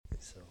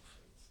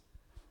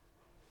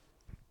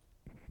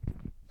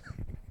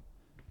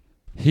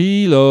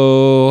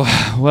Hello,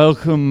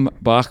 welcome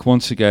back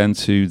once again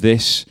to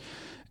This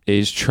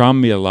Is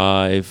Tranmere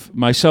Live.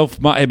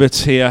 Myself, Matt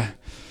Ibbott here,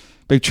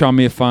 big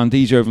Tranmere fan,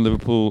 DJ over in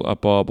Liverpool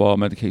at Bar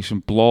Medication,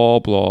 blah,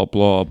 blah,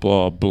 blah,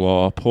 blah,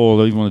 blah. Paul,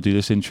 I don't even want to do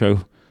this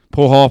intro.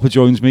 Paul Harper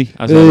joins me,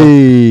 as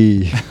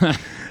ever.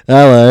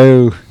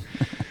 Hello.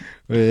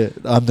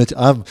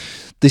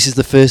 This is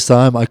the first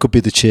time I could be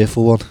the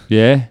cheerful one.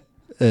 Yeah.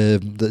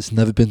 That's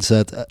never been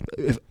said.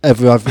 If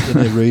ever I've been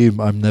in a room,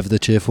 I'm never the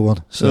cheerful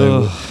one.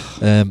 So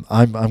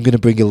I'm going to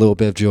bring a little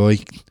bit of joy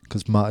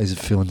because Matt is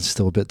feeling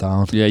still a bit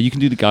down. Yeah, you can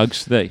do the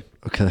gags today.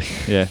 Okay.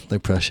 Yeah. No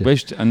pressure.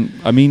 And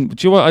I mean,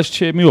 do you know what has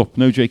cheered me up?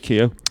 No Jake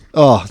Keogh.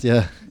 Oh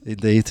yeah,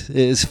 indeed.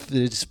 It's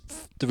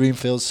the room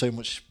feels so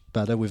much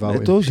better without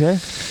him. It does, yeah.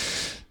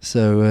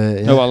 So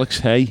yeah. No Alex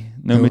Hay,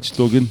 no Mitch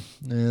Duggan,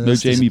 no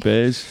Jamie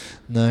Bears.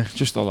 No,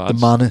 just the lads.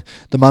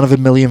 The man of a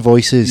million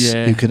voices.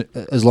 Yeah. Who can,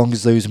 as long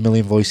as those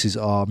million voices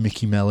are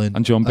Mickey Mellon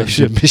and John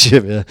Bishop.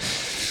 Yeah.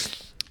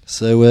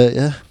 So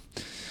yeah,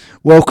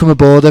 welcome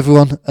aboard,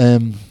 everyone.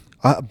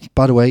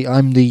 By the way,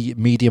 I'm the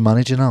media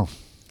manager now.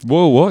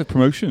 Whoa, what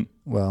promotion?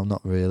 Well,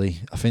 not really.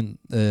 I think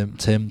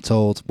Tim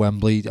told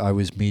Wembley I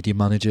was media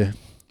manager.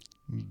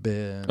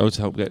 To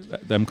help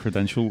get them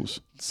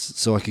credentials,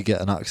 so I could get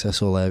an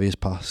access all areas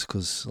pass.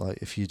 Because like,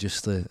 if you're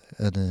just an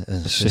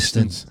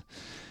assistant,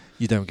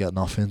 you don't get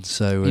nothing.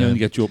 So you only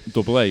get your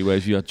double A,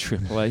 whereas you had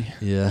triple A.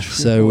 Yeah.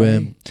 So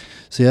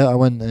yeah, I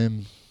went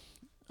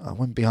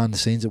behind the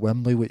scenes at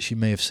Wembley, which you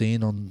may have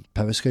seen on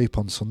Periscope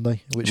on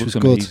Sunday, which was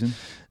amazing.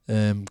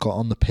 Good. Got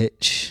on the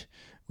pitch,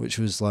 which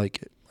was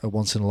like a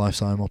once in a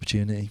lifetime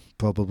opportunity,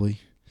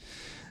 probably.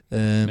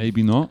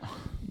 Maybe not.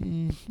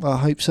 Well, I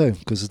hope so,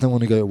 because I don't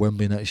want to go to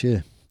Wembley next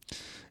year.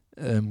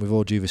 With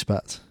all due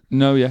respect.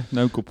 No, yeah,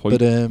 no, good point.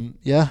 But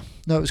yeah,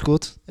 no, it was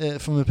good.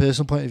 From a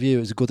personal point of view, it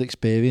was a good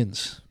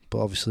experience. But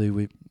obviously,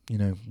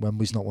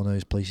 Wembley's not one of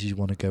those places you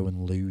want to go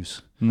and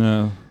lose.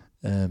 No,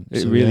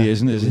 it really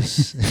isn't,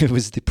 is it? It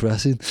was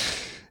depressing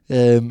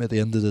at the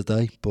end of the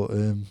day. But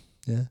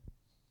yeah.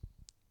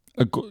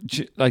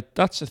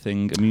 That's the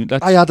thing. I mean,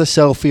 I had a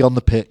selfie on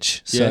the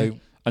pitch, so yeah.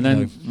 And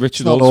then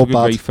Richard also took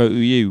a great photo of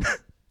you,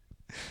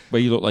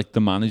 where you look like the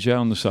manager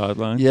on the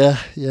sideline. Yeah,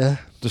 yeah.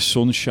 The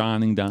sun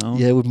shining down.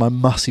 Yeah, with my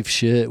massive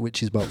shirt,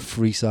 which is about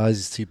 3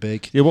 sizes too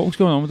big. Yeah, what was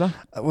going on with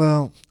that?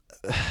 Well,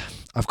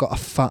 I've got a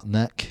fat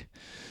neck,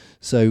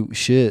 so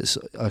shirts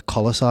are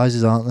collar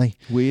sizes, aren't they?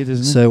 Weird,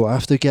 isn't it? So I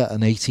have to get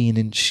an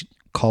 18-inch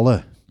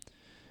collar,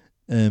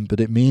 but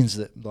it means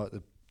that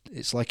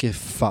it's like a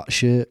fat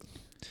shirt.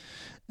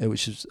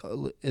 Which is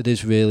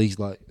really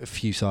like a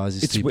few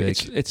sizes too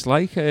big. It's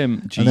like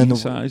jean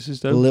sizes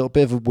though. A little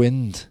bit of a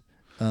wind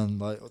and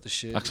like the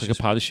shirt. Acts like a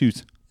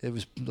parachute. It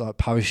was like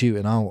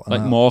parachuting out.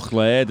 Like Mark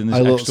Laird in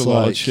his extra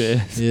large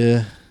shirt.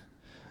 Yeah.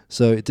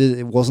 So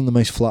it wasn't the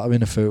most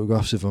flattering of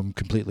photographs, if I'm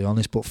completely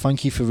honest. But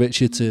thank you for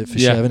Richard for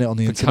sharing it on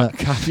the internet.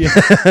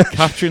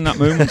 Capturing that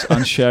moment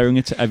and sharing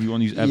it to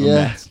everyone who's ever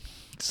met.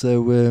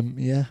 So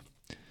yeah.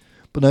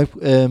 But no,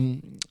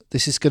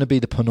 this is going to be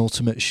the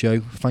penultimate show.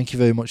 Thank you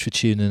very much for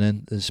tuning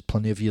in. There's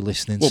plenty of you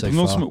listening so far.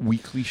 Penultimate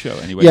weekly show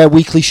anyway. Yeah,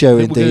 weekly show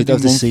indeed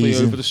of the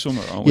season. Over the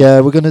summer, aren't we?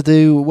 Yeah, we're going to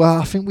do.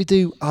 Well, I think we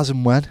do as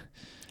and when.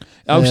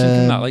 I was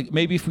thinking that, like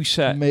maybe if we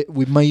set,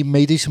 we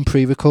may do some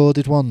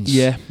pre-recorded ones.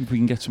 Yeah, if we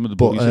can get some of the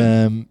boys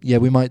in. Yeah,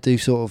 we might do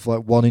sort of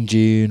like one in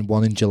June,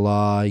 one in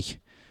July.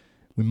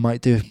 We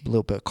might do a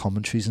little bit of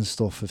commentaries and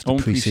stuff of the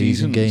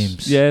pre-season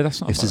games. Yeah,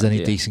 that's not. If there's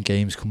any decent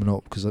games coming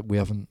up, because we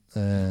haven't.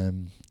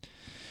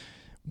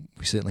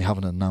 We certainly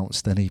haven't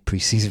announced any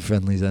pre-season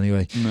friendlies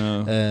anyway.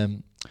 No.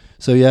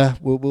 So yeah,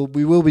 we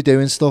will be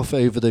doing stuff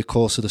over the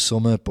course of the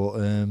summer, but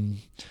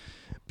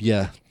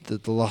yeah,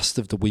 the last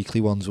of the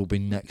weekly ones will be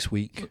next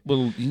week.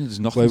 Well, there's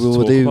nothing to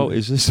talk about,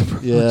 is this?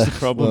 Yeah, that's the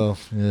problem. Well,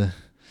 yeah.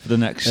 For the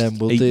next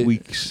 8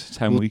 weeks,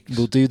 10 weeks.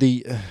 We'll do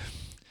the...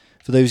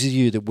 for those of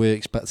you that were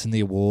expecting the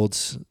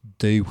awards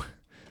due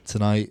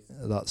tonight,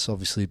 that's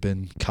obviously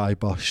been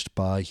kiboshed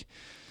by...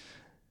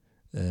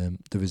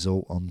 the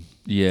result on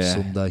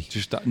Sunday.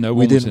 Just that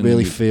we didn't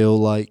really feel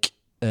like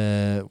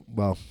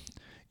well,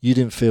 you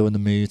didn't feel in the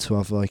mood to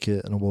have like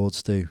an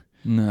awards do.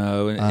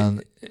 No,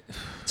 and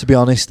to be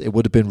honest, it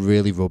would have been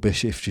really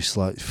rubbish if just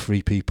like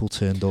 3 people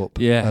turned up.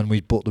 Yeah, and we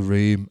booked the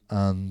room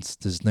and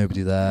there's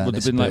nobody there. Would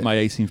have been like my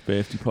 18th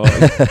birthday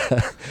party.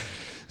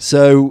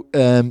 So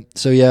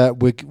yeah,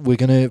 we're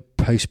gonna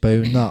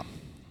postpone that.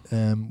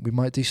 We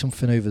might do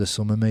something over the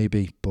summer,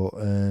 maybe, but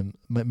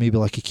maybe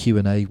like a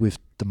Q&A with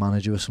the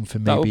manager or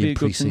something, maybe that would be in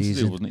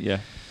pre-season, wouldn't it?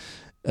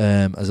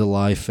 Yeah. As a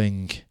live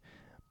thing.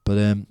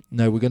 But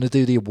no, we're going to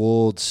do the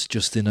awards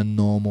just in a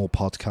normal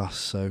podcast.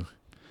 So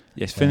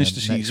yes, finish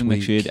the season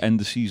next year, end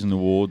the season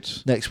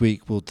awards. Next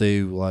week we'll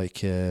do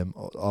like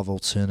of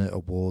alternate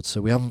awards.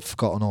 So we haven't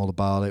forgotten all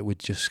about it. We're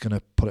just going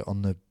to put it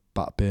on the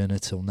back burner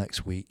till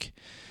next week,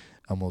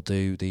 and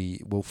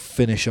we'll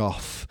finish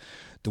off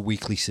the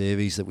weekly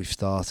series that we've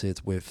started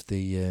with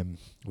the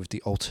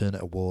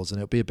alternate awards, and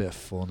it'll be a bit of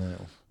fun.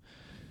 It'll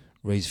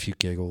raise a few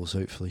giggles,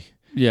 hopefully.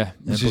 Yeah.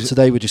 But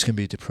today we're just going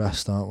to be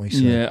depressed, aren't we? So.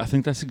 Yeah, I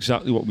think that's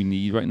exactly what we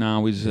need right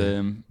now is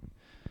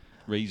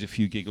raise a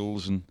few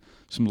giggles and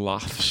some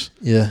laughs.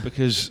 Yeah.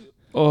 Because,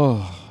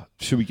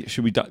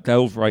 should we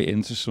delve right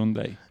into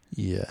Sunday?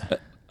 Yeah.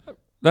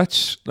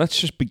 Let's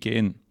just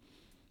begin.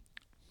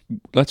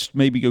 Let's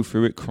maybe go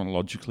through it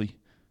chronologically,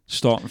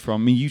 starting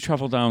from. I mean, you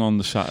travelled down on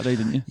the Saturday,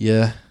 didn't you?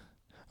 Yeah.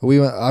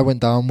 I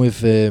went down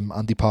with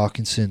Andy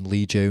Parkinson,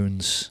 Lee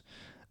Jones,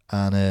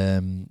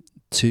 and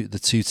the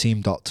two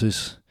team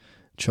doctors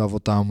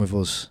travelled down with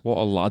us. What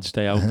a lad's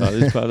day out that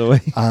is, by the way.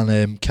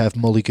 And Kev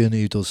Mulligan,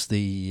 who does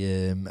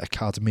the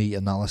academy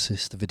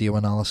analysis, the video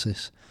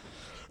analysis.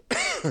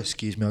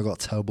 Excuse me, I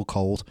got a terrible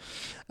cold.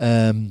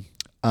 It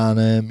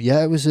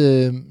was.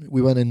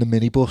 We went in the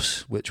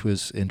minibus, which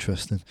was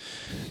interesting.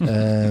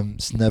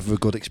 It's never a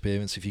good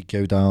experience if you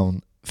go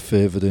down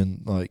further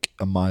than like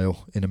a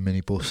mile in a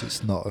minibus.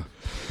 It's not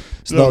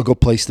a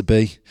good place to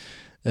be.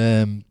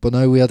 But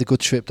no, we had a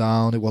good trip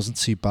down. It wasn't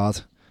too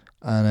bad,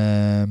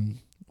 and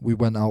we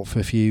went out for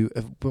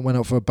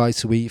a bite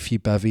to eat, a few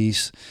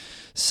bevies.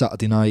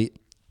 Saturday night,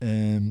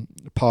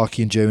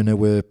 Parky and Jonah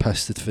were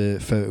pestered for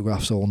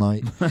photographs all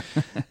night.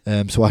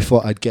 So I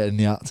thought I'd get in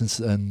the act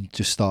and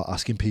just start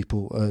asking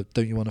people,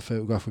 don't you want a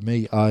photograph with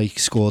me? I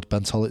scored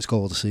Ben Tollett's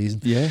goal of the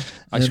season. Yeah,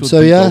 I scored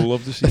the goal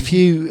of the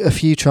season. A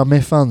few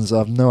Tranmere fans, I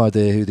have no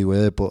idea who they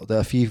were, but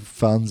a few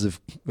fans have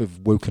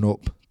woken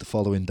up the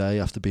following day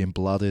after being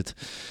bladdered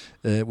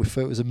with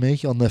photos of me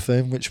on their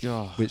phone,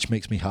 which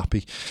makes me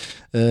happy.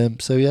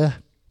 And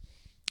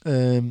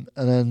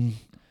then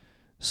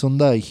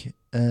Sunday.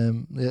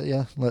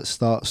 Let's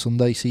start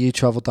Sunday. So you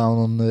travelled down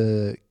on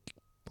the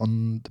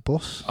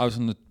bus? I was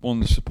on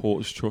one of the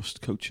Supporters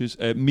Trust coaches.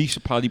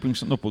 Misha Paddy brings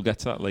something up. We'll get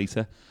to that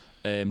later.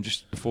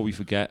 Just before we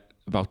forget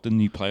about the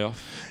new playoff.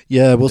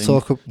 Yeah, we'll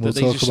talk about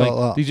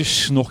that. They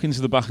just snuck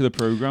into the back of the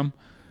programme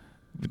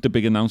with the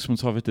big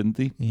announcement of it, didn't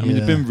they? Yeah. I mean,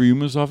 there've been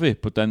rumours of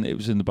it, but then it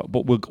was in the back.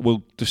 But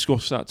we'll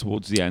discuss that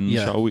towards the end,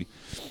 shall we?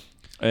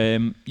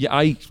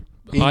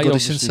 Ian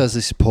Goodison says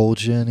this is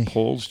Paul's journey.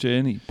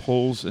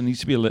 It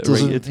needs to be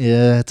alliterated.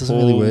 It doesn't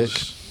really work.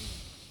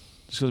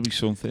 There's got to be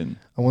something.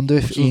 I wonder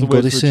if Ian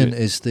Goodison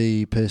is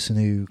the person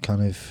who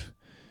kind of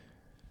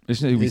is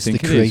the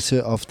creator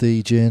of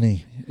the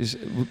journey.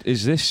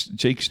 Is this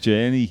Jake's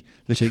journey?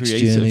 The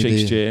creator of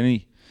Jake's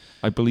journey?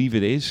 I believe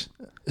it is.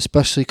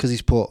 Especially because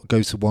he's put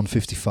go to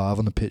 155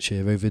 on the Pitch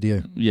Hero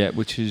video. Yeah,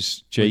 which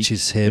is Jake. Which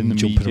is him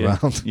jumping media.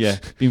 Around. Yeah,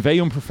 being very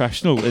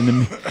unprofessional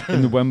in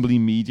the Wembley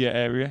media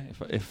area,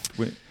 if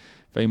we're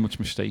very much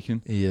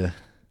mistaken. Yeah.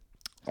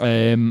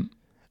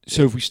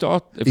 So if we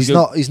start, he's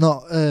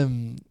not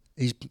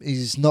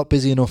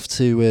busy enough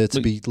to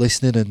be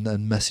listening and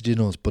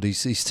messaging us, but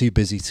he's too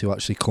busy to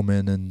actually come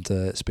in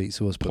and speak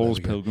to us. Paul's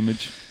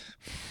pilgrimage.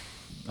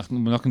 We're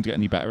not going to get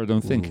any better, I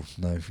don't think. Ooh,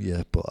 no,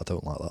 yeah, but I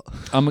don't like that.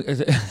 I'm a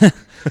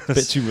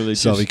bit too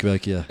religious. Sorry,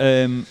 Greg, yeah.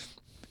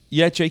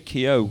 Jake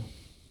Keogh,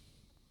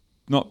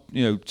 not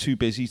too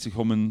busy to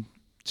come and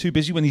too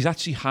busy when he's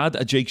actually had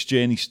a Jake's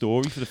Journey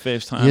story for the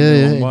first time in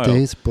a long while.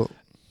 Indeed, but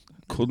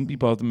couldn't be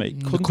bothered,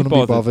 mate. Couldn't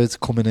be bothered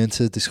coming in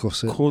to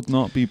discuss it. Could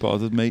not be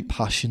bothered, mate.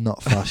 Passion,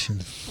 not fashion.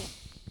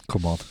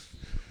 Come on.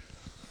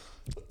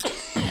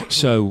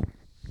 So,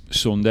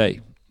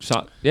 Sunday.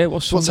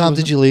 What time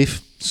did you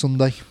leave?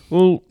 Sunday?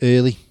 Well,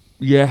 early.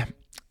 Yeah.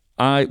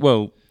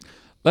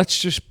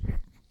 Let's just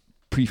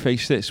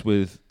preface this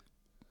with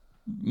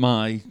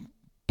my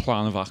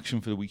plan of action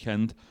for the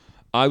weekend.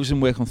 I was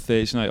in work on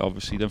Thursday night,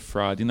 obviously, then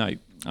Friday night,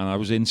 and I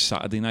was in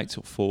Saturday night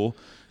till 4.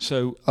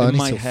 So in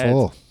my head,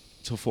 4?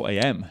 Till 4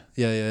 a.m.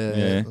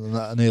 Yeah.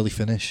 An early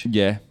finish.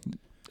 Yeah.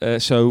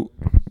 So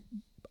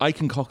I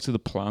concocted a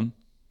plan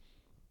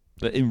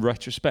that, in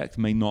retrospect,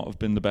 may not have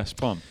been the best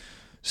plan.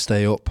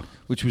 Stay up.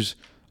 Which was,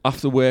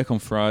 after work on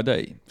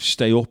Friday,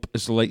 stay up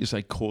as late as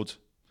I could.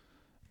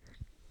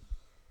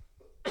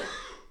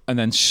 And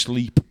then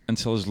sleep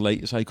until as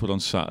late as I could on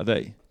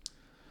Saturday.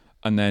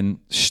 And then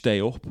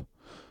stay up.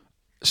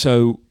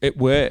 So it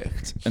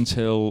worked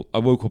until I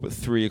woke up at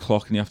 3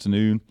 o'clock in the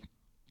afternoon.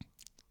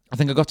 I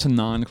think I got to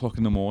 9 o'clock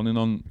in the morning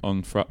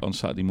on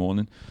Saturday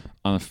morning.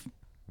 And I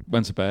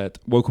went to bed.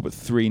 Woke up at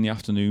 3 in the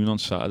afternoon on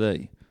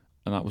Saturday.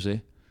 And that was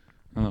it.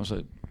 And I was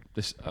like,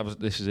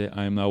 this is it.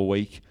 I am now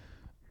awake.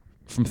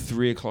 From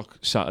 3 o'clock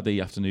Saturday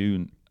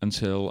afternoon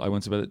until I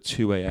went to bed at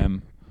 2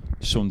 a.m.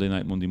 Sunday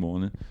night, Monday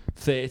morning.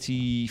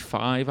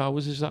 35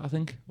 hours is that, I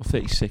think? Or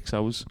 36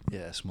 hours.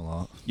 Yeah, something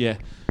like that. Yeah.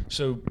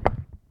 So,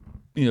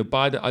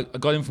 I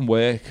got in from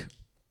work,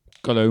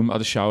 got home, had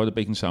a shower, had a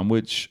bacon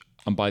sandwich,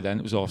 and by then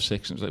it was 6:30,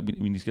 and it was like,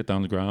 we need to get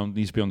down the ground,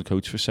 needs to be on the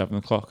coach for 7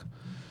 o'clock.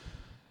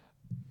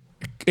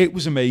 It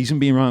was amazing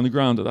being around the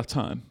ground at that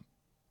time.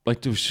 Like,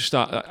 there was just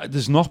that,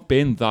 there's not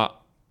been that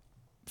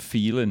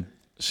feeling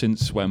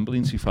since Wembley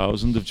in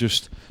 2000 of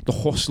just the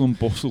hustle and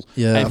bustle.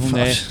 Yeah, everyone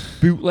there,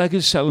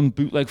 bootleggers selling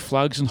bootleg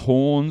flags and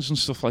horns and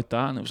stuff like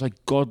that, and it was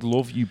like, God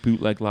love you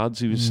bootleg lads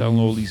who were selling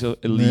all these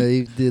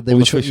elite. They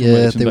were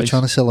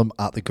trying to sell them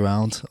at the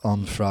ground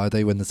on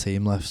Friday when the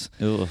team left.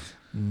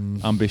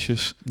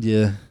 Ambitious.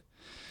 Yeah.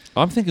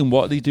 I'm thinking,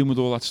 what are they doing with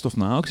all that stuff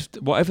now? Because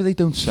whatever they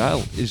don't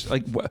sell is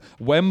like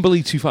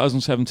Wembley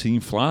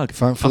 2017 flag.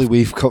 Thankfully,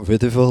 we've got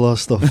rid of all our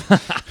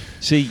stuff.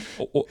 See,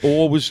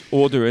 always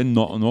order in,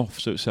 not enough,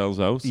 so it sells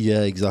out.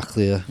 Yeah,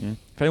 exactly. Yeah.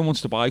 If anyone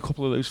wants to buy a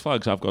couple of those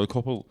flags, I've got a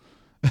couple.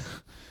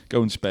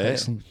 Go and spare.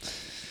 Excellent.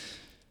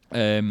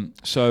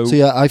 So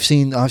yeah, I've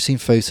seen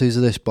photos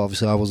of this, but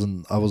obviously I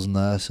wasn't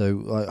there.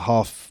 So like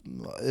half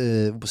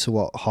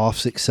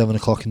 6, 7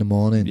 o'clock in the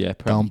morning. Yeah,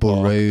 down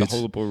Bull Road. The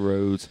whole of Bull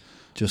Road.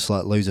 Just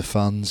like loads of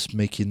fans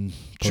making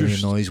plenty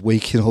of noise,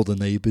 waking all the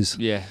neighbours.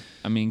 Yeah,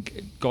 I mean,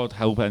 God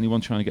help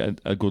anyone trying to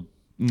get a good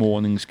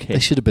morning's kit. They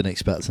should have been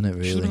expecting it,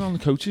 really. Should have been on the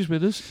coaches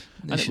with us.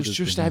 They And it was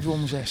just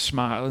everyone was there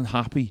smiling,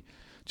 happy,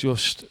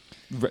 just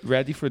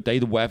ready for a day.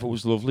 The weather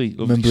was lovely.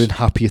 Remembering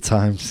happier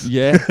times.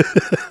 Yeah.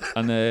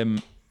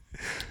 And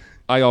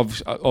I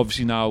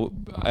obviously now,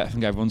 I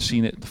think everyone's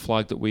seen it, the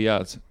flag that we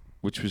had,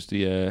 which was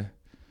the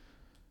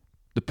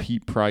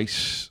Pete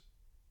Price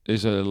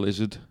is a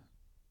lizard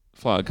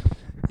flag.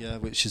 Yeah,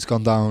 which has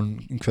gone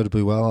down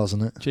incredibly well,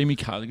 hasn't it? Jamie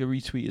Carragher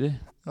retweeted it,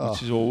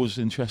 which is always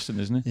interesting,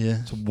 isn't it?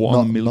 Yeah. It's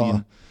 1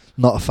 million.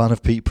 Not a fan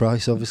of Pete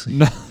Price, obviously.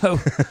 No.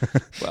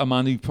 But a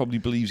man who probably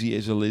believes he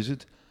is a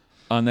lizard.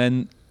 And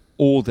then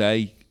all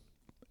day,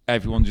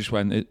 everyone just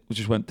went,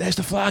 there's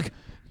the flag.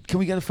 Can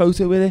we get a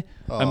photo with it?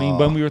 I mean,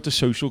 when we were at the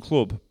social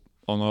club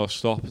on our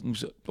stop, it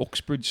was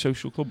Uxbridge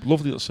Social Club,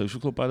 lovely little social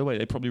club, by the way.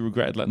 They probably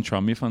regretted letting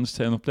Tranmere fans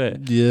turn up there.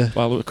 Yeah.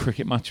 While a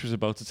cricket match was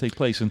about to take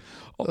place, and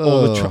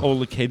all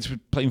the kids were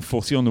playing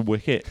footy on the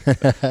wicket.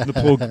 The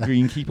poor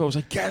greenkeeper was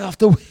like, "Get off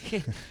the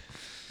wicket!"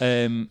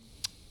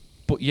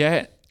 But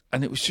yeah,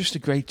 and it was just a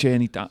great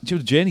journey down. The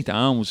journey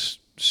down was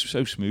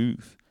so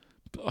smooth.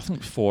 I think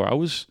it was 4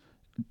 hours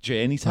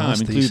journey time,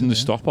 including the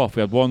stop off.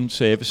 We had one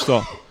service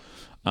stop,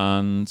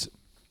 and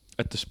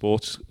at the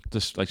sports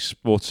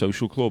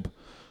social club,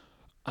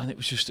 and it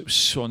was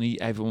sunny.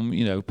 Everyone,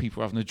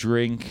 people were having a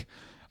drink,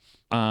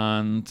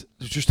 and there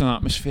was just an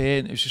atmosphere.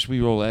 And it was just,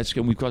 we were all there,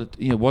 and we've got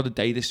what a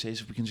day this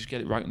is if we can just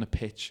get it right on the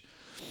pitch.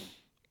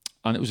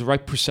 And it was the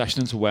right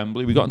procession into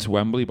Wembley. We got into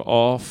Wembley, but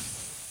I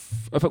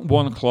think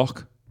 1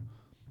 o'clock,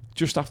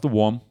 just after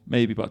 1,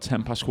 maybe about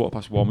 1:10,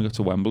 1:15, we got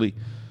to Wembley,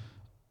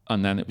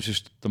 and then it was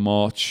just the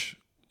march.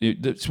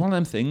 It's one of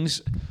them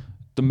things.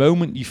 The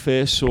moment you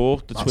first saw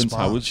the Twin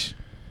Towers,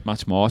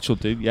 Match March will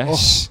do.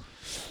 Yes,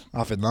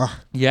 having that.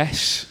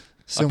 Yes,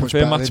 so much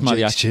better than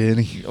Jake's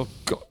journey. Oh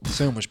God,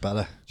 so much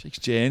better. Jake's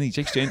journey.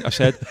 I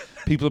said,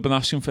 people have been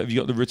asking have you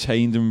got the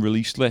retained and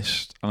released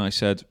list? And I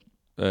said,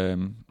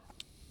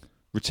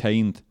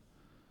 retained,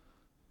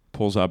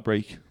 Paul's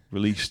Outbreak,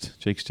 released,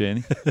 Jake's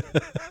journey.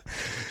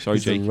 Sorry,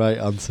 It's Jake. The right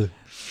answer.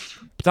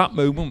 But that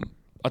moment,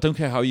 I don't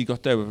care how you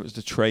got there, whether it was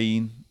the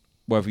train,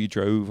 whether you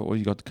drove, or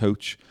you got the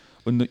coach.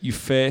 When you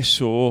first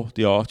saw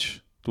the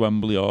arch, the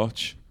Wembley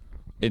arch,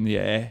 in the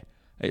air,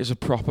 it was a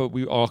proper.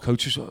 Our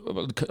coach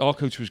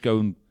was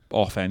going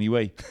off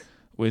anyway.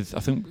 With, I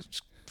think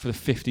for the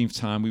 15th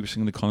time we were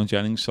singing the Conor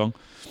Jennings song,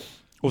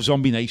 or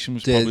Zombie Nation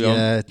was probably on.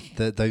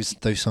 Yeah,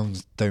 those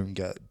songs don't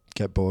get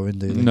boring,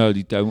 do they? No,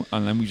 they don't.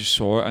 And then we just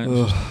saw it, and it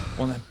was just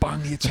one of them,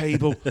 bang your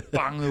table,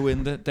 bang the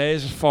window.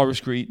 There's a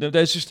Forest Green. No,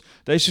 there's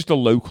just a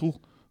local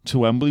to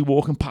Wembley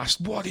walking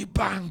past. What do you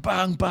bang,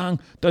 bang,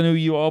 bang? Don't know who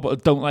you are, but I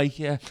don't like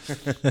you.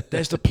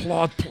 There's the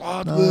plod.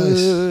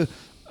 Nice.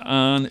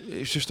 And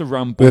it's just a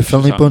rambunctious We're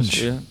a family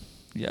bunch.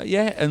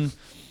 Yeah, and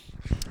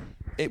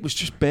it was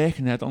just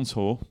Birkenhead on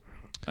tour,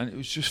 and it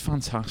was just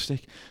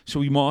fantastic.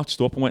 So we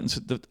marched up and went into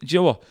do you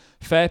know what?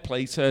 Fair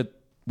play to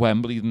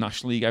Wembley, the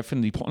National League,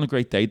 everything. They put on a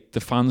great day. The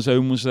fan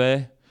zone was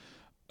there.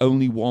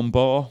 Only one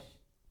bar.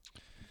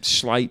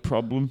 Slight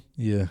problem.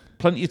 Yeah.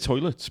 Plenty of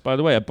toilets, by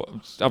the way. I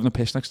was having a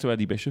piss next to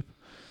Eddie Bishop,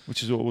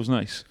 which is always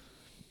nice.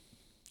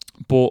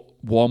 But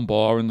one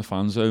bar in the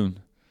fan zone.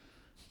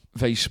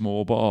 Very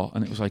small bar,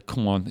 and it was like,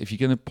 come on, if you're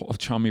going to put a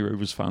Tranmere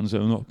Rovers fan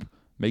zone up,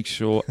 make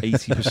sure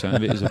 80%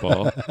 of it is a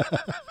bar.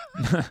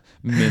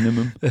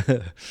 Minimum.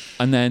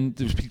 And then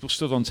there was people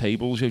stood on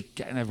tables,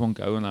 getting everyone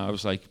going. I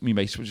was like, my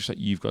mates were just like,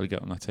 you've got to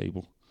get on that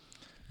table.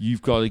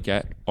 You've got to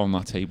get on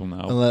that table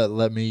now. And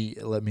let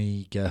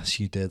me guess,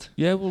 you did.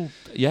 Yeah, well,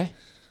 yeah.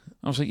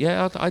 I was like,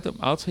 yeah,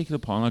 I'll take it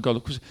upon. I got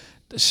it, because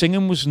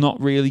singing was not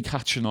really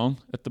catching on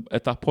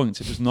at that point.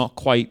 It was not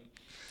quite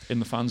in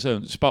the fan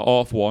zone. It's about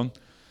 1:30.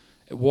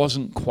 It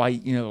wasn't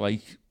quite,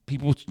 like,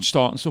 people were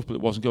starting stuff, but it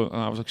wasn't going. And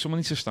I was like, someone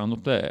needs to stand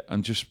up there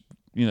and just,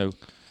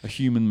 a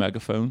human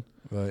megaphone.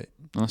 Right.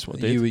 And that's what I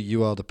did.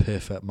 You are the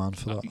perfect man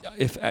for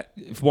that.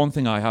 If one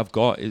thing I have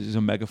got is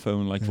a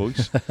megaphone-like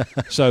voice.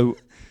 So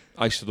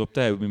I stood up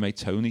there with my mate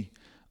Tony,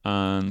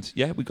 and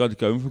yeah, we got it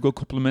going for a good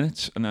couple of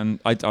minutes, and then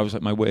I was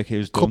like, my work here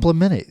is done. Couple of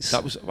minutes?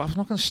 I was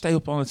not going to stay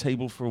up on a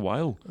table for a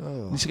while.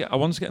 Oh. I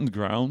wanted to get on the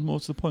ground, more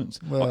to the point.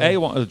 Well, I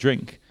wanted a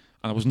drink,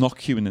 and I was not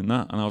queuing in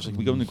that, and I was like,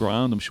 we go on the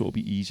ground, I'm sure it'll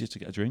be easier to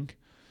get a drink.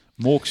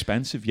 More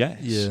expensive, yes.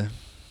 Yeah.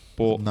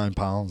 But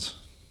 £9.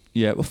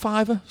 yeah, well,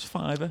 £5. It's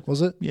 £5.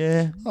 Was it?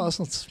 Yeah. Oh, that's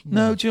not.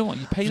 No, do you know what?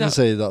 You pay that.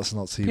 Say that's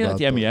not too pay bad. that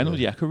the MEN or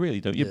the Echo,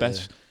 really, don't you? Yeah.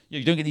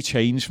 You don't get any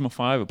change from a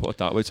 £5, put it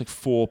that way. It's like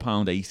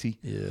 £4.80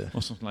 Yeah.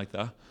 or something like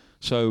that.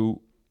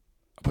 So,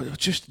 but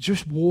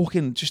just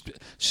walking, just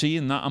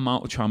seeing that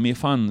amount of Tranmere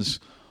fans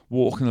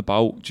walking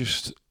about,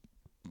 just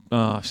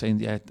saying,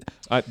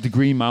 the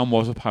Green Man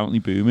was apparently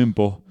booming,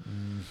 but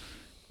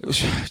it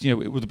was, it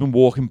would have been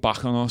walking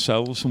back on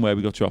ourselves from where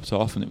we got dropped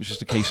off, and it was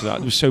just a case of that.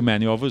 There was so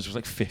many of us, it was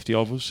like 50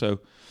 of us, so.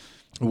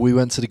 We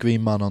went to the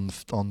Green Man on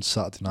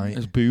Saturday night. It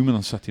was booming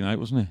on Saturday night,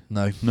 wasn't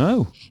it?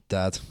 No.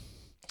 Dead.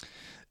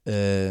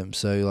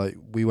 So, like,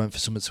 we went for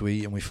something to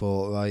eat, and we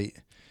thought, right,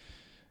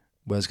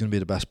 where's going to be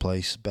the best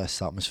place,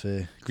 best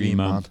atmosphere? Green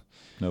Man.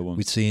 No one.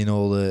 We'd seen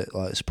all the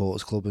like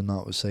sports club and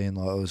that was saying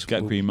like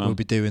Green Man. We'll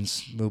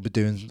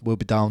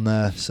be down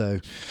there.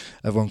 So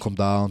everyone come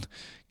down,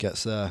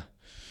 gets there.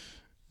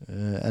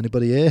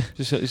 Anybody here?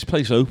 Is this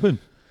place open?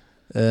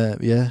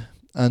 Yeah,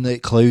 and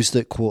it closed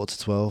at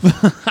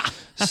 11:45.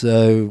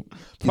 So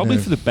probably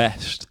for the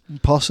best,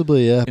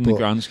 possibly, yeah. In the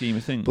grand scheme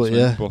of things, but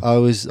yeah, I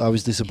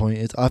was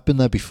disappointed. I've been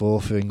there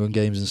before for England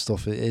games and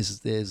stuff. It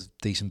is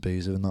decent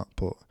boozer and that,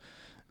 but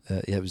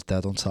it was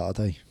dead on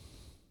Saturday.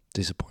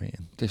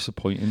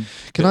 Disappointing.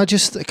 Can I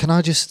just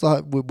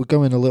like we're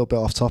going a little bit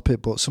off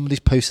topic, but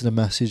somebody's posted a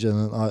message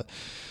and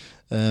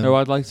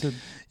I'd like to.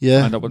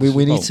 Yeah,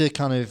 we need to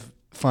kind of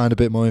find a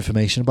bit more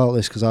information about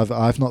this because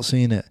I've not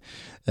seen it.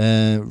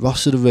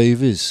 Ross of the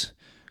Rovers.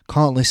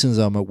 Can't listen as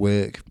I'm at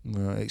work.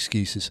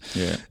 Excuses.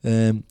 Yeah.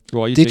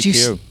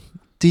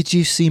 Did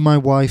you see my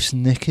wife's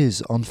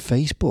knickers on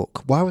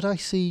Facebook? Why would I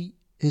see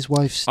his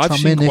wife's I've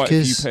seen knickers? Quite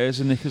a few pairs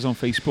of knickers on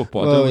Facebook, but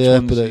I don't know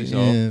which ones these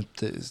are.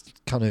 It's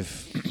kind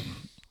of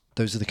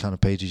those are the kind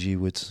of pages you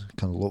would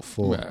kind of look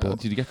for. Yeah, but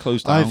did you get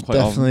closed down? I've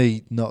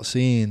definitely not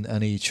seen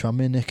any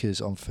Tranmere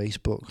knickers on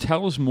Facebook.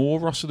 Tell us more,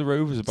 Ross of the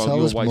Rovers, about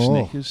your wife's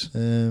knickers.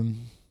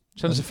 Send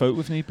us a photo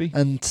if need be,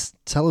 and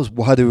tell us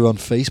why they were on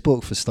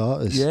Facebook for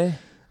starters. Yeah.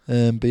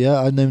 But yeah,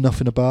 I know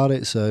nothing about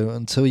it. So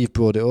until you've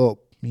brought it up,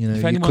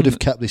 you could have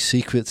kept this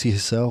secret to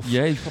yourself.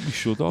 Yeah, you probably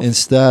should have.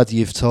 Instead,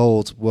 you've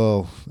told,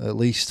 at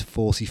least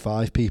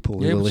 45 people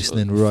who are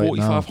listening right 45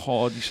 now. 45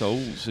 hardy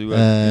souls who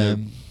are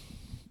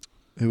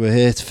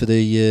here for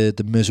the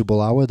miserable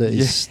hour that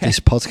is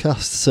this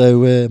podcast.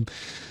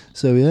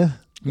 So yeah.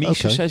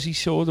 Misha says he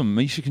saw them.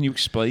 Misha, can you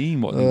explain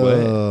what they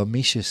were?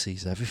 Misha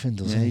sees everything,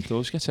 doesn't he? Yeah, he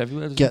does. Gets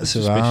everywhere. Gets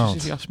around.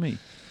 If you ask me.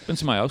 Been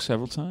to my house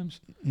several times.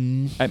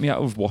 Ate me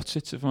out of What's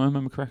It, if I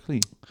remember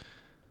correctly.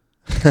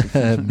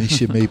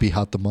 Misha maybe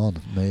had them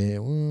on.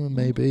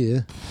 Maybe,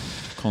 yeah.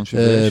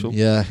 Controversial.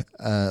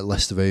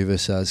 Leicester Rover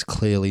says,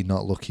 clearly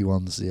not lucky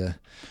ones, yeah.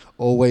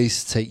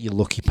 Always take your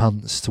lucky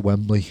pants to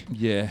Wembley.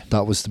 Yeah.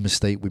 That was the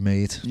mistake we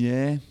made.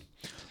 Yeah.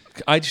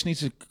 I just need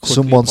to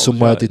Someone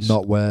somewhere did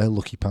not wear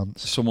lucky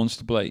pants. Someone's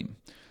to blame.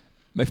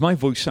 If my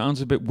voice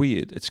sounds a bit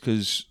weird, it's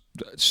because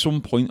at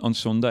some point on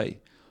Sunday,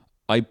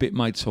 I bit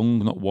my tongue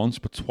not once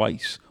but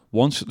twice.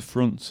 Once at the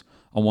front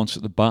and once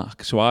at the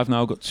back. So I've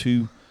now got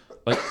two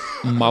like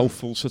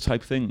mouthfuls of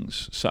type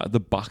things sat at the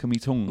back of my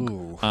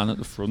tongue and at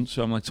the front.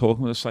 So I'm like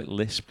talking with a slight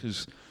lisp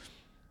because,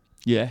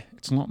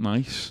 it's not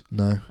nice.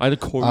 No. I had a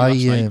curry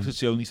last night because it's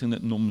the only thing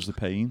that numbs the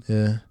pain.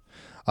 Yeah.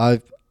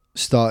 I've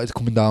started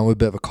coming down with a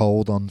bit of a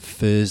cold on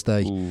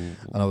Thursday. And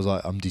I was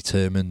like, I'm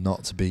determined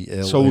not to be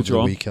ill over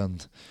the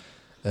weekend.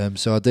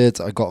 So I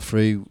did. I got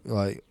through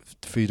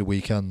the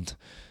weekend.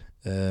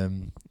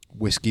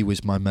 Whiskey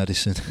was my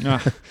medicine.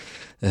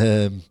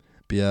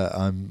 But yeah,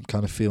 I'm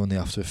kind of feeling the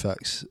after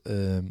effects.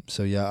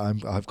 So yeah,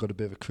 I've got a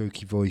bit of a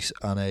croaky voice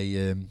and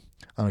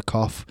a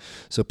cough.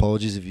 So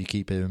apologies if you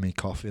keep hearing me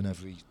coughing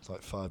every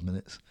 5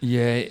 minutes.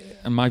 Yeah,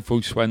 and my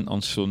voice went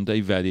on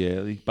Sunday very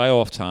early. By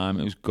half time,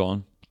 it was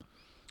gone.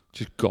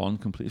 Just gone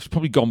completely. It's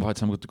probably gone by the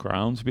time I got to the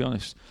ground, to be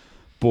honest.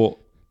 But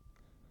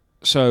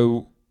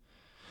so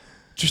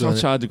just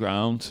outside the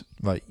ground,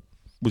 right.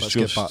 Let's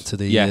get back to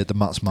the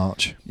Mats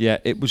March. Yeah,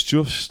 it was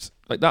just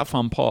like that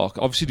fan park.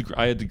 Obviously,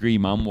 I had the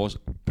Green Man was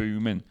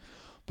booming,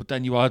 but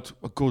then you had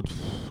a good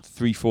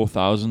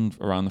 3,000-4,000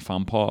 around the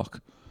fan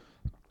park,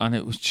 and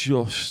it was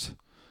just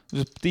there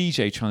was a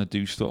DJ trying to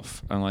do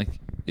stuff, and I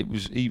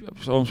was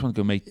almost trying to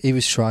go, mate. He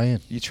was trying.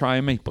 You're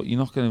trying, mate, but you're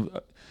not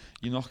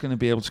gonna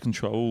be able to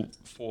control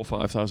 4,000 or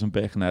 5,000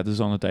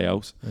 Birkenheaders on a day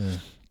out. Yeah.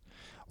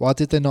 Why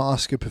did they not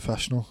ask a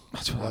professional?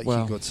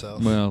 Your good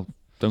self? Well.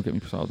 Don't get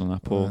me started on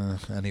that, Paul.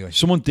 Anyway.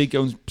 Someone did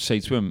go and say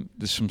to him,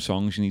 there's some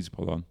songs you need to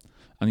put on.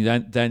 And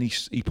then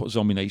he put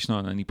Zombie Nation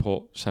on and he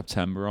put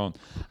September on.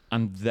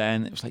 And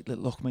then it was like,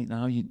 look, mate,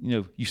 now, you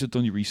should have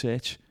done your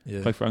research,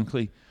 quite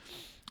frankly.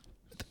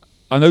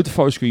 I know the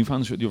Forest Green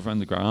fans were at the other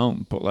end of the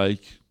ground, but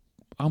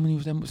how many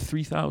of them were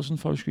 3,000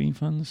 Forest Green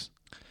fans?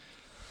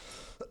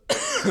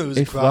 It was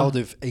a crowd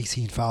of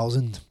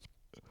 18,000.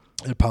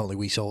 And apparently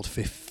we sold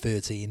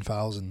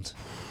 13,000.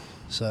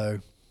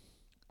 So...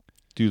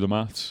 Do the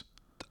maths.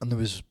 And there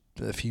was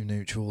a few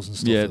neutrals and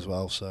stuff as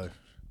well, so...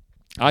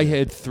 I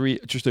heard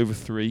just over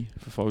three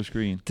for Forest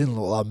Green. Didn't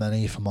look that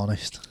many, if I'm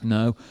honest.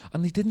 No,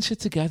 and they didn't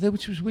sit together,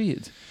 which was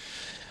weird.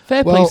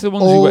 Fair play to the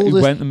ones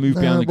who went and moved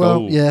behind the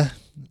goal. Yeah,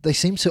 they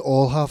seem to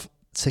all have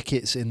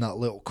tickets in that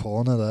little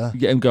corner there.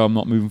 Get him go, I'm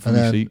not moving from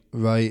my seat.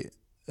 Right,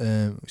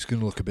 it's going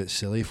to look a bit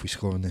silly if we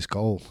score in this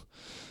goal.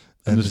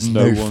 And there's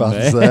no one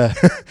fans there.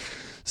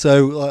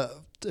 So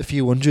a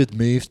few hundred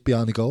moved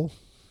behind the goal.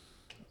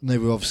 And they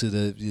were obviously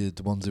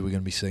the ones who were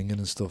going to be singing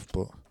and stuff,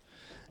 but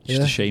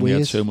just a shame we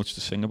had so much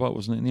to sing about,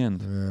 wasn't it, in the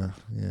end?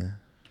 Yeah.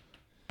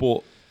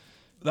 But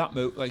that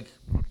do you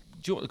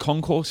know what, the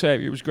concourse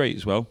area was great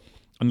as well,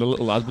 and the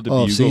little lad with the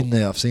bugle.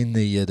 I've seen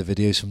the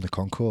videos from the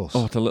concourse.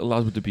 Oh, the little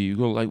lad with the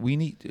bugle. Like we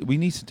need to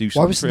do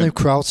something. Why was there no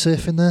crowd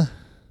surfing there?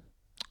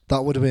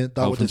 That would have been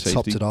Health would have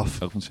topped it off.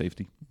 Health and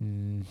safety.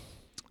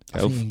 I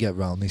think you can get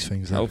around these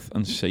things. Health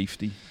and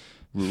safety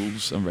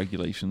rules and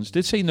regulations.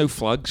 Did say no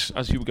flags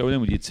as you were going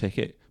in with your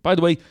ticket. By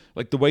the way,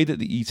 like the way that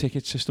the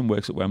e-ticket system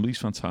works at Wembley is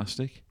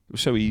fantastic. It was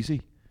so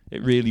easy.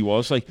 It really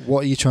was. Like,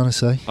 what are you trying to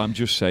say? I'm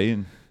just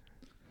saying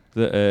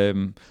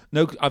that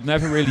no, I've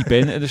never really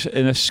been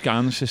in a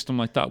scan system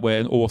like that where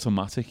an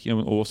automatic, an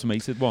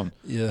automated one.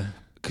 Yeah.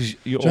 Because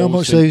do you know how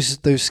much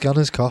those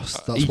scanners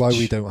cost? That's why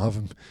we don't have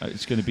them.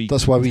 It's going to be.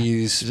 That's why we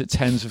use. Is it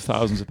tens of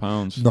thousands of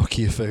pounds?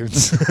 Nokia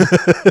phones.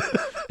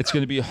 It's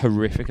going to be a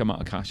horrific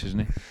amount of cash, isn't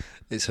it?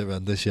 It's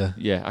horrendous. Yeah.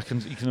 Yeah,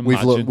 you can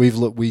imagine.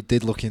 We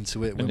did look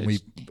into it when we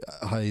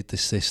hired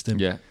this system.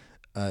 Yeah.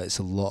 It's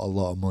a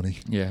lot of money.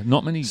 Yeah,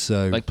 not many.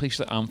 So like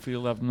places like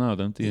Anfield have them now,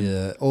 don't they?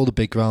 Yeah, all the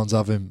big grounds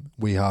have them.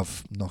 We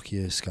have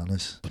Nokia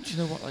scanners. But you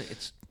know what? Like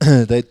it's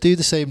they do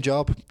the same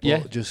job,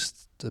 but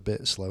just a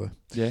bit slower.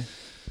 Yeah.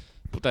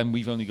 But then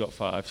we've only got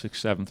 5, 6,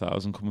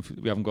 7,000 coming through.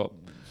 We haven't got,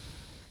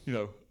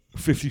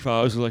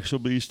 50,000 like some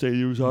of these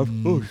stadiums have.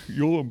 Oh,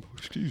 Yorm,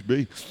 excuse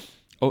me.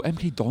 Oh,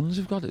 MK Dons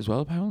have got it as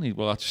well, apparently.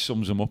 Well, that just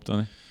sums them up,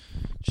 doesn't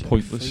it?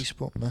 Pointless.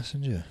 Facebook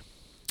Messenger.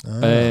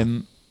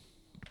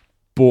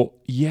 But,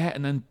 yeah,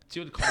 and then,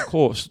 do the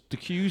concourse, the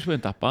queues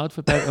weren't that bad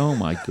for that. Oh,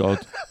 my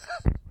God.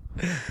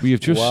 We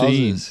have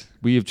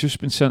just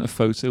been sent a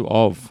photo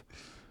of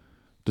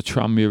the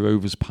Tranmere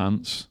Rovers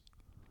pants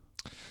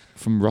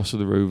from Ross of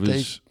the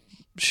Rovers.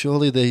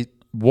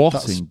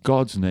 What in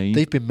God's name?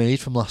 They've been made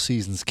from last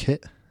season's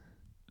kit.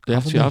 They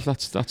actually have.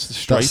 That's the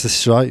stripes. That's the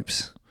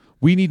stripes.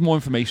 We need more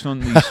information on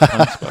these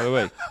pants, by the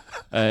way.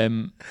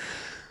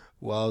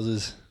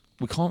 Wowzers.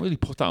 We can't really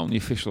put that on the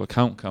official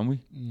account, can we?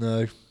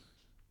 No.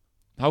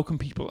 How can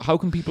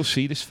people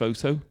see this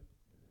photo?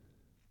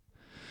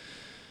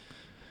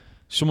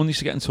 Someone needs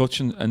to get in touch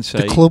and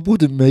say... The club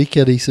wouldn't make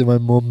any, so my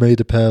mum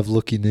made a pair of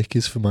lucky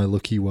knickers for my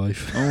lucky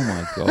wife. Oh,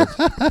 my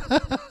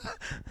God.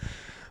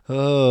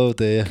 Oh,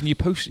 dear. Can you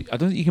post... I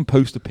don't think you can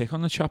post a pic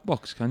on the chat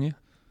box, can you?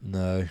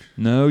 No.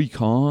 No, you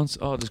can't.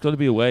 Oh, there's got to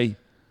be a way.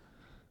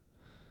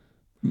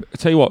 I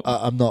tell you what...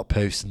 I'm not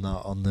posting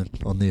that on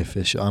the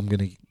official. I'm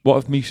going to... What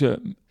if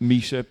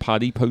Misha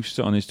Paddy posts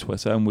it on his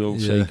Twitter and we'll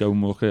say go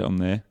and look at it on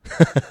there?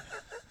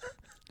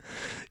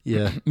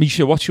 Yeah.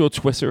 Misha, what's your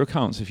Twitter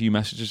account? If you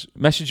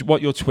message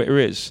what your Twitter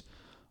is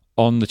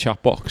on the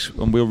chat box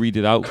and we'll read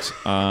it out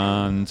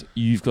and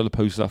you've got to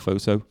post that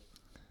photo.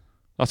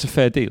 That's a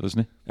fair deal, isn't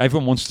it?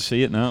 Everyone wants to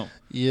see it now.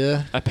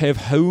 Yeah. A pair of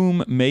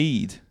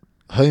homemade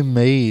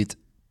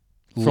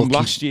from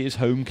last year's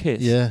home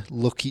kit. Yeah,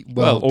 lucky.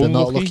 Well, they're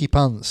not lucky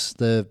pants.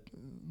 They're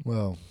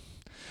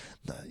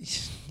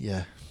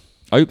yeah.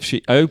 I hope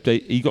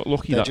he got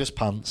lucky. They're just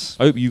pants.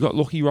 I hope you got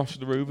lucky, Ross of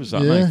the Rovers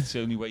that night. It's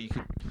the only way you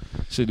could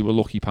say they were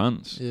lucky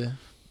pants. Yeah.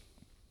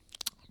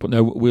 But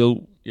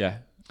no,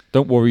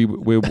 don't worry.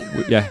 We're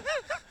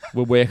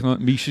working on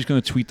it. Misha's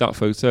going to tweet that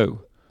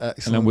photo.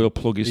 Excellent. And then we'll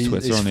plug his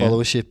Twitter on here. His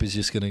followership is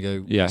just going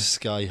to go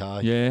sky high.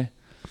 Yeah.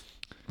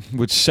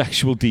 With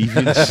sexual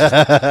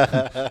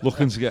deviants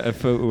looking to get a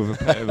photo of a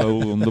pair of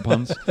old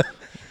underpants.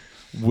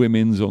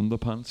 Women's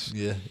underpants.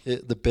 Yeah.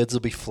 The bids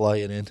will be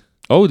flying in.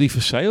 Oh, are they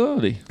for sale, are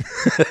they?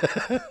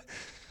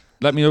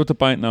 Let me know what the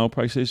buy it now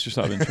price is, just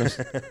out of interest.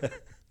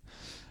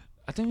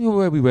 I don't know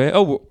where we were.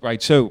 Oh,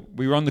 right. So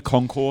we were on the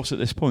concourse at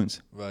this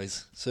point. Right.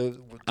 So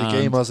the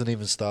game hasn't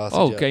even started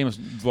yet. Game is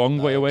long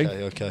way away.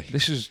 Okay.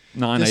 This is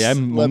 9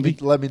 a.m. Monday.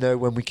 Let me know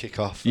when we kick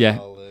off. Yeah.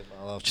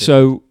 I'll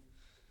so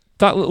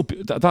that little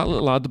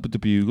lad with the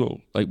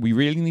bugle, like we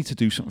really need to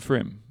do something for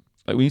him.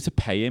 Like we need to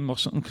pay him or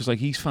something because like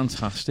he's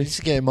fantastic. We need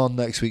to get him on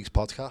next week's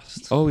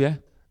podcast. Oh yeah.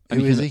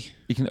 Who is he?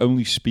 He can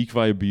only speak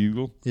via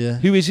bugle. Yeah.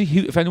 Who is he?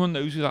 If anyone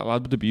knows who that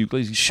lad with the bugle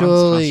is, he's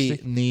surely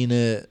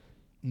fantastic.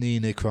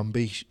 Nina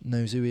Crombie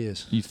knows who he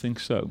is. You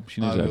think so?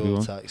 She knows everyone. I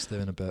will text her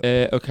in a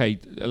bit. Okay,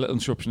 a little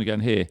interruption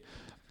again here.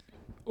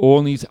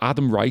 All needs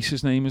Adam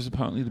Rice's name is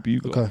apparently the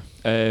bugle.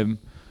 Okay.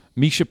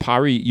 Misha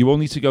Parry, you all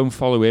need to go and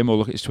follow him or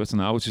look at his Twitter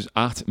now, which is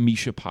at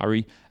Misha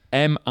Parry,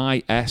 MISCHA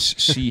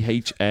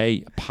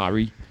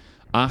Parry,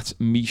 at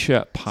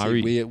Misha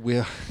Parry. See,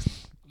 we're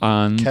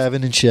and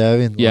Kevin and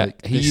Sharon. Yeah,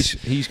 like, he's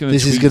going to.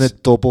 This is going to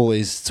double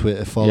his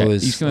Twitter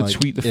followers. Yeah, he's going to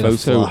tweet the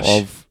photo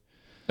of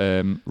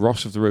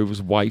Ross of the Rovers'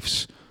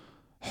 wife's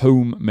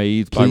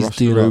homemade by Ross of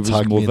the Rovers'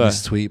 tag mother. Me in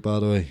this tweet, by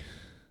the way.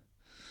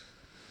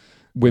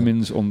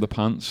 Women's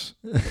underpants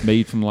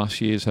made from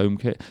last year's home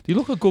kit. They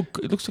look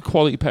it looks a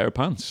quality pair of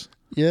pants.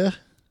 Yeah.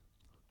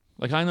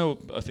 Like I know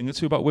a thing or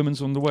two about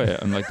women's underwear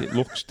and like it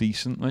looks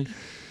decent. Like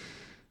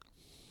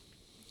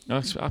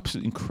that's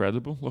absolutely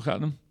incredible. Look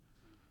at them.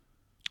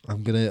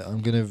 I'm gonna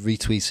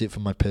retweet it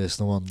from my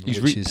personal one.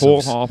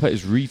 Paul Harper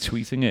is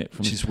retweeting it from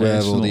which his is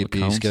where all the personal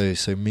abuse account. goes.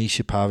 So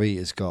Misha Parry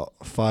has got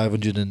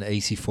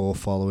 584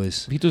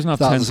 followers. He doesn't have If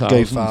that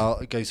 10,000.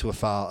 doesn't go to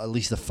at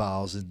least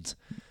 1,000.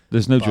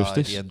 There's no by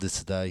justice. the end of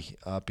today,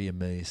 I'd be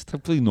amazed.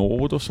 Hopefully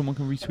Norwood or someone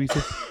can retweet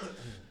it.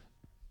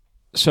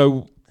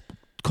 So,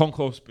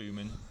 concourse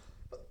booming.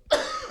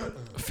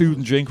 Food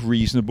and drink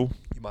reasonable.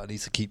 You might need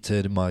to keep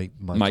turning my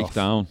mic off.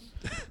 down.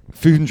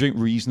 Food and drink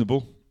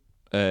reasonable.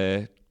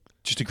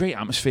 Just a great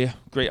atmosphere.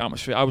 Great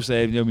atmosphere. I was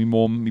there, my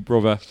mum, my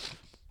brother,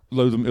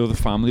 load of other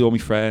family, all my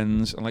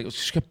friends, and I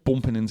just kept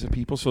bumping into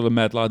people. So the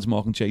Med lads,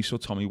 Mark and Chase, or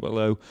Tommy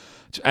Willow,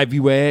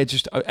 everywhere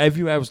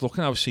I was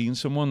looking, I was seeing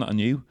someone that I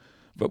knew,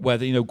 but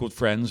whether good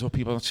friends or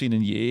people I've seen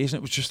in years, and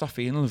it was just that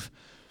feeling of,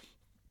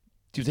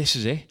 dude, this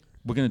is it.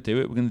 We're gonna do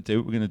it. We're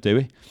gonna do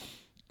it.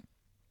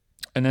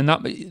 And then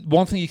that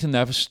one thing you can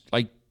never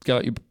get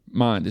out your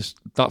mind is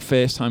that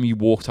first time you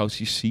walked out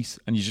your seat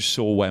and you just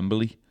saw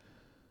Wembley.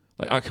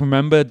 I can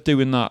remember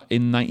doing that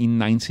in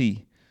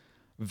 1990.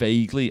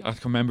 Vaguely, I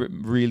can remember it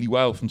really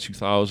well from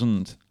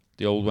 2000,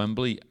 the old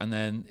Wembley, and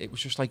then it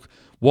was just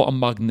what a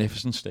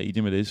magnificent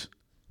stadium it is.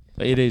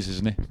 It is,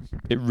 isn't it?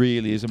 It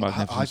really is a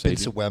magnificent I've stadium.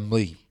 been to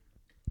Wembley.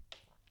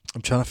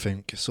 I'm trying to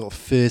think, sort of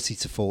 30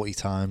 to 40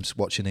 times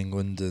watching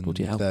England and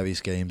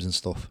various games and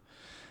stuff.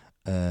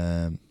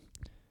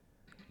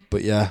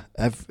 But yeah,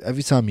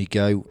 every time you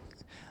go,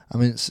 I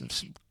mean,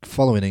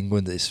 following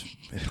England is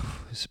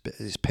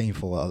it's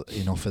painful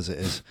enough as it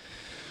is.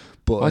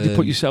 But why'd you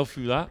put yourself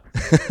through that?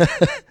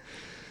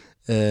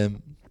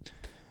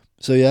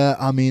 So yeah,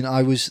 I mean,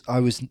 I was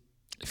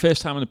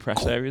first time in the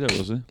press area though,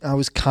 was it? I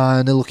was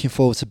kind of looking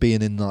forward to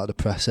being in the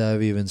press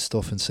area and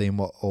stuff and seeing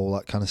what all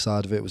that kind of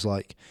side of it was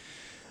like.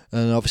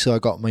 And obviously I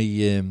got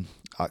my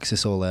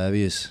access all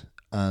areas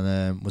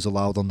and was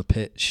allowed on the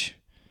pitch.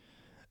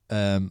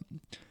 And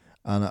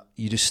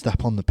you just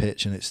step on the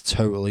pitch and it's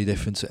totally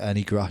different to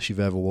any grass you've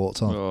ever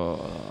walked on.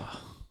 Oh.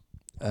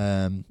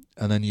 And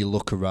then you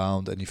look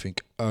around and you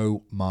think,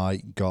 oh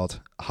my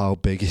God, how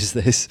big is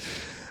this?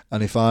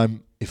 And if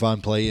I'm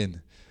playing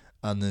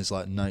and there's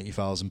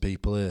 90,000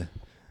 people here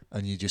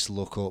and you just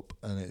look up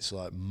and it's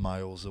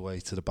miles away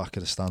to the back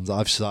of the stands.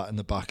 I've sat in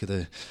the back of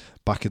the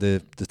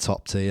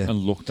top tier and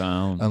looked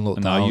down.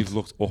 And now you've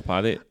looked up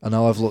at it. And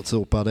now I've looked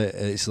up at it.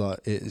 It's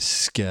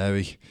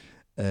scary.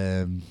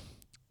 And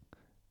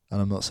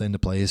I'm not saying the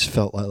players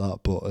felt like that,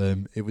 but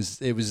it was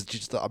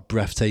just that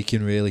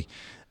breathtaking, really.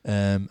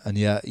 And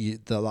yeah,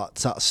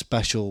 that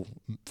special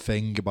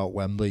thing about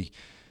Wembley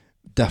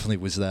definitely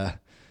was there.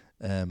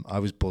 I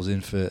was buzzing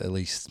for at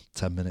least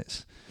 10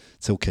 minutes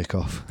till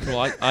kick-off.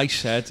 Well, I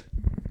said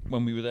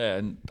when we were there,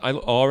 and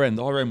our end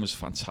was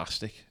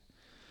fantastic.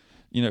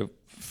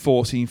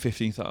 14,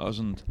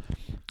 15,000.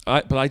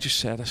 But I just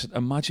said,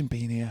 imagine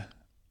being here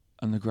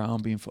and the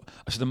ground being full.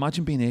 I said,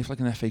 imagine being here for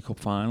an FA Cup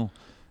final,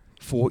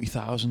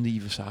 40,000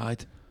 either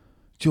side.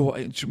 Do you know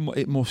what?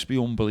 It must be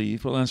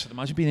unbelievable. And I said,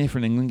 imagine being here for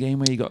an England game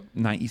where you got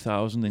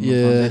 90,000 England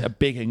fans, a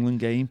big England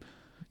game.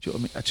 Do you know what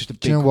I mean? It's just a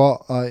big. Do you know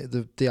what?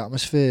 The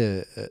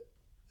atmosphere at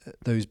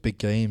those big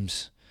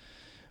games,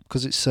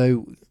 because it's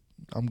so.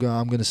 I'm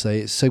going to say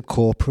it's so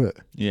corporate.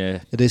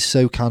 Yeah. It is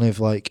so kind of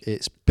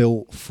it's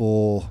built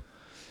for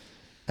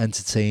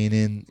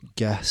entertaining,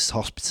 guests,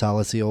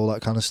 hospitality, all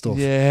that kind of stuff.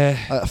 Yeah.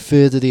 A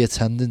third of the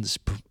attendance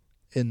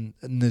in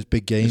those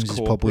big games is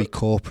probably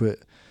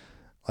corporate,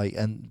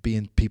 and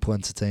being people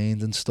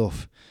entertained and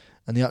stuff.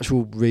 And the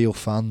actual real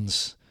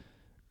fans,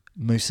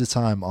 most of the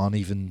time, aren't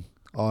even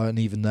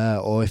there,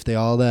 or if they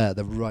are there,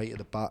 they're right at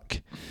the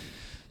back.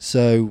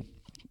 So,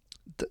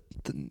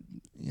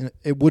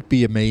 it would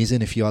be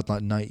amazing if you had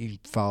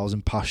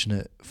 90,000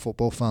 passionate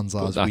football fans,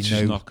 as we know. That's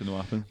just not going to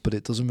happen. But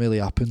it doesn't really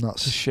happen.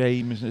 That's a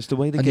shame, isn't it? It's the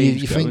way the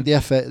game's going. You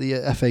think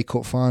the FA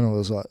Cup final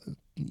is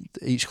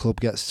each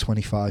club gets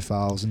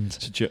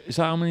 25,000. Is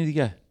that how many they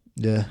get?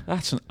 Yeah.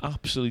 That's an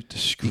absolute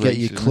disgrace. You get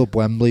your Club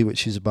Wembley,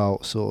 which is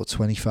about sort of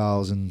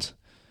 20,000,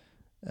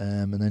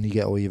 and then you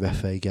get all your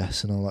FA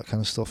guests and all that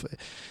kind of stuff.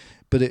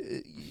 But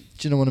do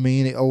you know what I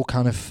mean? It all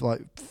kind of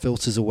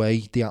filters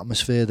away the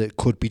atmosphere that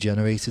could be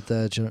generated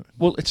there. Do you know?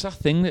 Well, it's that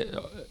thing that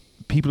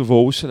people have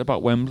always said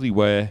about Wembley,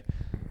 where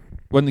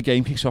when the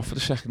game kicks off for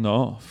the second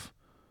half,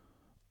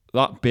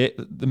 that bit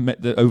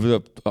the over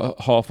the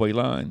halfway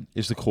line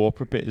is the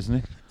corporate bit, isn't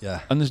it?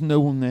 Yeah. And there's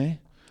no one there.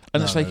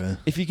 And it's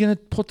if you're going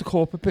to put the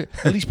corporate bit,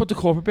 at least put the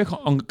corporate bit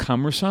on the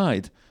camera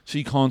side so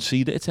you can't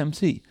see that it's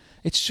empty.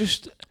 It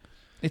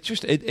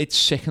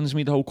sickens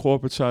me, the whole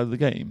corporate side of the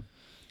game.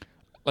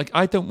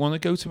 I don't want to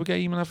go to a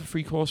game and have a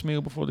 3-course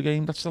meal before the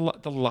game. That's the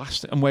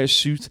last, and wear a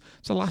suit.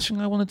 It's the last thing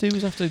I want to do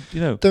is have to,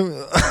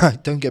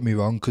 Don't get me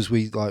wrong, because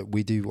we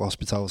do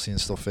hospitality and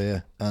stuff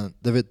here, and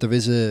there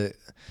is a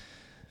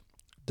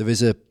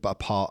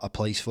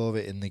place for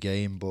it in the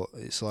game, but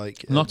it's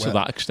not to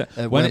that extent.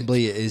 At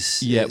Wembley, it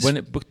is. Yeah, when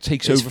it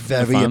takes over from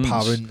very the fans,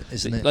 apparent,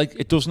 isn't it?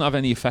 It doesn't have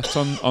any effect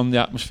on the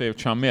atmosphere of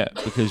Tram yet,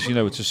 because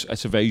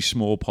it's a very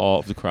small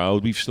part of the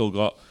crowd. We've still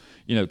got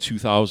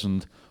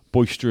 2,000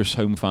 boisterous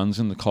home fans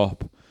in the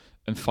Kop,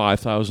 and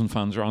 5,000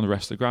 fans around the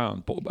rest of the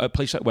ground. But a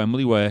place like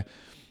Wembley where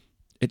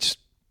it's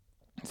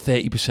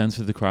 30%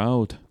 of the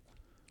crowd,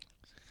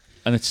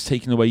 and it's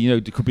taken away,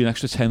 there could be an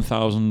extra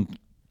 10,000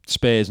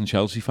 Spurs and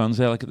Chelsea fans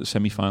there, like at the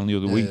semi-final the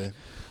other week.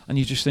 And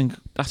you just think,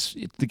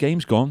 the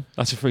game's gone.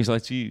 That's a phrase I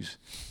like to use.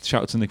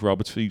 Shout out to Nick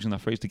Roberts for using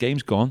that phrase. The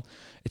game's gone.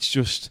 It's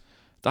just,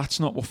 that's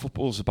not what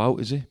football's about,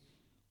 is it?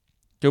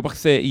 Go back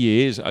 30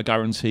 years, I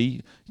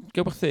guarantee.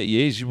 Go back 30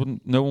 years,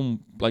 no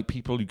one, like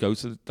people who go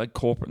to like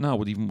corporate now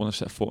would even want to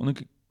set foot on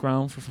the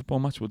ground for a football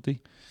match, would they?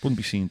 Wouldn't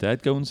be seen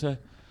dead going to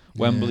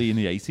Wembley in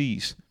the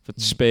 80s for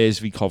Spurs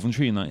v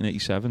Coventry in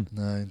 1987.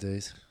 No,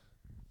 indeed.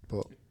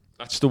 But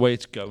that's the way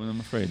it's going, I'm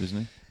afraid, isn't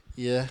it?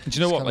 Yeah. Do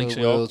you know what? Like,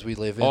 the world we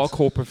live in. Our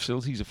corporate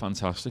facilities are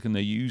fantastic and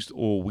they're used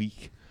all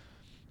week.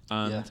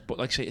 But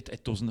like I say,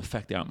 it doesn't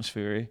affect the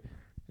atmosphere here.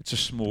 It's a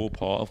small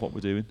part of what we're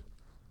doing.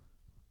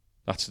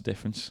 That's the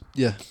difference.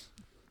 Yeah.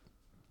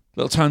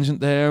 Little tangent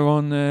there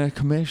on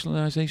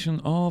commercialisation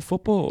of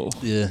football.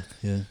 Yeah.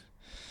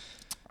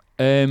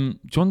 Have you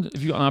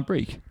got an ad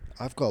break?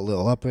 I've got a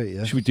little ad break,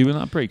 yeah. Should we do an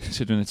ad break,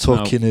 considering it's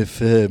talking of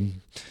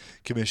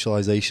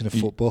commercialisation of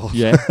football?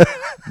 Yeah.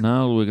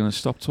 Now we're going to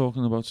stop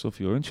talking about stuff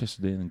you're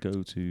interested in and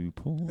go to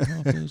Paul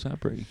Harper's ad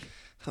break.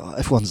 Oh,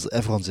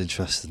 everyone's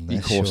interested in this.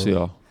 Of course they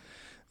are.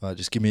 Right,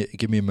 just give me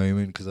a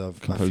moment because I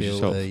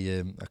feel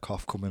a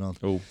cough coming on.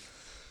 Oh.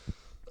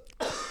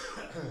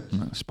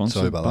 Sponsored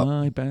Sorry about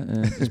by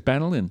it's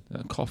Benylin,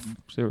 cough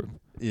syrup.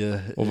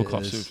 Yeah. Other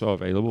cough syrups are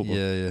available. But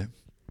Yeah.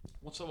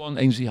 what's that one?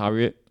 Ainsley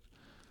Harriott.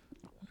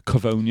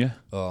 Cavonia.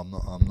 Oh,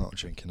 I'm not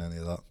drinking any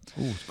of that.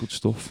 Oh, it's good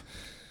stuff.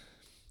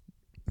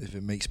 If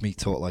it makes me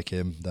talk like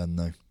him, then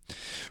no.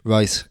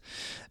 Right.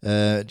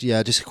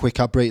 Just a quick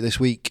ad break this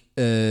week.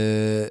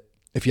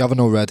 If you haven't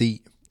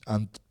already,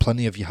 and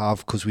plenty of you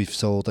have, because we've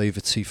sold over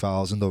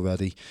 2,000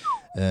 already,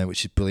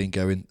 which is brilliant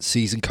going.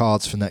 Season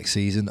cards for next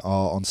season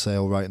are on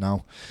sale right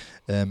now.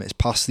 It's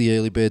past the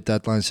early bird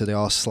deadline, so they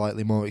are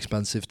slightly more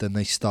expensive than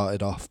they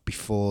started off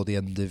before the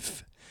end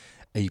of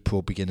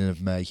April, beginning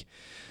of May.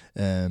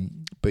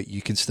 But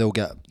you can still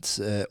get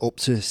up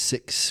to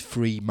 6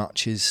 free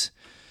matches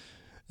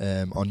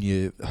on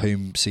your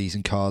home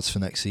season cards for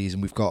next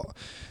season. We've got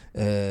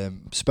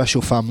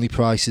special family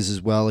prices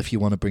as well if you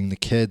want to bring the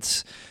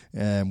kids.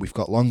 We've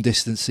got long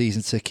distance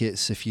season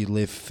tickets if you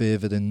live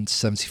further than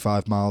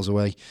 75 miles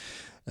away.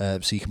 So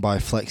you can buy a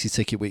flexi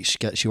ticket which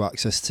gets you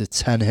access to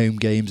 10 home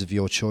games of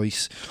your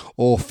choice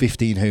or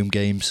 15 home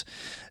games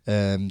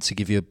to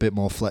give you a bit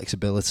more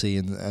flexibility.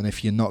 And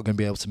if you're not going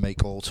to be able to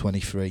make all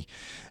 23,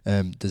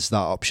 there's that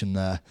option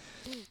there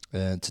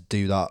to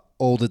do that.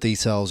 All the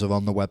details are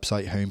on the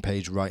website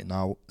homepage right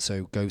now,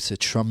 so go to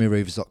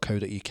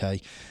tranmererovers.co.uk,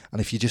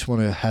 and if you just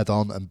want to head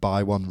on and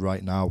buy one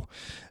right now,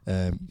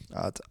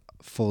 I'd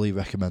fully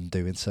recommend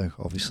doing so,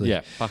 obviously.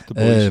 Yeah, back to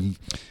boys.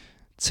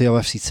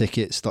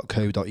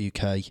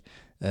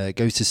 trfctickets.co.uk,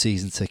 go to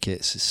season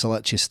tickets,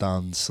 select your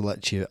stands,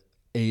 select your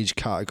age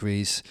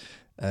categories,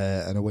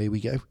 and away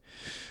we go.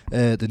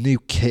 The new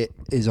kit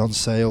is on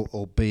sale,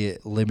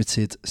 albeit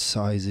limited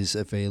sizes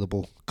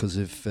available because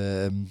of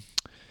a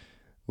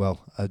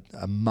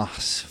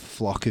mass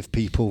flock of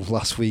people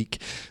last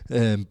week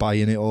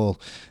buying it all,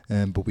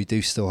 but we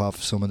do still have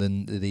some of the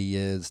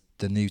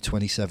new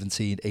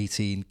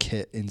 2017-18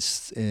 kit in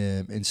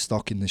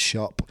stock in the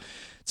shop.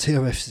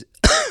 TRFC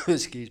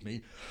excuse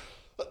me.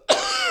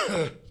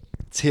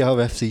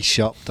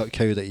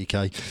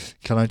 trfcshop.co.uk.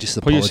 Can I just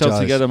apologise? Put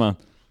yourself together, man.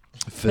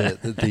 For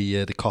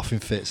the coughing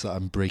fits that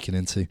I'm breaking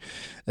into.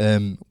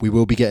 We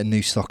will be getting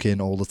new stock in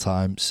all the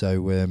time,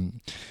 so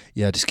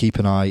just keep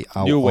an eye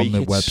out on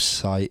the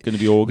website. Going to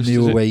be August.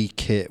 New away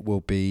kit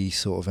will be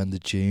sort of end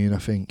of June, I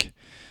think.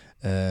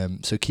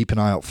 So keep an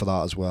eye out for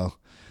that as well.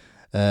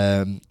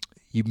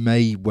 You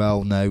may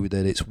well know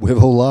that it's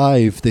Wirral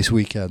Live this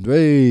weekend.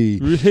 Hey!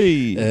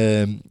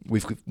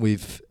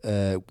 We've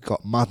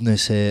got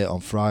Madness here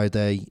on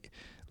Friday,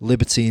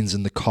 Libertines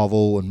and the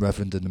Covel and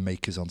Reverend and the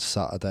Makers on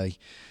Saturday,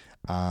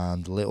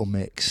 and Little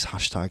Mix,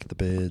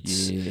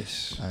 #TheBirds.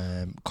 Yes.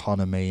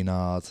 Connor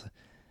Maynard,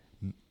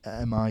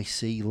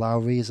 MIC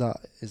Lowry. Is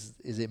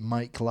it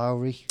Mike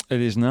Lowry?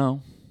 It is now.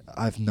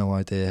 I have no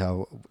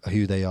idea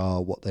who they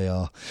are, what they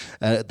are.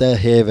 They're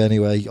here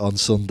anyway on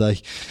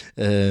Sunday.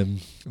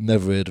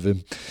 Never heard of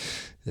him.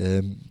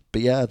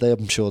 But yeah,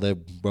 I'm sure they're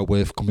well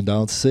worth coming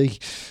down to see.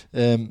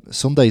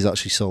 Sunday's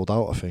actually sold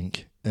out, I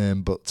think.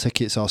 But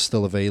tickets are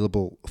still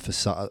available for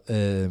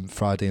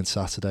Friday and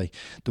Saturday.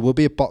 There will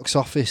be a box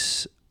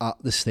office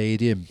at the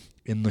stadium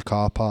in the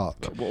car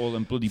park. What all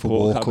them bloody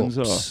pork cabins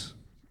are.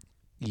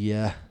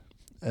 Yeah.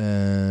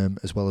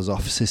 As well as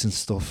offices and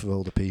stuff for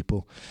all the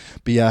people.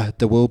 But yeah,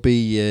 there will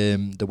be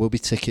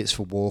tickets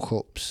for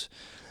walk-ups.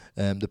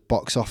 The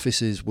box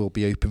offices will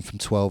be open from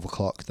 12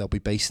 o'clock. They'll be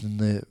based in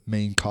the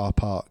main car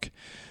park.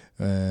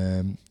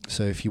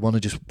 So if you want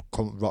to just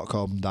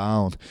come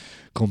down,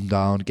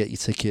 get your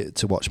ticket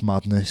to watch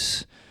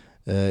Madness.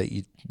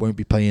 You won't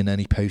be paying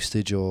any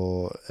postage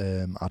or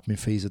admin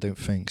fees, I don't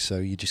think. So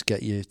you just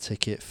get your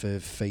ticket for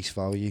face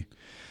value.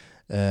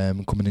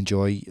 Come and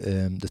enjoy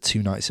the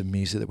 2 nights of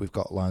music that we've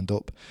got lined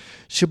up.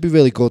 Should be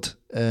really good.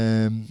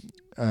 And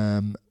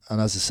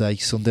as I say,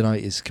 Sunday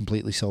night is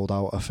completely sold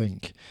out, I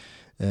think,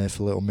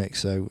 for Little Mix.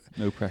 So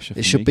no pressure.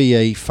 It should be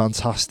a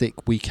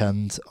fantastic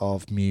weekend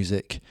of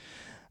music.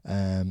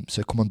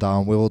 So come on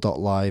down,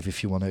 Wirral.live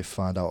if you want to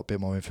find out a bit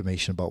more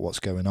information about what's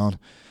going on.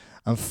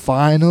 And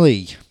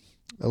finally,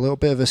 a little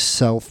bit of a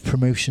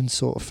self-promotion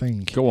sort of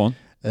thing. Go on.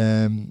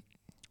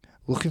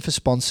 Looking for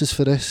sponsors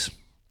for this.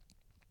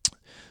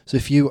 So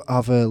if you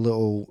have a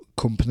little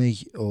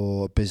company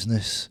or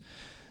business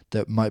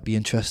that might be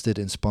interested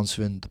in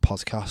sponsoring the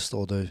podcast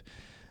or the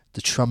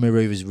Tranmere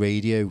Rovers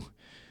radio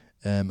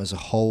as a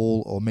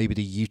whole, or maybe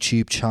the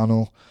YouTube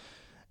channel,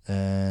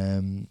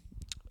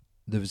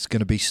 there's going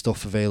to be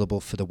stuff available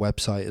for the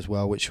website as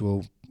well, which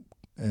will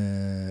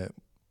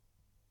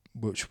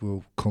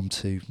come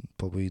to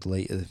probably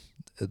later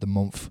of the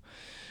month.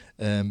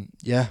 We're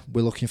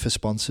looking for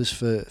sponsors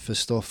for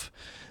stuff.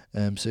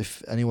 So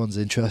if anyone's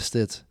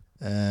interested,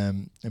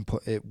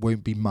 it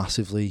won't be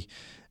massively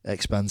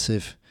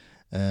expensive.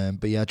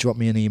 But yeah, drop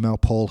me an email,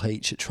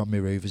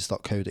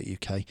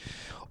 paulh@tranmererovers.co.uk.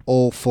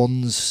 All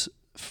funds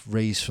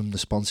raised from the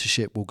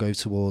sponsorship will go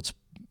towards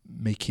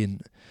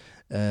making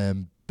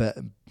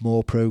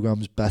more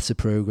programs, better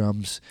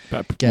programs,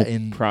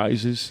 getting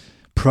prizes,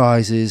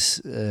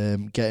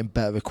 getting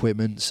better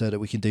equipment so that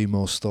we can do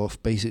more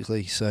stuff,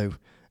 basically. So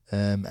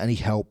any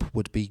help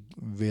would be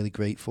really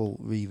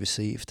gratefully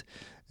received.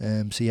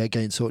 So yeah,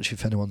 get in touch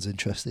if anyone's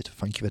interested.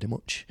 Thank you very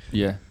much.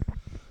 Yeah.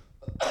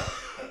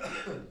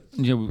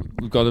 Yeah,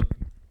 we've got to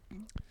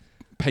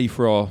pay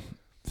for our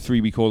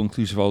 3-week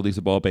all-inclusive holiday to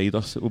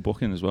Barbados that we're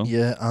booking as well.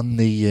 Yeah, and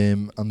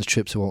the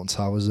trip to Alton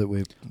Towers that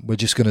we're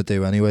just going to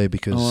do anyway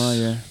because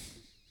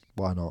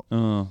why not?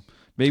 Oh,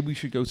 maybe we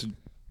should go to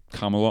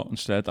Camelot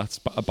instead. That's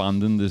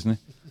abandoned, isn't it?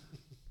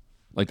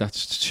 Like,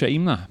 that's a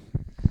shame that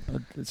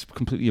it's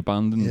completely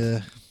abandoned.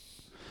 Yeah.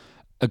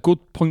 A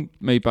good point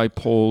made by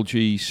Paul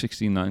G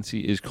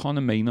 1690 is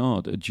Conor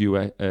Maynard a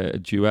duet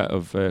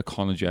of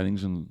Conor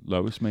Jennings and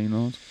Lois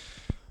Maynard.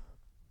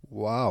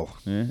 Wow.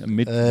 Yeah, the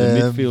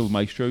midfield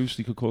maestros,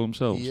 they could call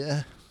themselves.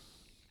 Yeah.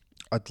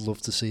 I'd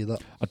love to see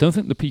that. I don't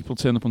think the people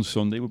turn up on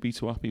Sunday would be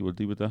too happy, would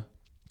they, with that?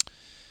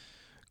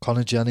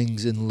 Conor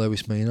Jennings and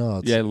Lois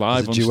Maynard. Yeah,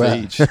 live on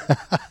duet. stage.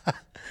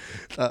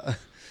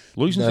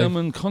 Ladies and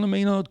gentlemen, Conor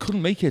Maynard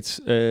couldn't make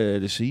it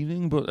this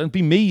evening, but it'd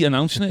be me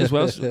announcing it as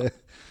well.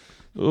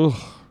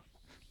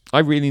 I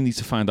really need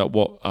to find out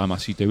what I'm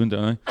actually doing,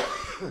 don't I?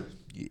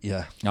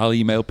 Yeah. I'll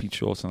email Pete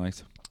Shaw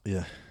tonight.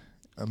 Yeah.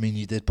 I mean,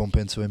 you did bump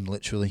into him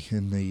literally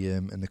in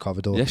the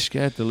corridor. Yeah,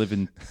 scared the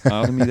living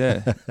out of me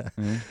there.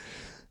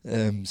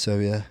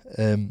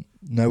 Yeah.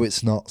 No,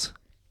 it's not.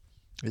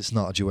 It's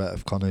not a duet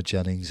of Conor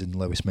Jennings and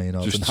Lois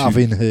Maynard. Just and two.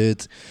 Having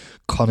heard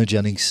Conor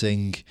Jennings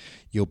sing,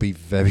 you'll be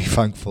very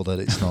thankful that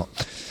it's not.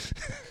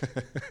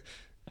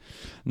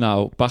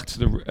 Now, back to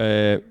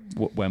the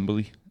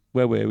Wembley.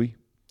 Where were we?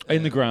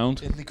 In the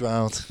ground. In the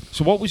ground.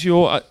 So what was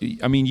your... I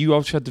mean, you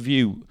obviously had the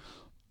view.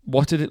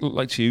 What did it look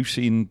like to you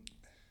seeing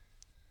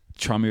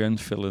Tranmere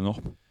End filling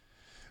up?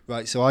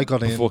 Right, so I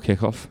got before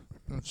kick-off.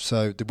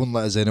 So they wouldn't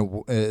let us in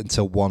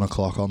until 1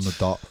 o'clock on the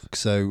dot.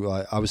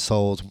 So I was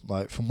told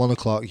from 1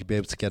 o'clock you'd be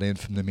able to get in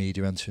from the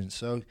media entrance.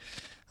 So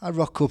I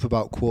rock up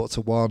about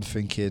 1:45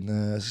 thinking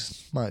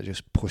might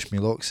just push me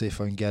luck, see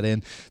if I can get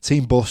in.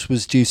 Team bus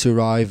was due to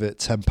arrive at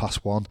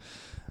 1:10,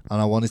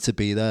 and I wanted to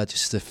be there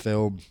just to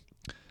film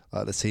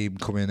the team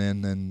coming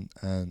in and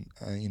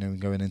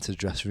going into the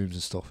dressing rooms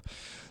and stuff.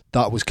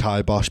 That was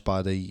kiboshed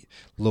by the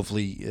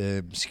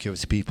lovely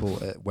security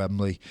people at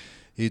Wembley,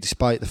 who,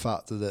 despite the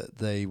fact that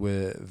they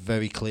were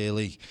very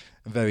clearly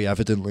and very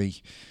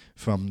evidently,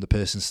 from the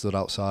person stood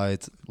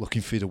outside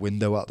looking through the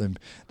window at them,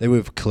 they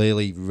were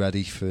clearly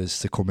ready for us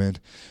to come in.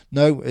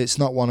 No, it's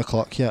not 1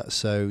 o'clock yet,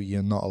 so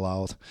you're not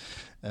allowed.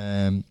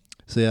 So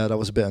yeah, that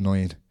was a bit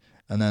annoying.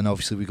 And then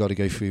obviously we got to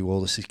go through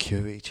all the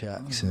security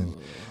checks and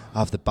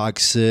have the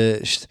bags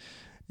searched.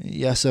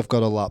 Yes, I've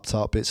got a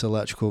laptop. It's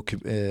electrical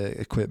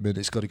equipment.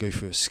 It's got to go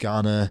through a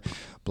scanner,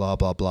 blah,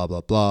 blah, blah, blah,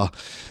 blah.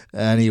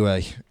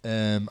 Anyway,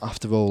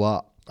 after all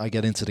that, I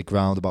get into the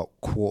ground about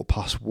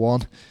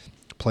 1:15.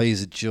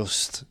 Players had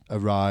just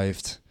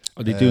arrived.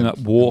 Are they doing that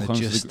walk on?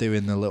 Just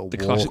doing the little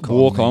classic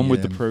walk on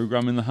with the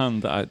programme in the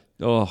hand.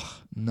 No,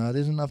 they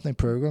didn't have no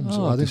programmes.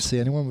 I didn't see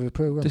anyone with a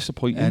programme.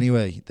 Disappointing.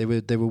 Anyway, they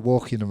were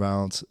walking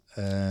around,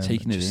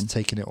 taking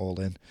it all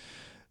in.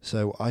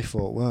 So I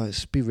thought, well,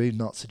 it'd be rude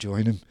not to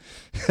join him.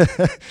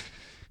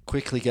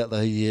 Quickly get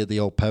the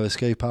old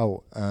periscope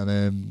out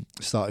and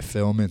started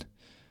filming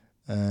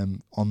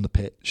on the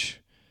pitch.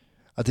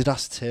 I did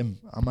ask Tim,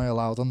 am I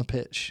allowed on the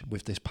pitch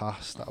with this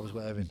pass that I was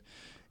wearing?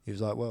 He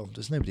was like, well,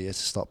 there's nobody here to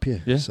stop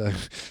you. Yeah. So,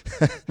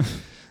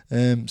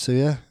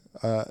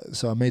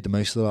 so I made the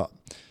most of that.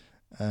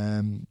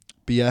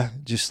 But yeah,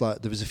 just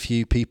there was a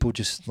few people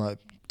just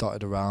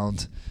dotted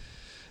around.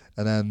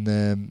 And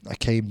then I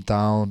came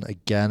down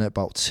again at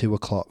about 2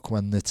 o'clock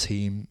when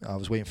I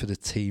was waiting for the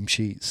team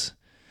sheets.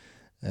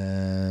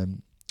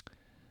 And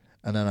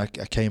then I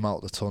came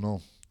out the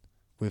tunnel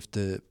with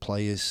the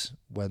players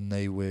when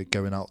they were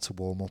going out to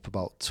warm up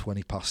about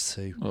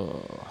 2:20.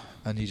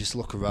 And you just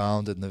look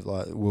around and they're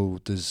like, "Whoa,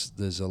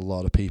 there's a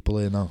lot of people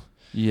here now."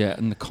 Yeah,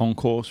 and the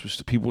concourse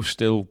was people were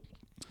still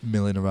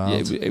milling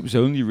around. Yeah, it was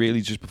only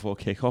really just before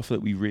kick-off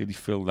that we really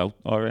filled out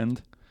our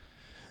end.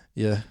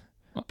 Yeah,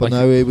 but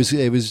no, it was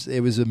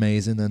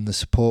amazing, and the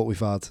support we've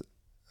had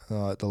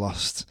the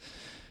last,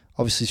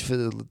 obviously for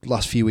the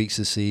last few weeks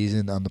of the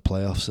season and the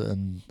playoffs,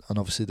 and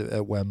obviously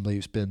at Wembley,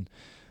 it's been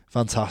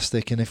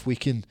fantastic. And if we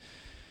can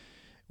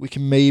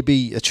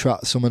maybe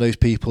attract some of those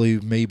people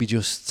who maybe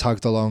just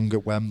tagged along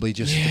at Wembley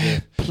just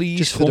please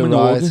just come for the in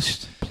ride.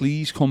 August.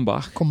 Please come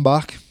back. Come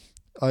back.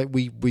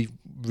 We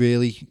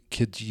really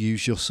could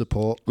use your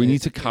support. We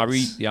need to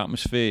carry the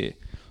atmosphere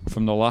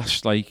from the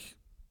last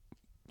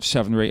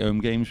 7 or 8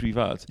 home games we've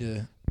had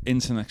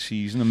into next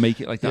season and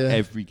make it like that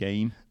every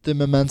game. The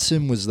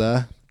momentum was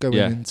there going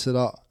into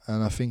that,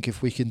 and I think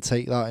if we can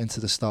take that into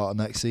the start of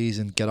next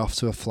season, get off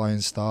to a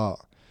flying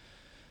start,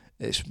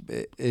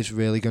 it's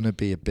really going to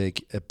be a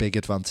big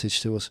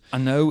advantage to us. I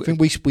know. I think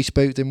we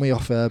spoke, didn't we,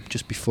 off air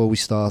just before we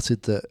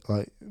started,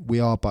 that we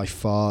are by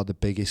far the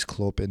biggest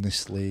club in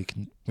this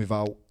league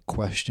without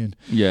question.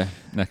 Yeah,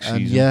 next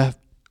season. And yeah,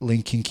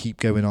 Lincoln keep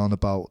going on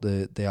about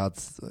they had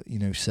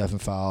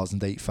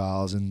 7,000,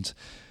 8,000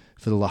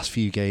 for the last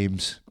few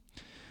games.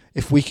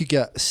 If we could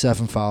get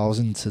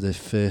 7,000 to the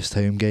first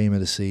home game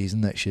of the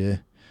season next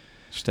year,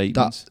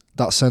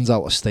 that sends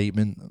out a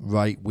statement,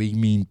 right? We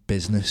mean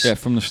business. Yeah,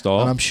 from the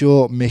start. And I'm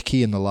sure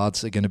Mickey and the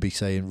lads are going to be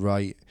saying,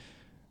 right,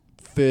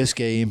 first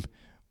game,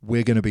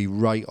 we're going to be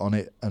right on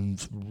it,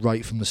 and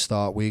right from the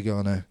start, we're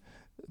going to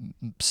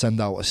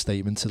send out a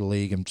statement to the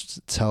league and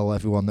tell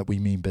everyone that we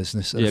mean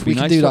business. And if we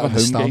can do that in the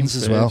stands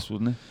as well,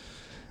 wouldn't it?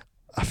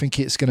 I think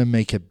it's going to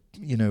make it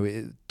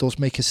does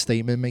make a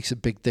statement, makes a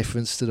big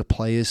difference to the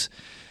players.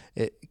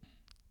 It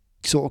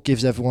sort of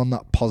gives everyone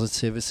that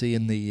positivity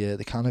and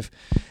the kind of,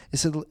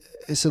 it's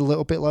a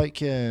little bit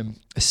like a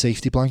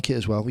safety blanket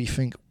as well, where you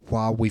think,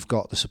 wow, we've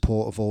got the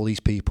support of all these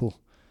people.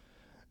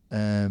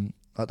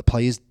 Like the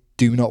players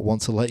do not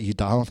want to let you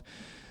down.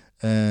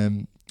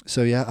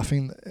 So yeah, I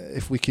think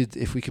if we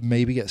could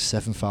maybe get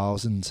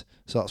 7,000,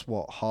 so that's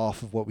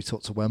half of what we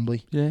took to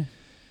Wembley. Yeah.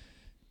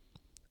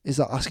 Is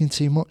that asking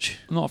too much?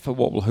 Not for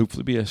what will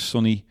hopefully be a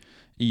sunny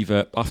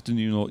either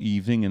afternoon or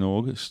evening in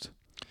August.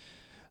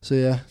 So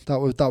yeah, that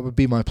would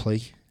be my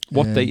plea.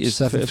 What date is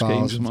the first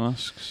game? Someone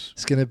asks.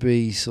 It's going to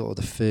be sort of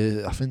the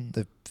first. I think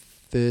the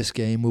first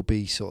game will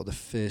be sort of the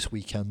first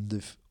weekend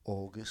of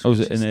August. Oh,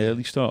 is it an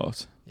early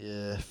start?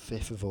 Yeah,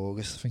 5th of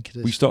August, I think it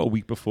is. We start a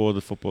week before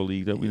the Football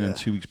League, don't we? Then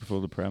 2 weeks before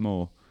the Prem,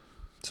 or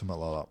something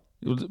like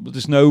that.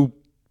 There's no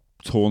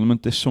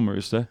tournament this summer,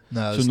 is there?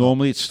 No. So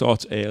normally it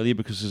starts earlier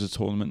because there's a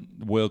tournament,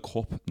 World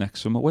Cup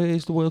next summer. Where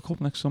is the World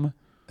Cup next summer?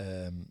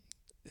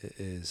 It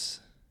is.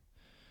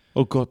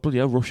 Oh God, bloody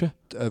hell, Russia.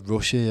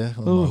 Russia, yeah.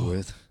 Oh my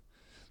word,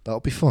 that'll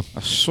be fun.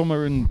 A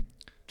summer in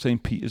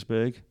St.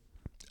 Petersburg.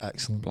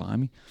 Excellent.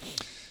 Blimey.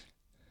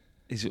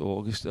 Is it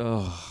August?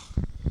 Oh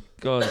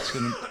God, it's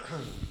gonna.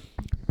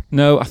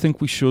 No, I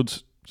think we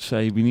should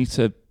say we need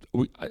to.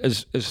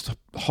 As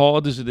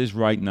hard as it is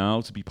right now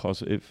to be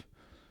positive,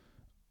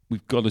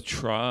 we've got to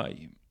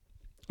try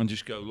and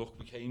just go, look,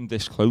 we came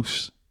this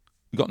close.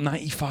 We got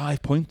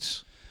 95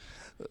 points.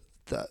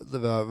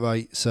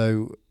 Right.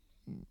 So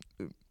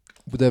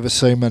there were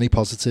so many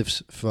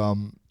positives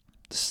from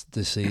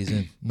this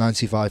season.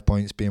 95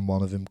 points being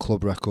one of them.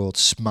 Club record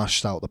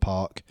smashed out the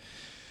park.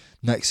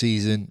 Next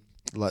season,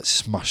 let's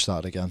smash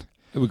that again.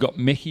 We've got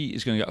Mickey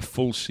is going to get a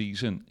full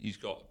season. He's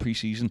got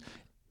pre-season.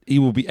 He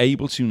will be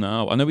able to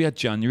now. I know we had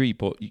January,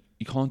 but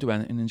you can't do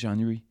anything in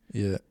January.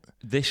 Yeah.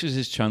 This is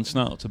his chance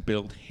now to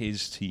build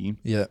his team.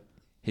 Yeah.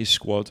 His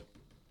squad.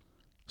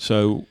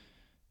 So,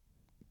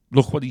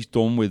 look what he's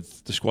done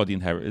with the squad he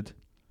inherited.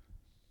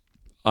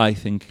 I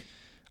think.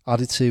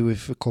 Added to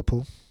with a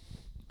couple.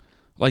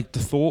 Like the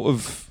thought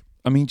of,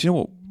 I mean, do you know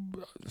what?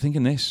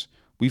 Thinking this,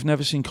 we've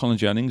never seen Conor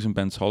Jennings and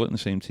Ben Tollett in the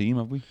same team,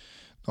 have we?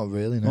 Not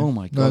really, no. Oh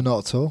my God. No,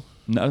 not at all.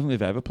 No, I don't think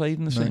they've ever played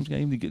in the same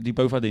game. They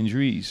both had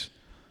injuries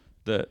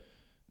that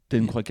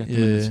didn't quite get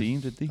them in the team,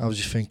 did they? I was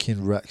just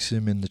thinking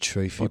Wrexham in the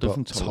trophy, but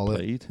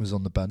Tollett was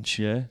on the bench.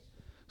 Yeah.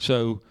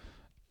 So,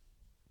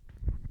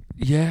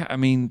 yeah, I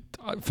mean,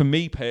 for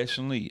me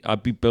personally,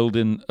 I'd be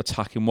building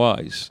attacking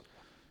wise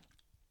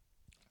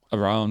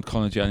around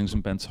Conor Jennings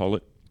and Ben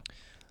Tollett.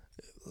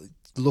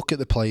 Look at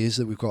the players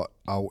that we've got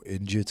out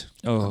injured,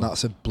 and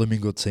that's a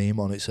blooming good team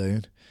on its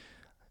own.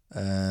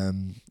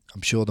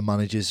 I'm sure the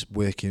manager's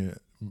working.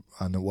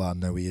 I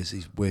know he is.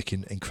 He's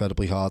working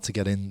incredibly hard to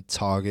get in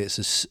targets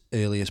as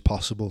early as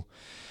possible,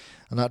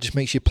 and that just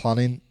makes your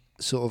planning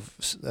sort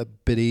of a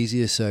bit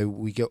easier. So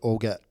we all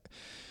get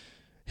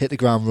hit the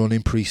ground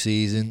running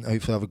pre-season.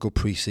 Hopefully, have a good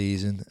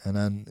pre-season, and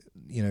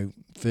then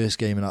first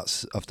game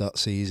of that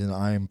season,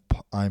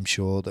 I'm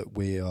sure that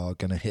we are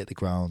going to hit the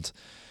ground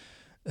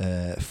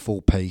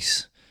full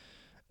pace.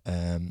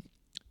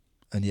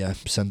 And yeah,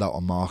 send out a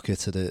marker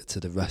to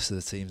the rest of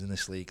the teams in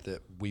this league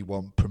that we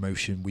want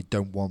promotion. We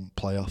don't want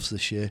playoffs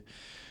this year.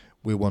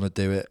 we want to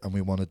do it, and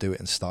we want to do it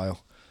in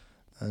style.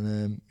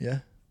 And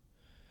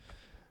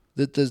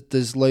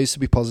there's loads to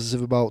be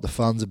positive about. The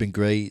fans have been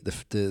great.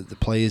 The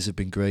players have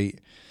been great.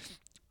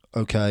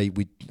 Okay,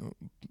 we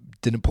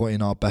didn't put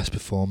in our best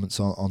performance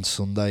on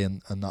Sunday,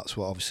 and that's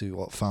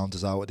what found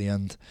us out at the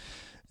end.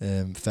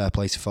 Fair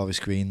play to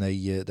Forest Green.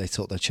 They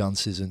took their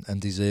chances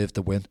and deserved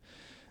the win.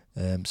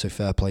 So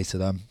fair play to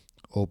them,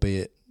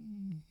 albeit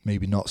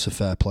maybe not so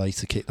fair play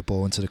to kick the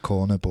ball into the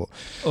corner, but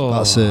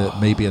that's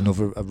maybe a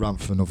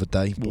rant for another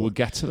day. We'll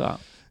get to that.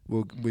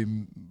 We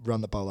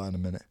rant about that in a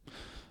minute.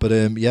 But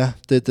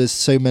there's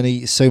so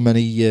many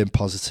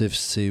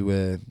positives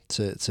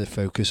to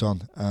focus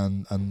on,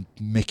 and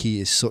Mickey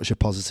is such a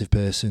positive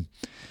person.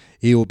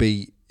 He'll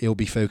be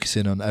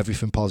focusing on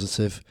everything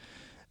positive,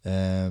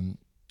 and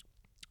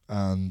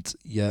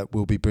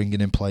we'll be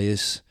bringing in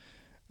players,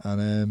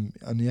 and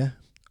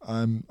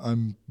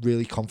I'm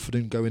really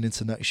confident going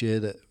into next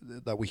year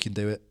that we can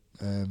do it.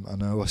 I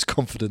know I was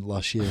confident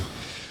last year,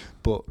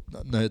 but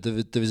no,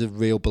 there is a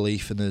real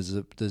belief, and there's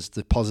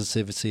the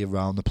positivity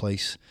around the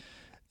place.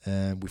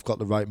 We've got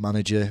the right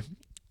manager,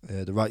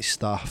 the right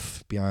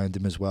staff behind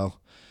him as well.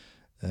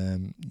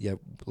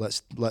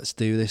 Let's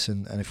do this,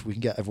 and if we can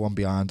get everyone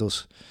behind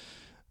us,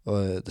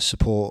 the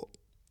support,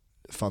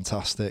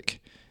 fantastic.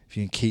 If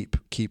you can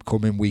keep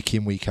coming week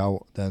in, week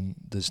out, then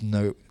there's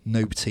no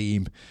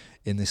team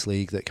in this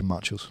league that can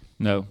match us.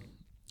 No,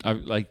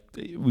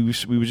 we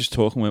were just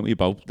talking, weren't we,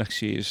 about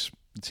next year's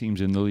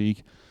teams in the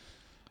league.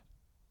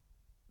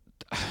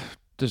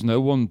 There's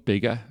no one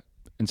bigger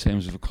in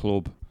terms of a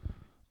club.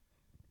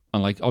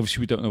 And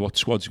obviously we don't know what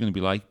squad's going to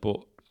be like,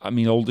 but I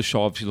mean,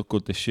 Aldershot obviously looked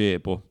good this year,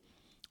 but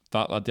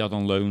that lad they had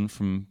on loan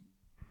from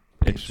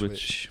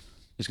Ipswich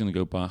is going to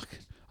go back.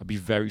 I'd be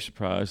very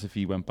surprised if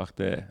he went back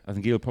there. I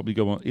think he'll probably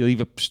go on. He'll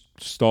either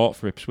start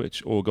for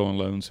Ipswich or go on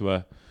loan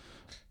to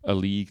a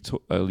league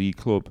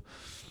club.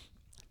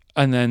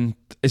 And then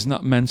isn't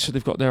that Mensah?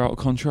 They've got their out of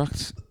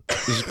contract.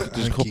 There's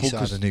a couple. He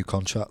signed a new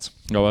contract.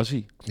 Oh, has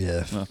he?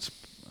 Yeah.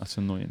 That's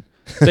annoying.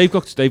 They've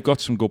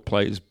got some good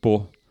players,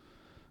 but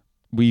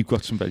we've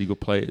got some very good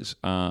players,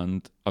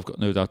 and I've got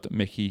no doubt that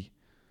Mickey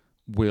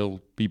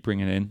will be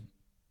bringing in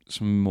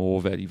some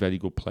more very, very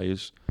good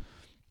players.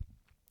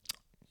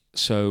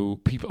 So,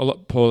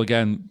 Paul,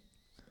 again,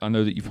 I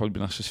know that you've probably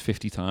been asked this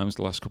 50 times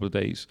the last couple of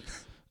days.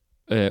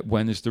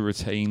 When is the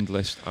retained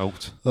list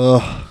out?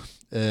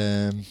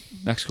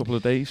 Next couple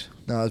of days?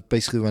 No, it's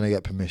basically when I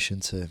get permission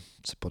to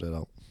put it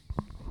out.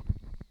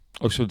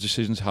 Oh, so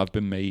decisions have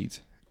been made?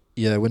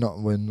 Yeah, we're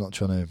not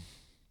trying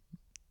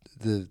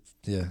to.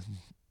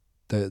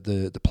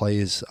 The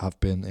players have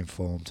been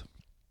informed.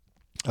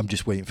 I'm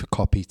just waiting for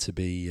copy to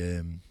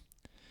be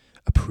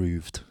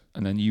approved.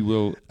 And then you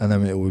will... And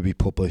then it will be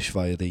published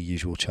via the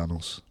usual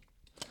channels.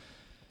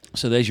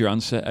 So there's your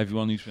answer,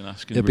 everyone who's been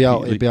asking. It'll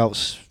be out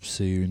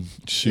soon.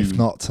 If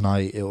not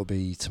tonight, it'll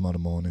be tomorrow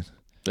morning.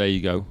 There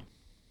you go.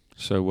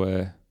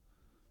 So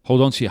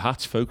hold on to your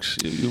hats, folks.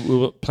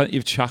 We'll have plenty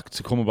of chat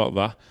to come about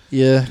that.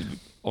 Yeah.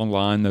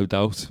 Online, no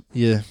doubt.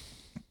 Yeah.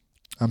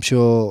 I'm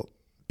sure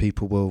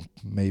people will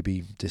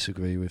maybe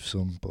disagree with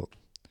some, but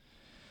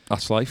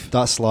that's life.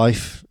 That's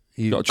life.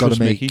 You've got to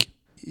make Mickey.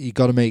 You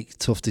got to make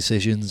tough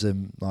decisions,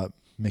 and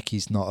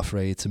Mickey's not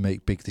afraid to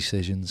make big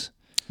decisions.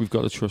 We've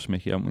got to trust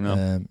Mickey, haven't we?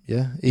 Now,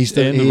 he's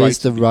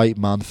the right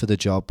man for the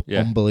job. Yeah.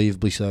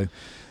 Unbelievably so.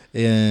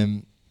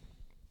 That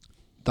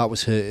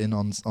was hurting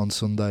on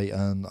Sunday,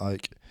 and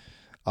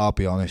I'll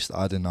be honest,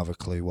 I didn't have a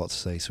clue what to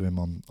say to him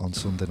on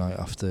Sunday night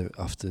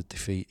after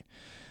defeat.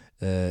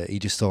 He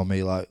just told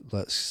me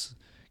let's.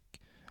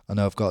 I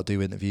know I've got to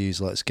do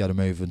interviews. Let's get them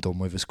over and done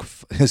with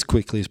as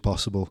quickly as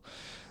possible.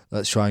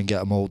 Let's try and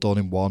get them all done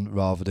in one,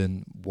 rather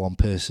than one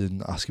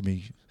person asking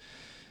me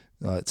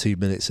 2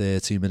 minutes here,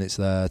 2 minutes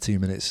there, 2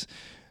 minutes.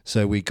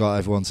 So we got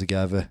everyone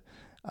together,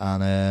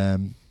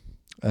 and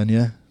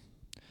yeah,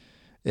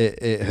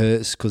 it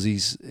hurts because he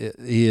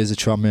is a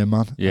Tranmere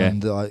man,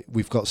 and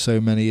we've got so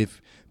many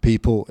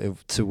people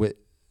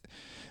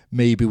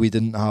maybe we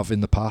didn't have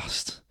in the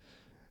past,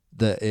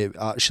 that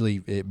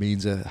it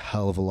means a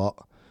hell of a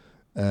lot,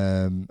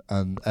 and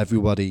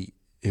everybody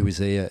who is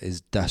here is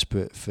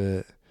desperate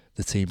for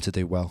the team to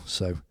do well.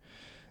 So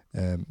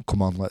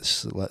come on,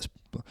 let's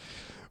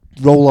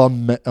roll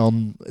on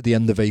the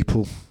end of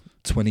April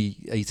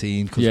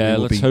 2018. Yeah,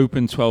 let's hope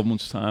in 12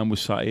 months' time we're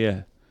sat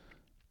here.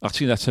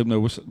 Actually, let's hope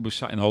we're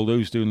sat in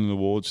Aldo's doing an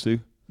awards too.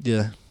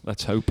 Yeah,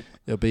 let's hope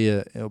it'll be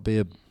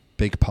a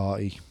big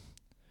party.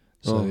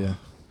 So yeah,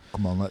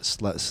 come on, let's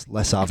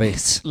have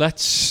it.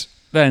 Let's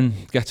then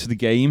get to the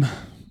game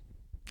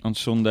on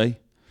Sunday.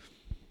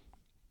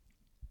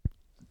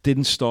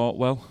 Didn't start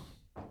well.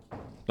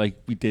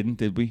 We didn't,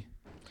 did we?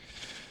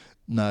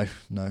 No.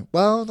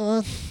 Well,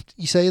 no,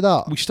 you say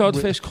that. We started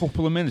the first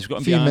couple of minutes. We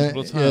got behind a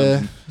couple of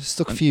times. Yeah,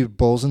 stuck a few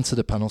balls into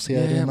the penalty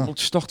area. Yeah, well,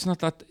 Stockton had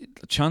that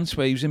chance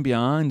where he was in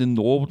behind and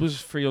Norwood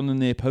was free on the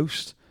near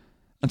post.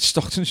 And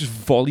Stockton just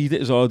volleyed it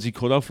as hard as he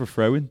could out for a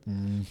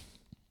throw-in.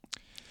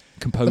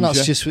 Composure. And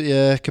that's just,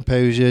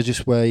 composure,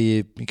 just where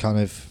you kind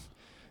of,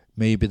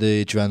 maybe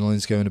the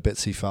adrenaline's going a bit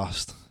too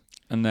fast.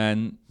 and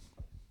then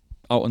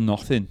out of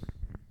nothing,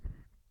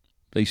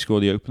 they score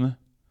the opener.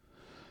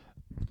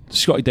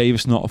 Scotty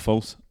Davis, not a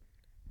fault.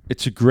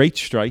 It's a great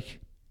strike.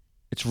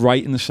 It's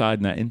right in the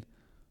side netting.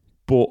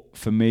 But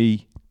for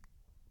me,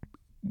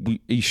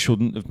 he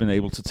shouldn't have been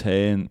able to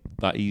turn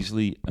that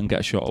easily and get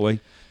a shot away.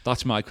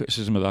 That's my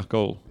criticism of that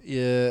goal.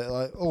 Yeah,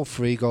 like all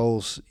 3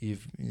 goals, you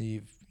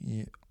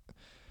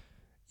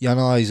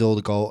analyse all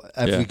the goal,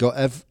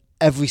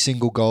 every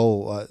single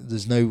goal. Like,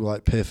 there's no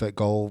like perfect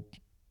goal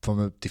from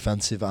a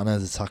defensive and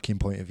an attacking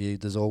point of view.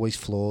 There's always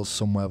flaws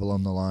somewhere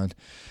along the line.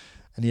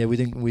 And yeah, we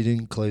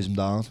didn't close them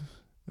down.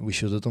 We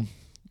should have done.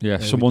 Yeah,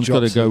 someone's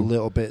got to go a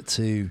little bit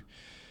too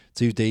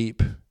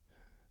deep.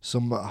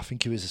 I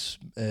think it was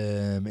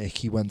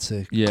Icky went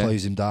to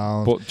close him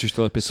down, but just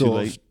a little bit too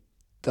late.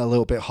 A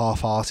little bit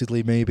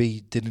half-heartedly,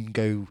 maybe. Didn't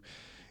go.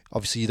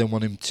 Obviously, you don't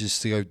want him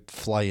just to go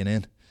flying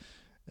in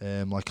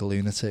like a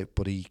lunatic,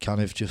 but he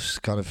kind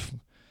of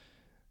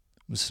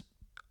was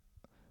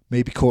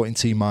maybe caught in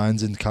 2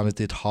 minds and kind of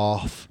did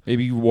half.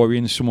 Maybe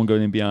worrying someone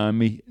going in behind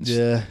me.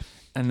 Yeah.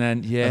 And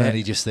then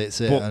he just hits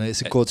it, and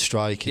it's a good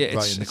strike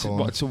right in the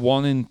corner.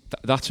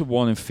 That's a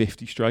 1 in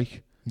 50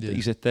 strike. Yeah.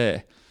 He's it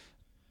there.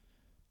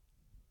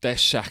 Their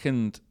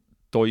second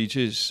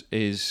Doidges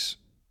is.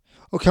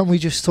 Oh, can we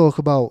just talk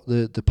about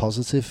the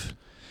positive?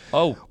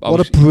 Oh,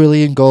 what a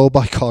brilliant goal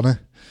by Connor!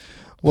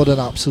 What an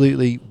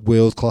absolutely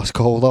world class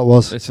goal that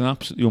was. It's an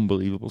absolutely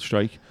unbelievable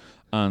strike,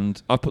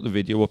 and I put the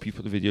video up. You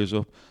put the videos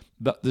up.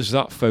 There's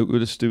that photo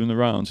that's doing the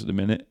rounds at the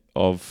minute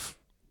of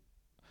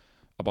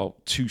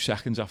about 2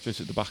 seconds after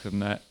it's at the back of the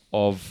net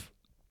of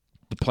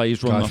the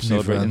players running off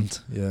celebrating.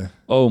 Yeah.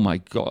 Oh my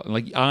God!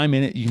 Like, I'm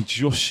in it. You can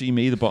just see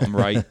me, the bottom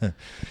right.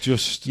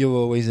 You're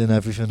always in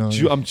everything, aren't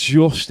you? I'm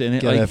just in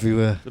it. Get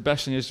everywhere. The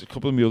best thing is a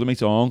couple of my other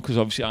mates aren't, because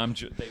obviously I'm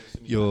just.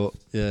 You're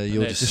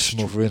just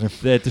smothering them.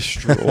 They're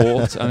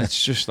distraught, and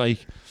it's just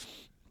like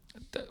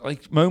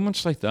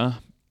moments like that.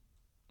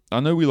 I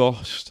know we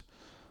lost,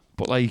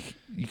 but like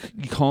you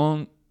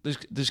can't. There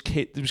was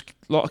a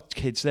lot of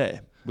kids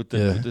there with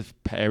the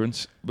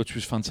parents, which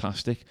was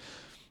fantastic,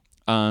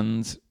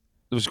 and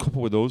there was a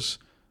couple with us,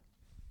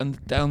 and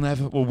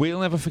we'll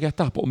never forget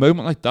that. But a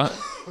moment like that,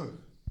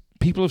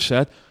 people have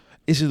said,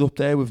 is it up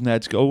there with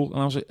Ned's goal?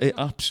 And I was like, it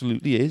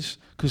absolutely is,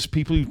 because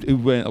people who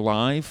weren't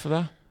alive for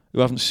that,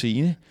 who haven't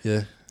seen it,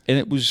 yeah. And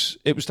it was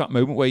that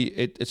moment where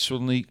it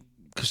suddenly,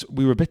 because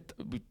we were a bit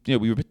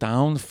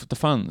down, the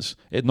fans.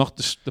 It knocked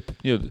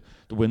the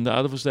wind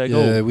out of us. Their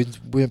goal. Yeah, we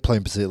weren't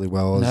playing particularly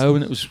well. No,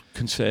 and it was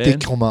concerning.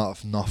 Did come out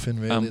of nothing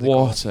really. And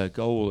what a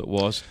goal it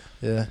was.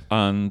 Yeah.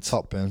 And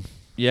top bin.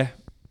 Yeah.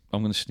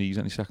 I'm going to sneeze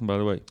any second, by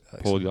the way.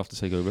 Excellent. Paul, you have to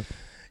take over.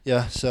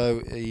 Yeah,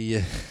 so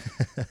he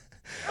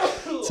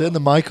turn the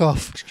mic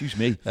off. Excuse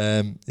me.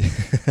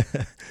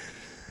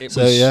 He's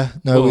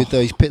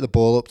picked the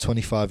ball up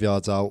 25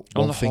 yards out,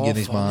 one thing in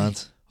his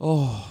mind.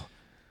 Oh.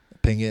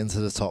 Ping it into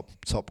the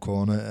top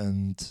corner,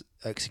 and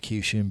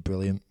execution,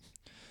 brilliant.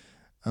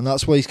 And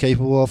that's what he's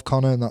capable of,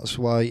 Connor, and that's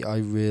why I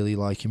really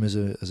like him as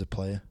a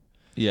player.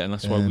 Yeah, and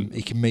that's why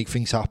he can make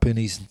things happen.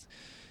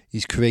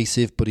 He's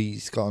creative, but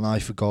he's got an eye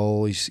for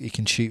goal. He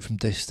can shoot from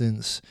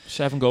distance.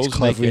 7 goals. He's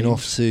clever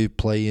enough to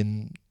play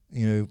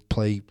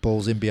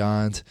balls in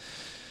behind.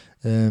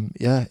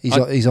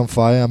 He's on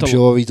fire. I'm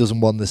sure he doesn't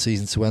want the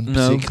season to end,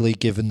 particularly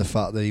given the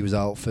fact that he was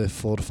out for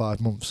 4 to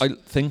 5 months. I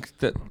think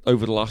that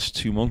over the last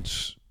 2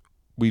 months,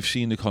 we've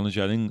seen the Connor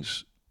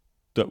Jennings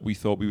that we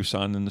thought we were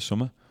signing in the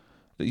summer.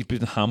 That he's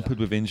been hampered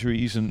with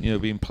injuries and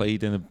being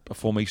played in a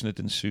formation that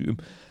didn't suit him.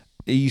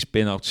 He's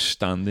been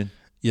outstanding.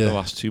 The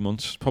last 2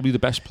 months, probably the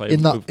best player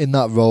in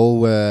that role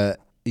where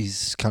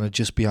he's kind of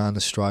just behind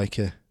the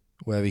striker,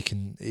 where he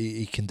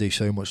can do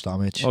so much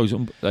damage. Oh,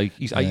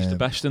 he's the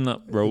best in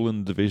that role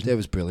in the division. It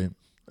was brilliant,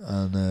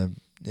 and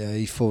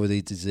he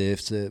thoroughly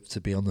deserved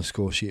to be on the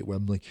score sheet at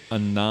Wembley.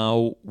 And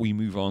now we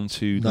move on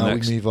to the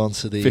next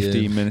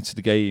 15 minutes of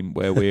the game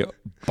where we're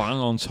bang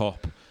on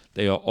top.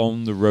 They are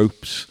on the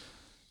ropes.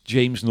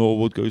 James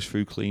Norwood goes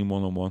through clean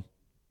 1-on-1.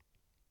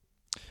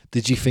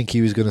 Did you think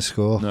he was going to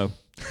score? No.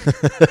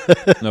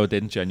 No, I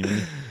didn't,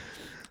 genuinely.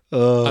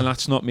 And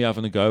that's not me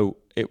having a go.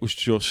 It was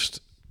just...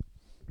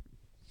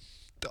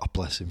 Oh,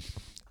 bless him.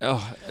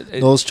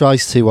 Knowles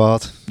tries too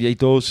hard. Yeah, he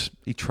does.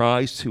 He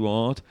tries too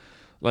hard.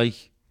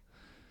 Like,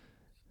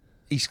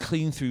 he's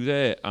clean through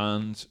there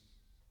and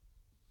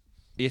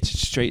he hits it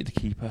straight at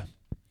the keeper.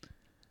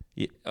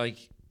 He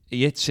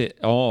hits it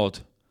hard,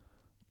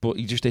 but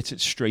he just hits it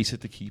straight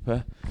at the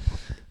keeper.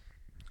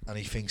 And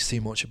he thinks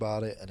too much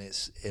about it, and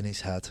it's in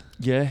his head.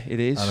 Yeah, it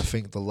is. And I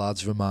think the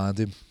lads remind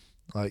him,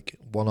 like,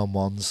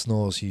 1-on-1s,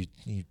 Knowles, you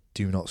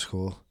do not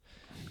score.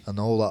 And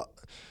all that,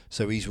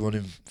 so he's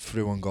running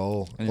through on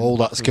goal. And all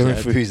that's going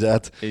through his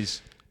head.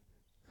 Is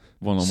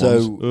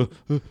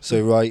 1-on-1s.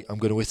 So right, I'm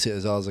going to hit it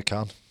as hard as I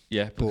can.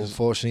 Yeah. But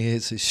unfortunately,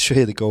 it's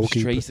straight at the goalkeeper.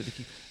 Straight at the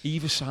keeper.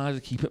 Either side of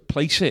the keeper.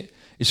 Place it.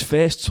 His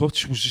first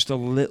touch was just a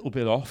little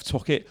bit off.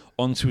 Took it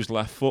onto his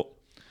left foot.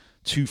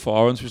 Too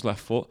far onto his left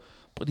foot.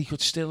 But he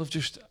could still have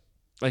just...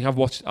 Like, I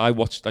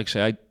watched, like I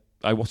say,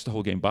 I watched the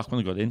whole game back when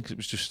I got in because it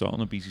was just starting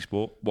on BT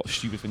Sport. What a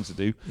stupid thing to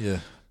do. Yeah.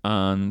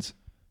 And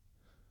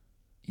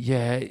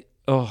and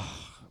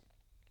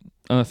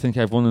I think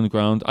everyone on the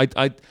ground,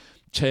 I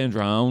turned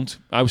round.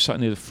 I was sat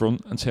near the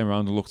front and turned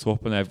around and looked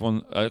up, and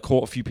everyone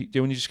caught a few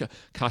people. When you just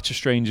catch a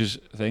stranger's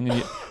thing, and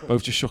you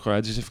both just shook our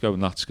heads as if going,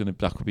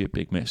 that could be a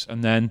big miss.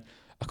 And then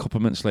a couple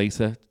of minutes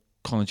later,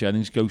 Connor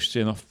Jennings ghosts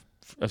in off.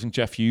 I think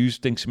Jeff Hughes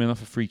dinks him in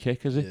off a free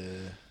kick, is it?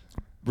 Yeah.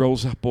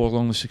 Rolls that ball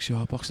along the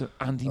 6-yard box.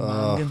 Andy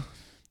Mangan.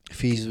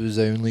 If he was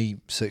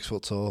only 6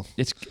 foot tall.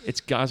 It's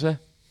Gaza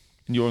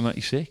in Euro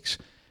 96.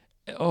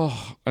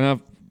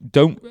 And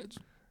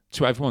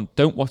to everyone,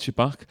 don't watch it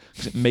back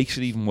because it makes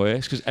it even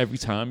worse because every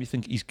time you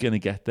think he's going to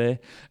get there, and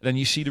then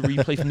you see the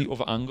replay from the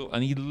other angle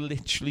and he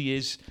literally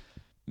is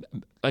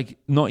like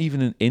not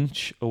even an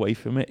inch away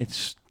from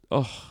it.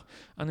 And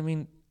I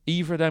mean,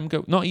 either of them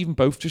go, not even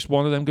both, just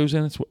one of them goes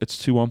in, it's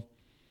 2-1.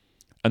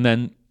 And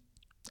then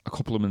a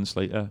couple of minutes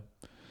later,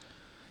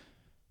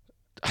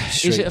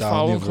 is it a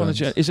foul on Connor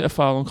Jennings? Is it a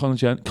foul on Connor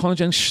Jennings? Connor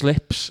Jennings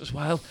slips as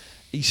well.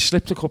 He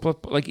slipped a couple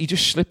of, he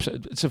just slips. I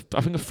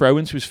think a throw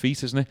into his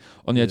feet, isn't it,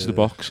 on the edge of the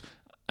box.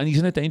 And he's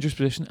in a dangerous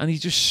position, and he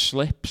just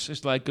slips.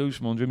 His leg goes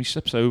from under him. He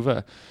slips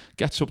over,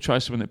 gets up,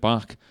 tries to win it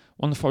back.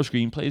 One of the Forest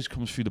Green players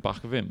comes through the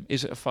back of him.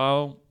 Is it a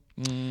foul?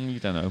 You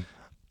don't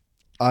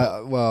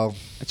know.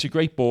 It's a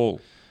great ball.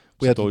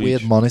 We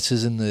had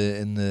monitors in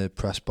the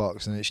press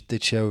box, and it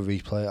did show a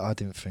replay. I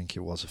didn't think it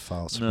was a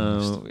foul.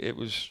 No, it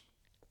was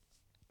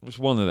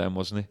one of them,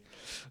 wasn't it?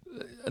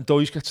 And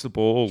Doige gets the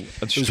ball.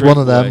 And it was one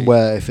of them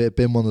where if it had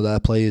been one of their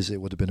players, it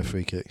would have been a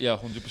free kick. Yeah,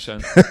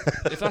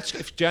 100%.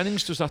 if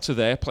Jennings does that to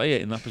their player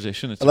in that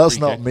position, it's that's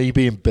not me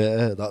being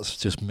bitter. That's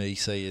just me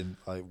saying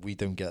we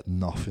don't get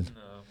nothing.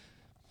 No.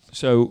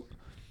 So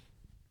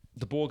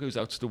the ball goes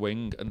out to the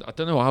wing, and I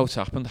don't know how it's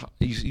happened.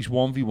 He's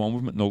 1v1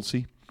 with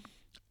McNulty.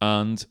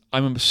 And I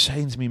remember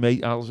saying to me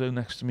mate Alzo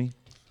next to me,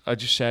 I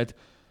just said,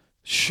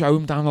 show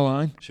him down the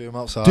line. Show him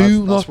outside.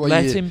 Do not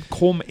let him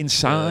come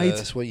inside.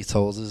 That's what you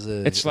told us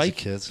it's like a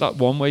kid. That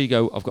one where you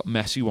go, I've got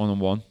Messi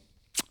 1-on-1.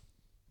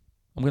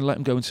 I'm going to let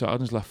him go inside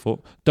on his left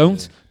foot.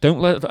 Don't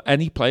let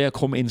any player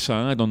come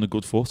inside on the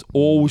good foot.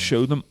 Always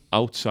show them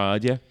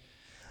outside, yeah.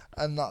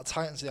 And that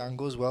tightens the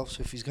angle as well.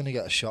 So if he's going to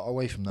get a shot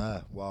away from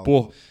there, wow.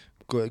 But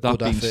good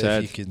effort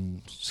if he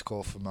can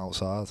score from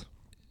outside.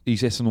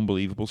 He's hit an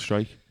unbelievable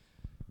strike.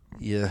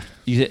 Yeah.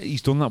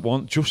 He's done that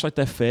one, just like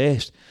their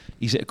first.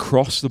 He's hit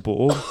across the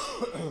ball,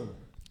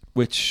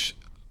 which,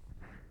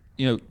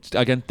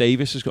 again,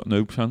 Davis has got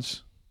no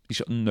chance. He's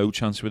got no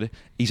chance with it.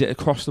 He's hit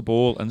across the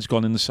ball and has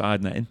gone in the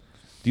side netting,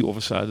 the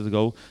other side of the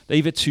goal.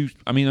 They've hit two,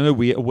 I know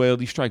we hit a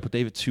worldly strike, but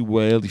they've hit two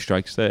worldly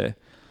strikes there.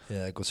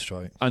 Yeah, good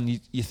strike.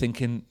 And you're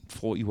thinking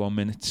 41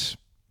 minutes,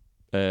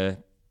 get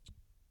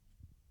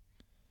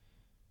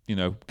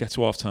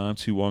to half time,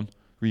 2-1,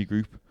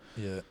 regroup.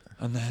 Yeah.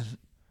 And then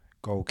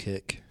goal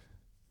kick.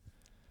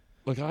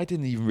 I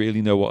didn't even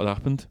really know what had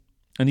happened.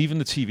 And even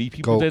the TV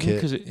people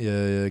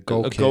didn't.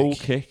 Goal kick. Goal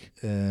kick.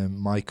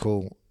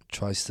 Michael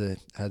tries to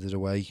head it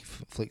away,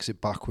 flicks it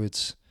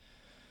backwards,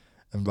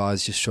 and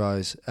Rise just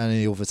tries.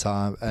 Any other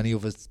time, any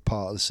other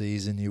part of the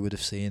season, you would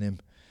have seen him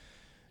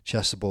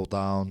chest the ball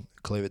down,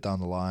 clear it down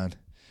the line.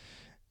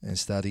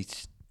 Instead, he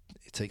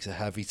takes a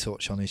heavy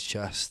touch on his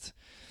chest,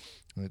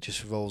 and it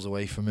just rolls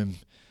away from him.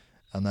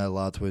 And their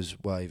lad he was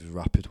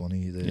rapid,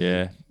 wasn't he?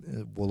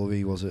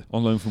 Woolery, was it?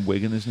 On loan from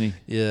Wigan, isn't he?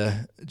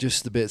 Yeah,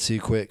 just a bit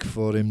too quick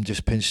for him.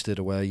 Just pinched it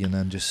away and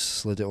then just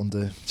slid it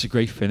under. It's a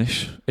great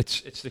finish.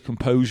 It's the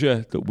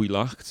composure that we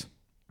lacked.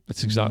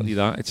 It's exactly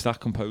that. It's that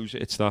composure.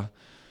 It's that.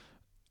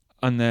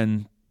 And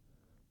then,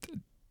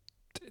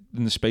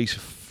 in the space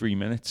of 3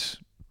 minutes,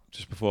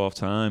 just before half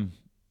time,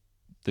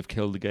 they've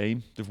killed the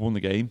game. They've won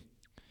the game,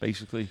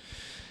 basically.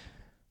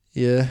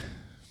 Yeah.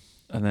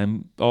 And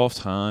then half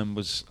time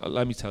was,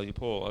 let me tell you,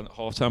 Paul,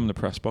 half time in the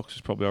press box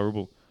was probably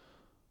horrible.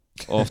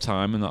 Half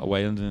time in that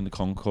away end and in the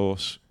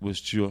concourse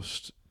was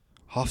just.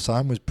 Half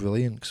time was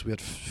brilliant because we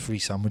had free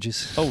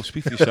sandwiches. Oh,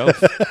 speak for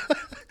yourself.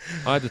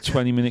 I had a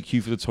 20-minute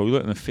queue for the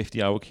toilet and a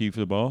 50-hour queue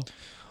for the bar.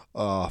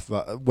 Oh,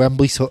 right.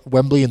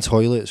 Wembley and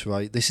toilets,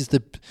 right? This is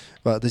the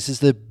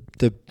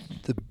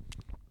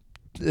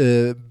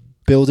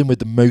building with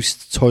the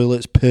most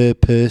toilets per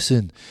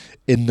person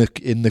in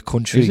the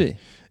country. Is it?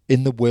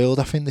 In the world,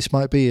 I think this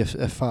might be a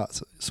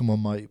fact. Someone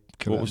might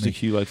correct me. What was the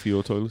queue like for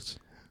your toilets?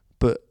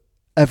 But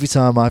every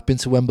time I've been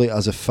to Wembley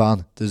as a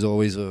fan, there's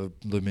always a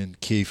blooming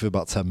queue for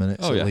about 10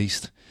 minutes at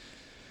least.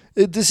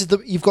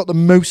 You've got the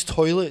most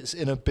toilets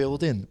in a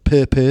building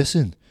per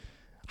person.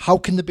 How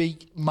can there be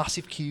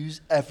massive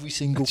queues every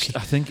single queue?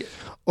 I think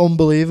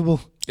unbelievable.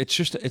 It's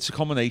a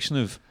combination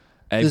of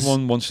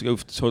everyone wants to go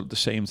for the toilet at the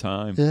same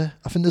time. Yeah,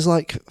 I think there's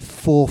like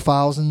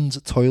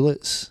 4,000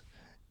 toilets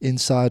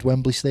inside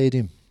Wembley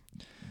Stadium.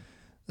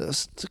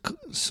 It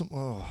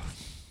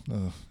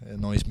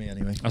annoys me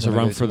anyway. As a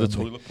Run for the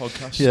Toilet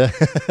podcast. Yeah.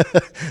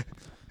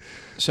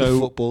 So the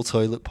football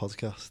toilet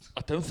podcast.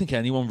 I don't think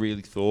anyone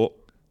really thought.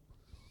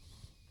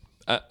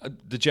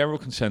 The general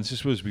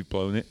consensus was we've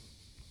blown it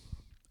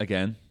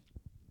again.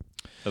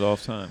 at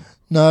half time?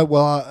 No,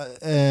 well,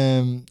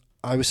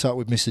 I was sat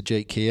with Mr.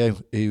 Jake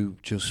Keogh, who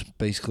just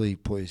basically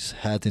put his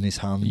head in his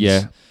hands.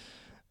 Yeah.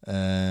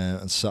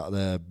 And sat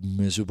there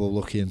miserable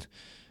looking.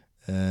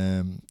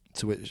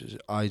 To which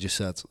I just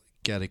said,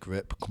 "Get a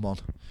grip, come on,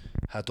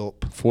 head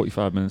up."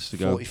 45 minutes to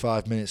go.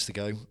 45 minutes to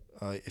go.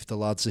 If the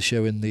lads are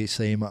showing the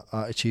same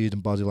attitude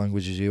and body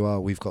language as you are,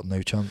 we've got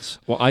no chance.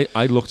 Well,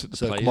 I looked at the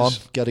So players. come on,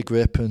 get a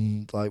grip,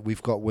 and like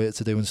we've got work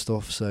to do and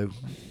stuff. So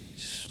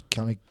just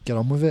kind of get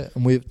on with it.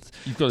 And we've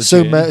You've got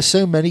a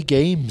so many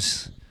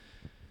games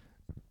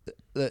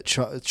that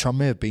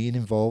Tranmere have been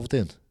involved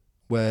in,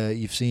 where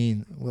you've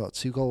seen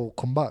 2-goal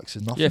comebacks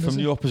and nothing. Yeah, from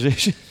the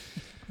opposition.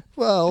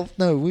 Well,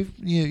 no,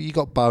 you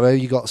got Barrow,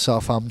 you got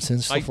Southampton,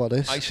 stuff like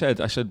this. I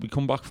said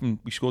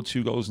we scored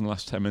 2 goals in the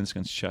last 10 minutes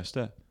against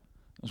Chester.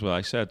 That's what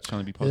I said,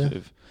 trying to be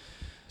positive.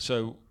 Yeah.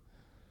 So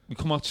we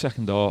come out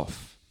second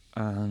half,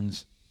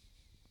 and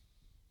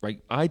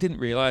I didn't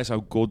realise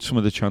how good some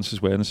of the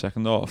chances were in the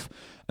second half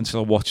until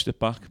I watched it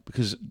back,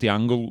 because the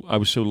angle, I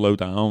was so low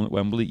down at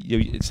Wembley.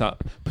 It's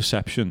that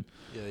perception.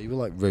 Yeah, you were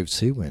like row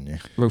 2, weren't you?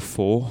 Row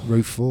 4.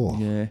 Row 4.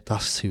 Yeah,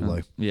 that's too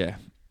low. Yeah,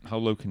 how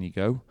low can you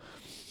go?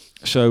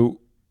 So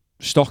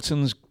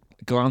Stockton's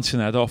glancing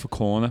head off a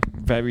corner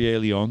very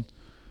early on.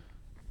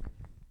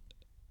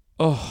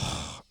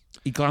 Oh,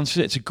 he glances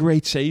it. It's a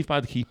great save by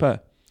the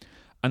keeper,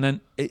 and then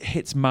it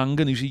hits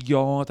Mangan, who's a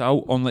yard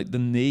out on like the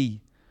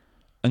knee,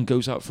 and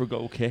goes out for a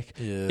goal kick.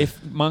 Yeah.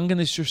 If Mangan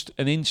is just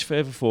an inch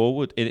further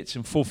forward, it's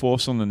in full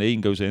force on the knee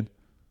and goes in,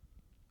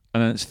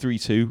 and then it's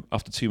 3-2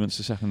 after 2 minutes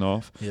of the second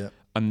half. Yeah.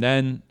 And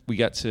then we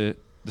get to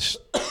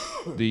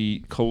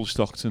the Cole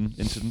Stockton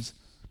incident.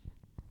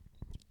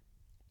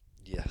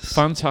 Yes.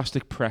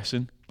 Fantastic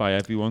pressing by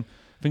everyone.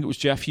 I think it was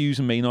Jeff Hughes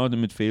and Maynard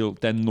in midfield,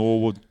 then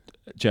Norwood,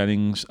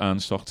 Jennings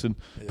and Stockton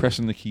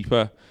pressing the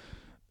keeper.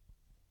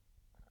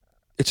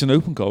 It's an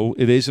open goal.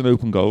 It is an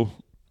open goal.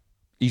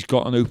 He's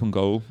got an open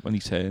goal when he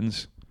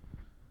turns.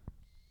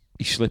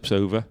 He slips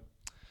over.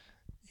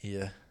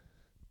 Yeah.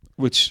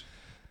 Which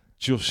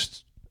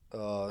just...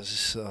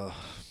 it's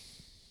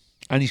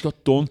and he's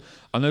got done.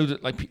 I know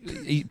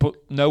that, but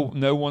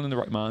no one in the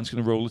right mind's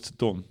going to roll it to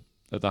done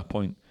at that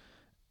point.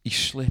 He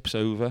slips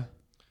over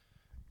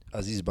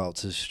as he's about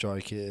to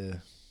strike it.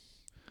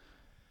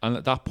 And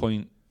at that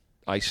point,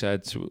 I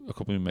said to a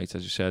couple of my mates,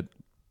 as you said,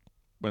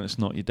 when it's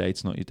not your day,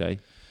 it's not your day.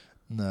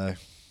 No,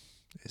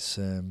 it's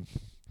one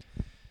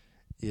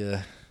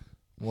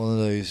of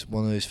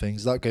those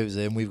things that goes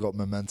in. We've got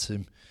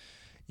momentum.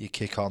 You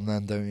kick on,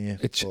 then, don't you?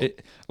 It's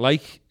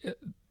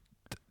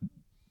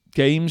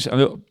games,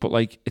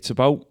 but it's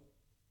about,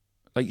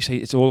 like you say,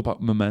 it's all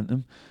about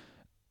momentum.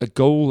 A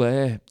goal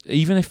there,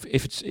 even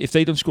if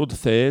they don't score the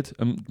third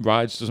and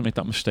Rides doesn't make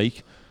that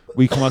mistake,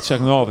 we come out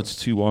second half, it's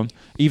 2-1.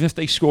 Even if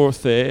they score a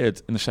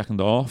third in the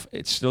second half,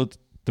 it's still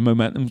the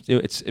momentum.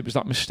 It was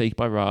that mistake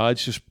by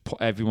Rides just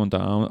put everyone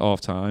down at half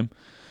time.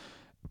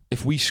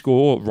 If we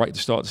score right at the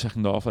start of the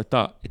second half like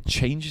that, it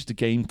changes the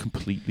game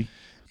completely,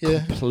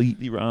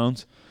 completely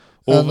round.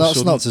 And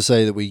that's not to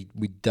say that we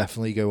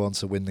definitely go on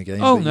to win the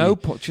game. Oh no,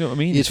 do you know what I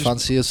mean? You'd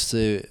fancy us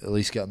to at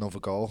least get another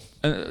goal.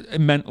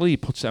 And mentally,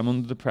 it puts them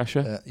under the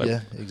pressure.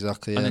 Yeah,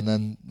 exactly. And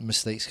then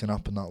mistakes can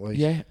happen that way.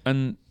 Yeah,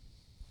 and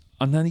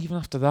then even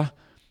after that,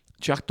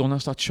 Jack Dunn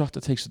has that shot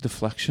that takes a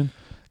deflection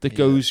that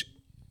goes.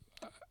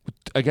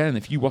 Again,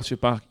 if you watch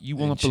it back, you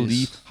will not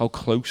believe how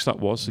close that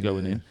was to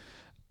going in.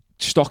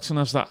 Stockton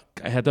has that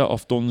header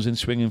off Dunn's in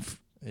swinging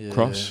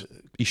cross.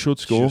 He should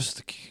score.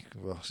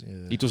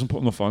 He doesn't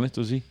put enough on it,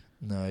 does he?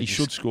 No, he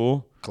should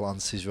score.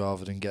 Glances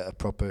rather than get a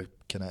proper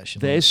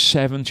connection. There's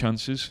 7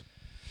 chances.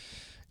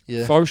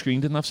 Yeah. Forest Green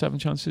didn't have 7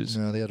 chances.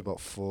 No, they had about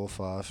 4 or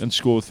 5. And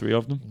scored 3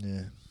 of them.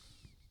 Yeah.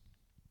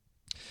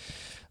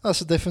 That's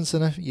the difference,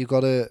 isn't it? You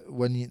got to,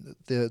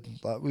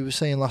 like we were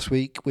saying last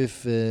week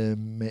with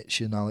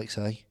Mitch and Alex,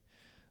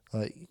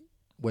 like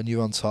when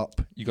you're on top,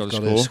 you got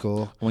to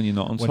score. When you're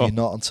not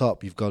on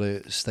top, you've got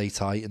to stay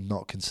tight and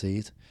not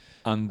concede.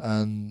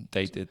 And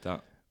they did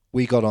that.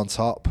 We got on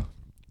top,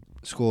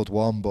 scored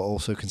 1, but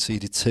also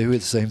conceded 2 at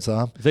the same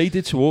time. They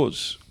did to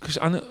us, because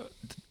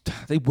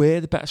they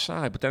were the better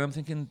side, but then I'm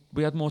thinking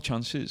we had more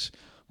chances,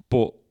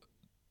 but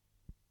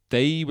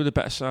they were the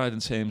better side in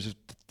terms of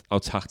how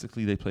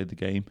tactically they played the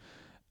game.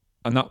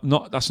 And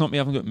that's not me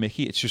having got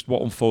Mickey, it's just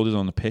what unfolded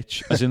on the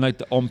pitch, as in like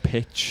the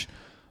on-pitch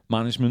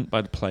management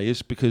by the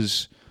players,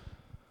 because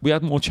we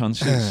had more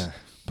chances,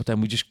 but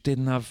then we just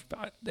didn't have...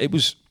 It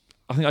was...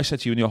 I think I said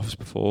to you in the office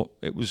before,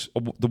 it was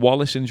the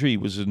Wallace injury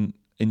was an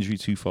injury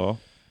too far.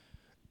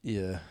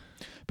 Yeah.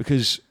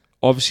 Because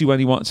obviously when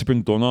he wanted to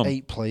bring Dunn on...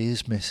 8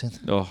 players missing.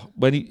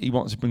 When he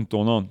wanted to bring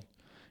Dunn on,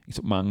 he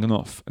took Mangan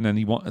off, and then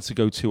he wanted to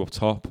go 2 up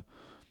top.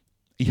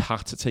 He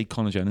had to take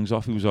Connor Jennings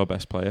off, who was our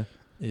best player.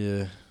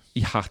 Yeah.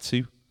 He had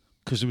to,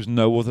 because there was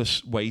no other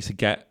way to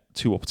get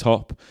 2 up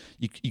top.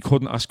 You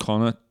couldn't ask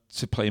Connor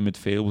to play in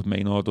midfield with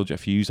Maynard or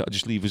Jeff Hughes. That would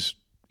just leave us...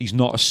 He's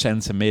not a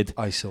centre mid.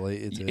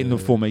 Isolated. In the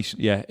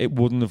formation. Yeah, it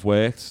wouldn't have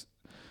worked.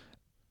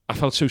 I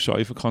felt so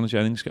sorry for Connor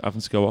Jennings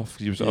having to go off.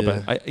 He was,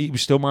 he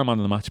was still my man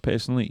of the match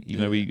personally,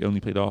 even though he only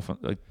played off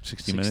like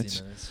 60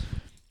 minutes.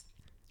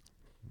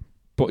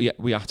 But yeah,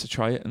 we had to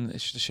try it, and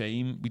it's just a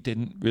shame we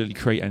didn't really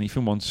create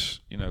anything once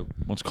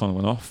Connor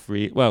went off.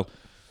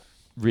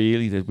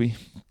 Really, did we?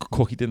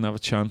 Cookie didn't have a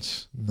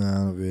chance.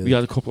 No, not really. We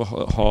had a couple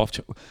of half.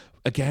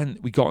 Again,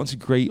 we got into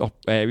great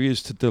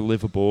areas to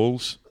deliver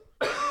balls.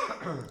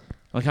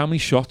 Like how many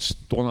shots?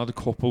 Don had a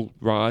couple.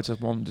 Rides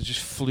had one that just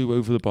flew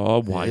over the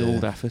bar.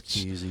 Wild efforts.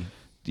 Easy.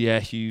 Yeah,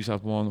 Hughes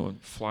had one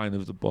flying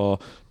over the bar.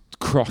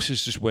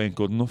 Crosses just weren't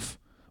good enough.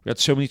 We had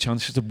so many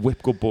chances to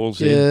whip good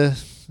balls in.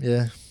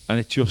 Yeah. And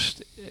it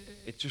just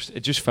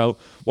felt,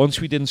 once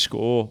we didn't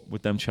score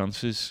with them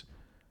chances,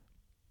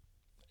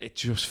 it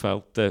just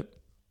felt that,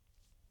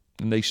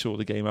 and they saw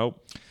the game out.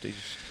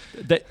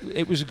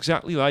 It was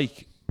exactly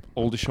like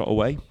Aldershot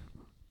away.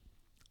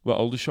 Well,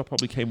 Aldershot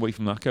probably came away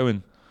from that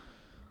going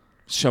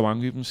so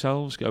angry with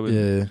themselves,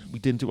 going, we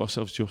didn't do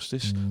ourselves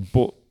justice.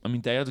 But I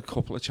mean, they had a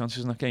couple of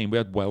chances in that game. We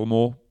had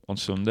Wellmore on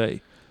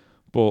Sunday,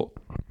 but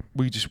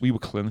we were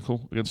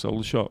clinical against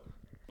Aldershot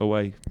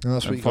away. No,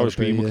 that's and what Forest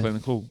Green were be,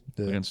 clinical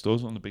against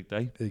us on the big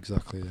day.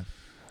 Exactly.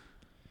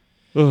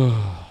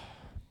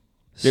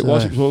 It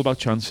was all about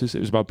chances. It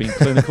was about being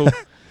clinical,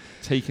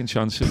 taking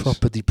chances.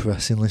 Proper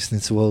depressing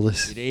listening to all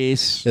this. It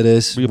is.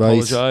 Right. We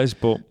apologise,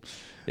 but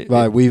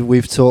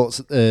we've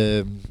talked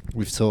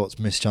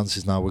missed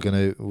chances. Now we're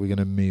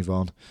gonna move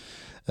on.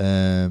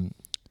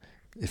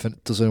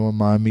 Does anyone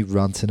mind me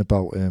ranting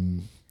about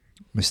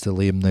Mr.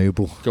 Liam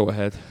Noble? Go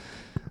ahead.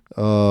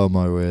 Oh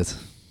my word!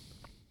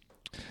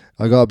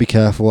 I gotta be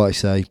careful what I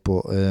say,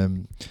 but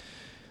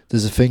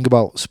there's a thing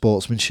about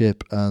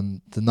sportsmanship,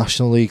 and the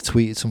National League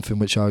tweeted something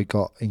which I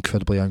got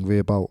incredibly angry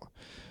about,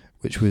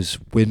 which was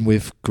win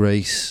with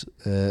grace.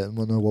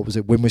 What was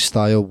it? Win with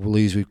style,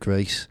 lose with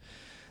grace.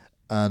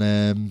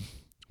 And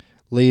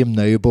Liam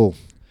Noble,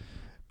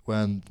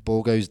 when the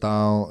ball goes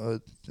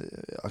down,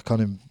 I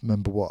can't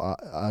remember what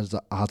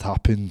had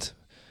happened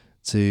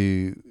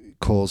to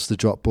cause the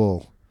drop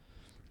ball.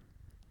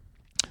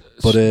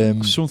 But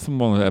something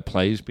one of their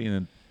players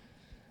being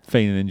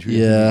feigning injury.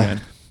 Yeah.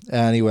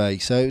 Anyway,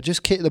 so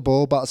just kick the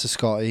ball back to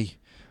Scotty,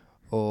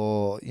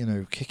 or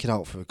kick it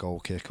out for a goal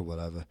kick or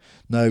whatever.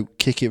 No,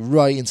 kick it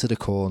right into the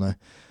corner.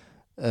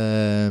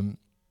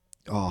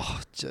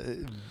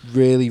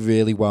 Really,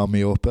 really wound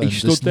me up. And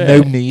there's no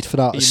need for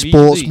that.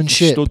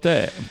 Sportsmanship. He stood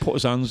there and put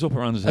his hands up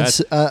around his head,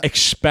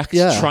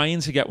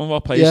 trying to get one of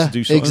our players to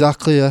do something.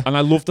 Exactly. Yeah. And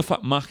I love the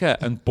fact Maka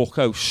and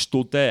Bucko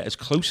stood there as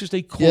close as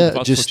they could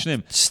without just touching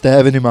him,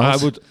 staring him out.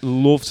 I would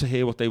love to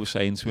hear what they were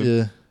saying to him.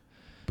 Yeah.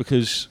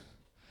 Because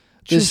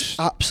there's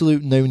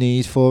absolute no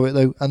need for it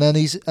though. And then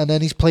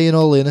he's playing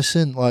all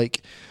innocent,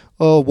 like,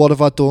 oh, what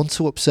have I done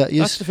to upset you?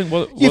 That's the thing.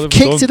 What You've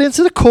kicked it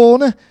into the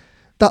corner.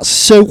 That's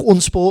so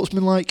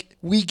unsportsmanlike.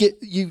 We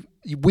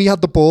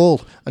had the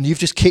ball, and you've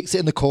just kicked it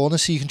in the corner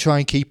so you can try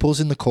and keep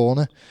us in the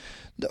corner.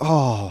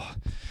 Oh,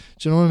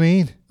 do you know what I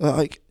mean?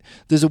 Like,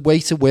 there's a way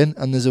to win,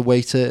 and there's a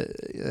way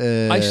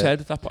to. I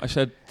said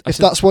if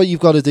that's what you've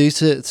got to do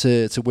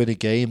to win a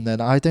game,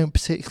 then I don't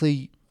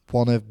particularly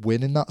want to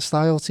win in that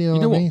style. Do you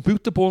know what I mean?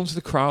 Boot the ball into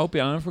the crowd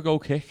behind for a goal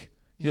kick.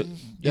 You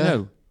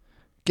know.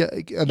 Get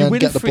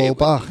the ball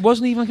back. It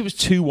wasn't even like it was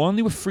 2-1.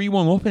 They were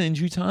 3-1 up in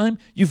injury time.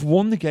 You've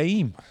won the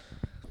game.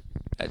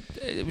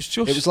 It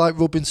was like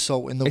rubbing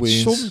salt in the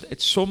wounds.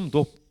 It summed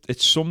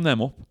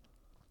them up.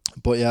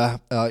 But yeah,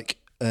 like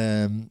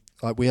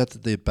we had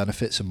the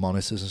benefits and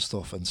monitors and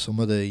stuff, and some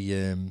of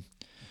the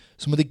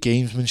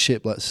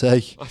gamesmanship, let's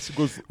say,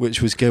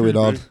 which was going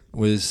on,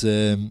 was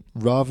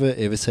rather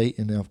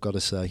irritating, I've got to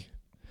say.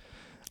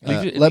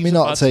 Let me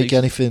not take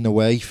anything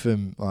away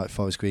from like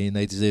Forest Green.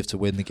 They deserve to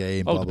win the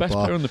game. The best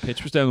player on the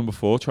pitch was their number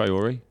 4,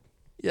 Traore.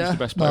 Yeah, the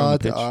best player on the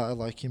pitch. I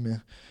like him. Yeah.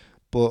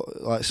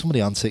 But like some of the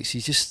antics,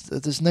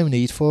 there's no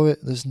need for it.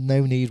 There's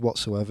no need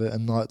whatsoever.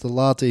 And like the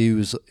lad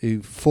who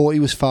thought he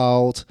was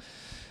fouled,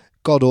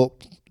 got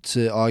up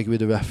to argue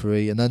with the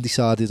referee, and then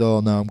decided, oh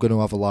no, I'm going to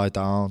have a lie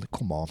down.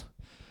 Come on.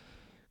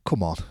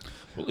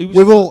 Well,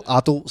 we're all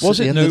adults at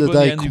the end of the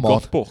day. Come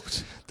on.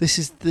 Booked?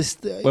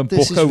 When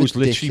Bucko was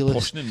literally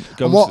pushing him.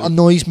 And what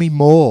annoys me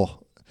more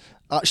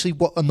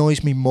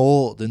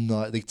than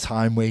like the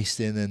time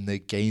wasting and the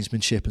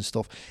gamesmanship and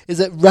stuff is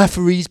that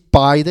referees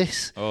buy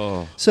this.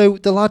 Oh. So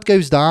the lad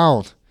goes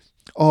down.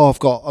 Oh, I've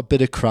got a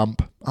bit of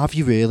cramp. Have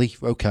you really?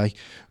 Okay.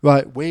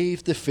 Right,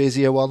 wave the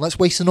physio on. Let's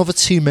waste another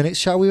 2 minutes,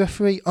 shall we,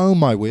 referee? Oh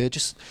my word,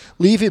 just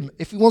leave him.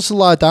 If he wants to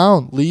lie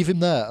down, leave him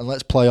there and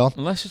let's play on.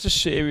 Unless it's a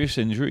serious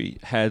injury,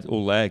 head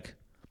or leg.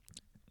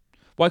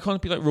 Why can't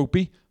it be like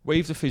rugby?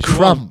 Wave the physio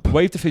Cramp. on.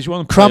 Wave the physio on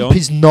and Cramp play on.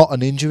 is not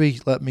an injury,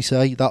 let me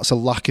say. That's a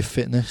lack of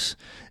fitness.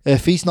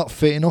 If he's not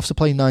fit enough to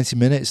play 90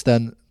 minutes,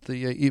 then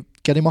you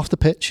get him off the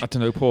pitch. I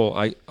don't know, Paul.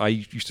 I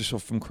used to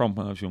suffer from cramp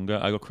when I was younger.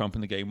 I got cramp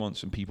in the game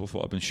once and people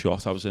thought I'd been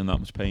shot. I was in that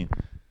much pain.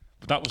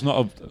 But that was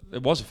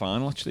it was a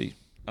final, actually,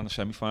 and a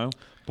semi-final.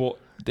 But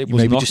you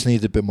maybe just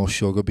needed a bit more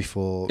sugar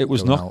before it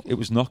was going not. out. It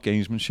was not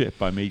gamesmanship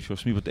by me,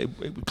 trust me, but it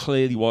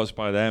clearly was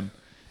by them.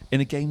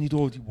 in a game they'd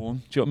already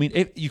won. Do you know what I mean?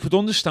 If you could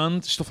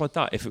understand stuff like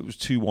that if it was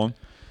 2-1,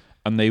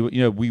 and they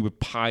were, we were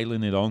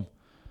piling it on,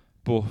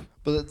 but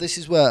this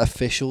is where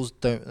officials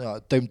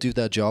don't do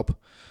their job.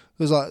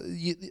 Because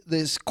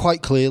there's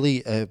quite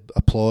clearly a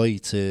ploy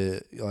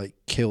to like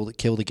kill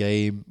the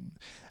game.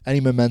 Any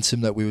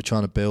momentum that we were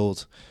trying to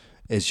build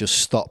is just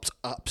stopped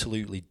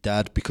absolutely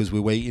dead because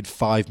we're waiting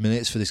 5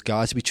 minutes for this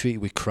guy to be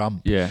treated with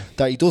cramp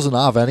that he doesn't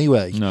have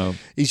anyway. No,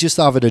 he's just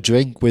having a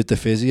drink with the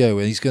physio,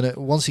 and he's gonna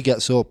once he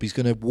gets up, he's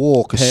gonna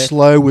walk as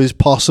slow as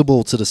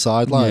possible to the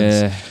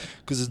sidelines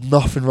because there's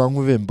nothing wrong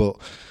with him. But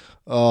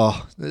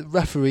the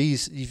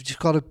referees, you've just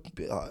got to.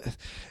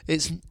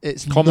 It's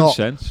common not,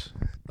 sense.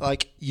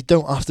 Like you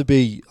don't have to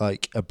be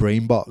like a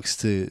brain box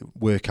to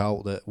work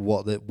out that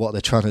what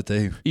they're trying to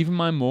do. Even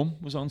my mum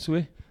was onto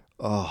it.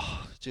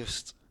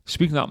 Just.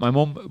 Speaking of that, my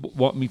mum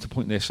wanted me to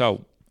point this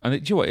out, and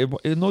it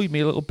annoyed me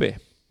a little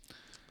bit.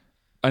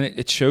 And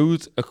it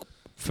showed,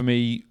 for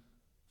me,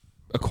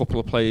 a couple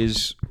of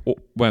players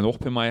went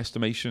up in my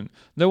estimation.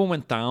 No one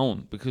went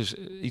down because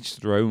each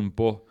to their own,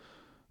 but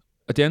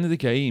at the end of the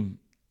game,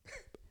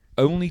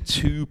 only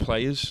 2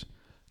 players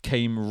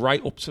came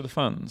right up to the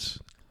fans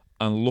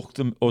and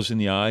looked us in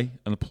the eye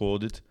and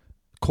applauded,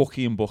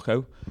 Cookie and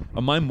Bucko.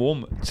 And my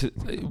mum, as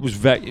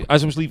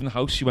I was leaving the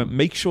house, she went,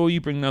 make sure you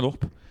bring that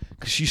up.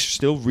 Because she's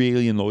still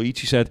really annoyed.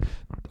 She said,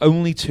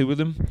 only 2 of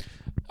them.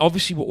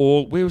 Obviously,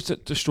 we're as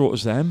distraught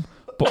as them.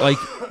 But, like,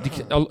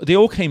 they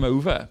all came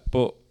over,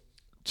 but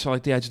to,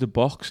 like, the edge of the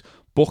box.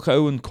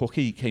 Bucko and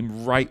Cookie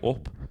came right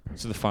up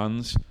to the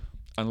fans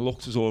and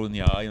looked us all in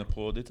the eye and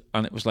applauded.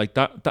 And it was like,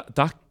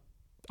 that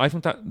I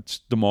think that's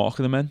the mark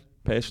of the men,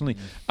 personally.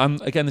 And,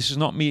 again, this is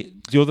not me.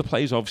 The other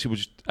players,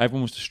 obviously,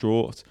 everyone was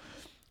distraught.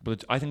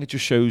 But I think it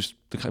just shows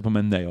the type of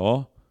men they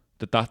are.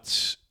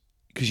 That's...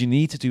 Because you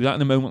need to do that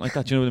in a moment like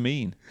that. Do you know what I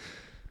mean?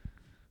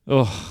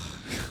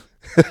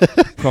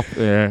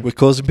 We're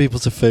causing people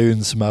to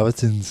phone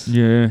Samaritans.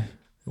 Yeah.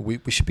 We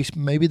should be.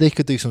 Maybe they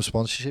could do some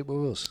sponsorship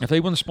with us. If they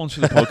want to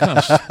sponsor the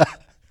podcast,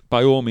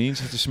 by all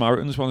means, if the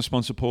Samaritans want to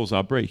sponsor Paul's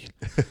ad break.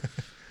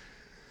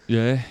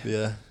 Yeah.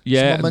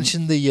 Someone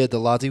mentioned the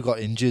lad who got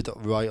injured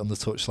right on the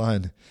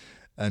touchline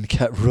and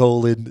kept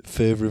rolling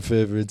further and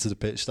further into the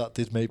pitch. That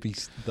did make me.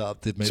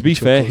 To be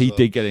fair, he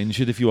did get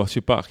injured. If you watch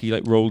it back, he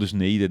rolled his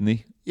knee, didn't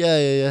he?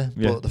 Yeah.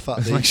 But the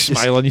fact that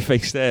smile on your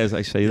face there as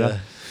I say that.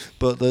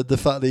 But the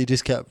fact that he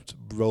just kept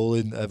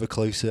rolling ever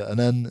closer, and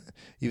then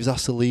he was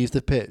asked to leave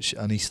the pitch,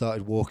 and he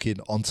started walking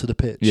onto the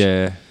pitch.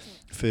 Yeah.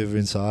 Further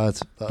inside.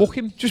 Book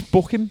him. Just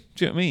book him.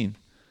 Do you know what I mean?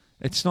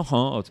 It's not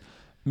hard.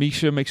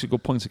 Misha makes a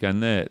good point again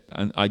there,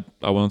 and I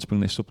wanted to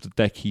bring this up. The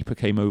deck keeper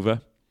came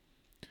over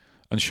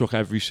and shook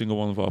every single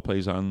one of our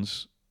players'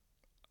 hands,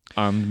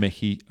 and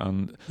Mickey,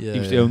 and he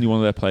was the only one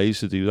of their players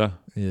to do that.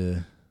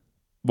 Yeah.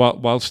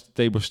 Whilst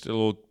they were still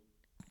all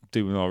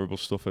doing horrible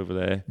stuff over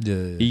there,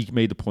 he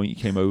made the point. He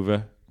came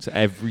over to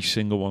every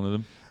single one of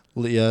them.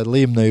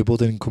 Liam Noble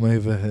didn't come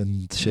over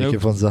and shake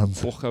everyone's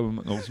hands. Bucko and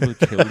McNulty would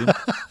have killed him.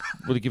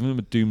 Would have given him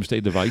a doomsday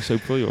device,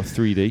 hopefully, or a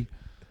 3D.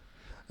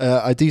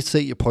 I do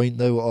take your point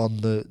though on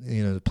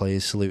the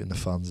players saluting the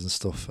fans and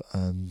stuff,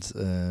 and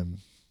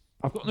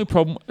I've got no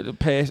problem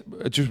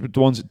just with the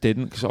ones that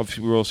didn't, because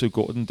obviously we were also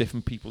good and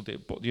different people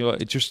did. But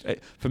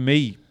for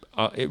me,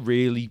 it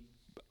really.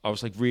 I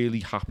was like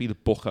really happy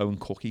that Bucko and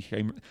Cookie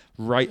came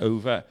right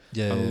over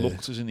and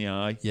looked us in the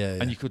eye,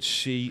 and you could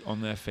see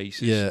on their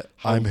faces.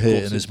 I'm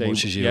hurting as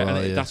much as you are.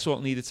 And that's what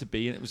it needed to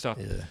be, and it was that.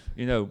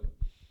 And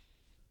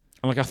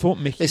like I thought,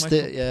 Mickey.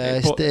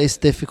 It's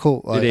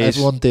difficult. Like,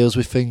 everyone deals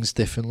with things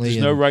differently.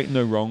 There's no right,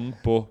 no wrong,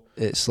 but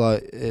it's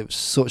like it was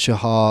such a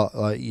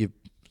hard.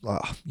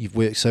 You've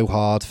worked so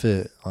hard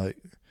for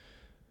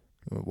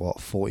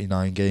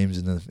 49 games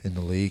in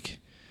the league.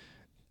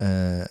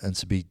 And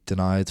to be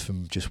denied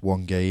from just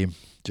one game,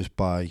 just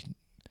by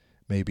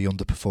maybe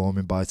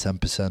underperforming by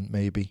 10%,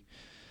 maybe,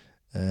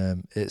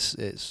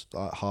 it's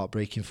like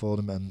heartbreaking for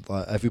them, and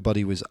like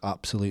everybody was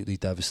absolutely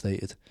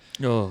devastated.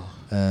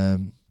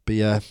 But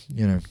yeah,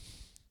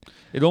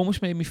 it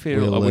almost made me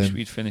feel I wish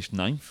we'd finished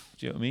 9th.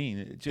 Do you know what I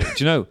mean? Do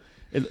you know?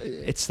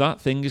 It's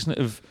that thing, isn't it?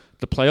 Of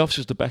the playoffs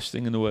is the best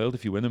thing in the world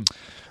if you win them.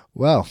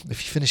 Well,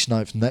 if you finish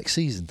 9th next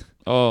season,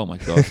 oh my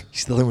god, you're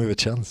still in with a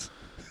chance.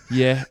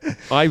 Yeah,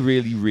 I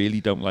really,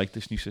 really don't like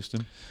this new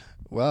system.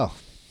 Well,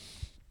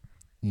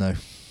 no.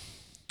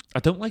 I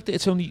don't like that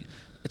it's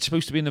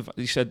supposed to be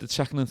they said the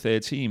second and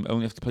third team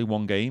only have to play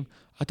one game.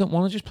 I don't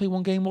want to just play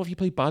one game. What if you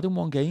play bad in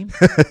one game?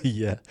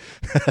 Yeah.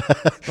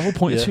 The whole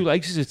point of 2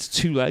 legs is it's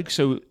 2 legs.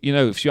 So,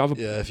 if you have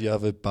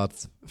a bad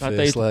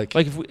first leg.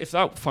 Like if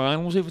that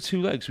final was over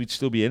 2 legs, we'd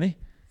still be in it.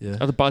 Yeah.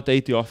 Had a bad day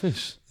at the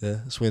office. Yeah,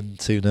 let's win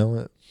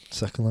 2-0 at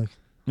second leg.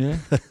 Yeah.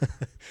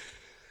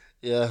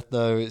 Yeah,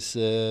 no, it's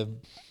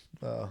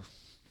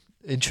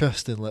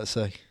interesting, let's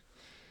say.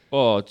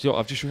 Oh,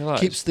 I've just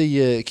realised.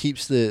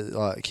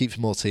 Keeps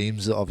more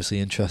teams obviously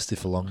interested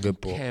for longer.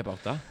 But care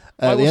about that.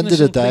 At the end of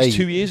the day,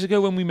 2 years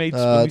ago when we made.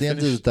 At the end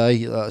of the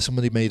day,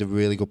 somebody made a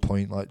really good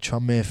point. Like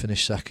Tranmere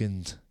finished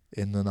second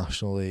in the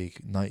National League,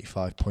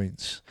 95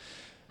 points.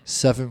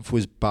 7th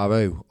was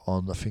Barrow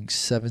on, I think,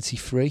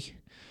 73.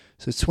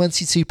 So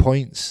 22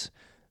 points.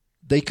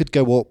 They could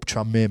go up.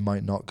 Tranmere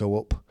might not go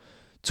up.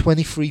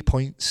 23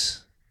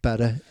 points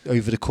better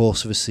over the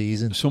course of a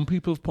season. Some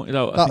people have pointed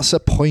out That's a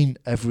point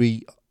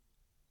every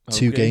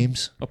 2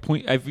 games. A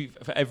point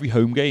for every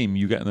home game.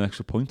 You get an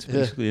extra point,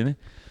 basically, innit?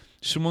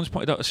 Someone's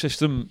pointed out a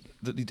system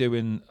that they do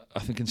in, I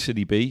think, in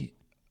Serie B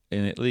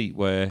in Italy,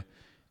 where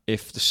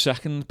if the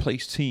second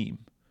place team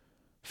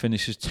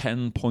finishes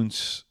 10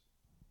 points,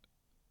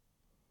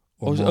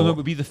 it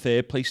would be the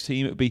third place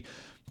team. It would be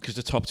because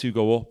the top 2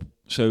 go up.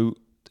 So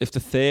if the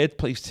third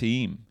place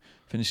team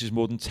finishes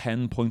more than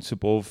 10 points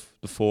above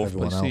the fourth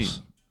place team,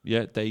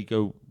 they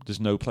go. There's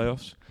no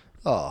playoffs.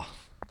 Oh,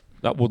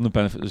 that wouldn't have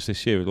benefited us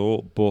this year at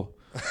all. But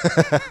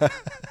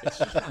it's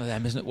just one of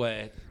them, isn't it?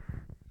 Where,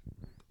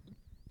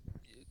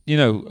 you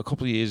know, a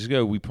couple of years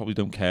ago, we probably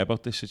don't care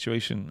about this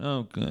situation.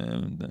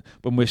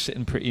 When we're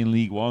sitting pretty in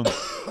League One.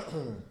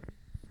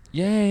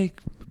 Yeah,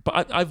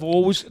 but I've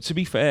always, to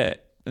be fair,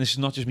 and this is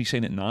not just me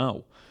saying it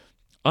now,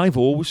 I've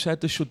always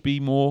said there should be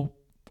more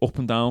up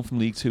and down from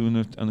League Two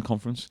and the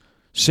conference.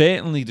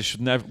 Certainly, there should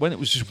never. When it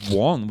was just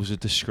one, was a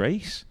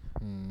disgrace.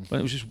 When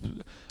it was just,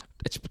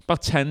 it's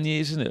about 10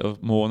 years, isn't it, or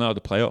more now,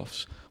 the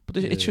playoffs. But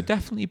it should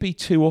definitely be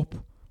 2 up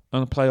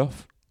and a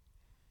playoff.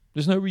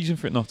 There's no reason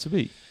for it not to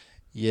be.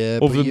 Yeah,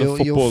 other than the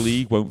Football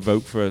League won't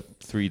vote for a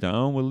 3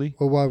 down, will they?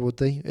 Well, why would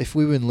they? If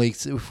we were in League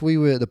Two, if we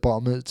were at the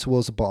bottom,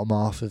 towards the bottom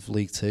half of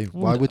League Two,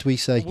 why would we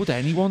say? Would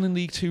anyone in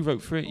League Two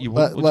vote for it? You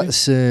wouldn't, would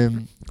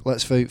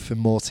let's vote for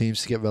more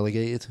teams to get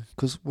relegated,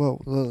 because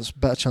there's a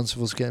better chance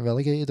of us getting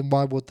relegated. And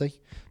why would they?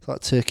 It's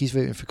like Turkey's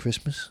voting for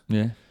Christmas.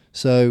 Yeah.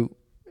 So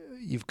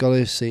you've got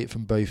to see it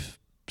from both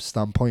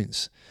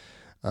standpoints.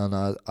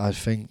 And I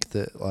think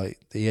that like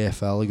the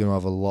EFL are going to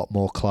have a lot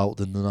more clout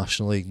than the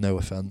National League. No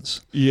offence.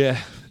 Yeah.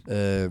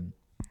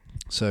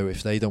 So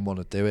if they don't want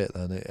to do it,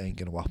 then it ain't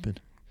going to happen.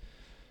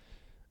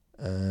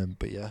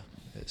 But yeah,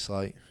 it's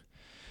like,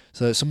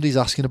 so somebody's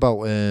asking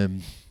about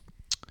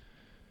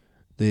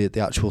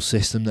the actual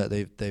system that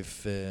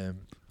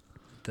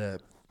they're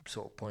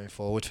sort of putting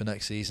forward for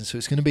next season. So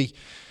it's going to be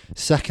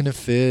second and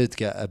third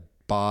get a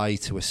bye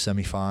to a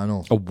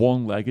semi-final. A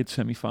one-legged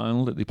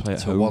semi-final that they play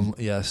at home.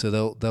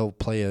 So they'll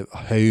play a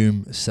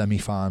home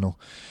semi-final.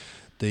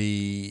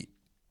 The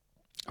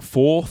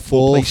fourth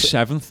will play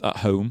 7th at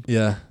home.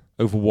 Yeah.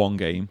 Over one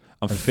game,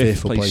 and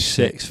fifth will play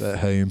 6th at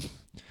home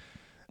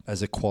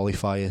as a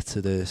qualifier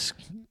to this.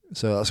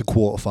 So that's a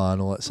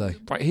quarter-final, let's say.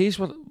 Right, here's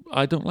what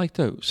I don't like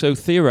though. So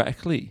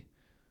theoretically,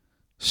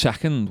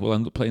 second will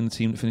end up playing the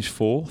team that finished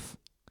 4th.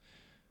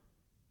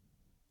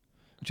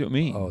 Do you know what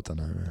I mean? Oh, I don't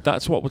know.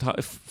 That's what would happen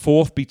if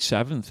 4th beat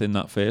 7th in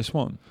that first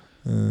one.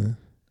 And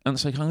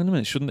it's like, hang on a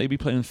minute, shouldn't they be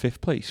playing 5th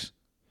place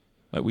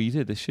like we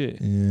did this year?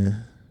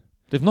 Yeah.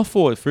 They've not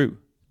fought it through.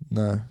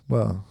 No.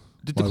 Well,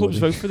 did the clubs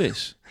vote for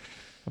this?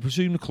 I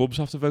presume the clubs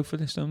have to vote for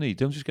this, don't they?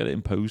 Don't just get it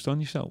imposed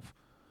on yourself.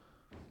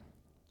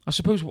 I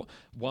suppose,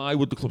 why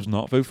would the clubs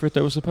not vote for it,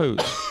 though, I suppose?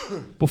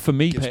 But for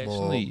me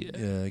personally...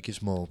 it gives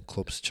more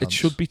clubs a chance. It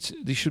should be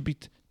there should be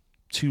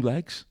 2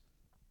 legs.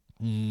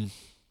 There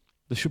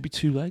should be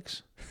 2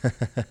 legs.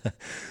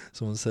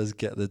 Someone says,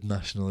 get the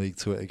National League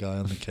Twitter guy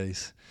on the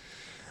case.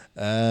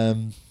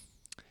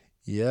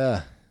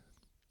 Yeah.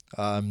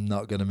 I'm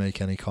not going to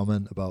make any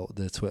comment about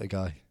the Twitter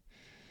guy.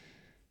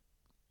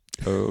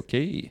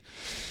 Okay.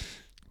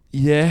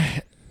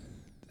 Yeah,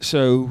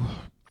 so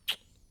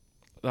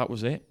that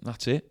was it.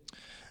 That's it.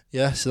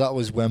 Yeah, so that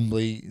was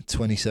Wembley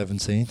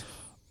 2017.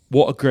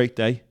 What a great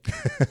day.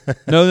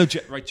 No,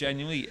 right,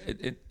 genuinely,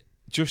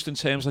 just in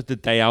terms of the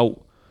day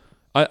out,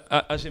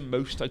 as in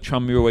most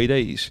Tranmere away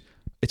days,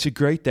 it's a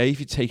great day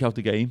if you take out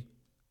the game.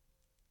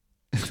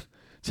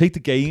 Take the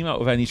game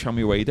out of any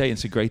Tranmere away day, and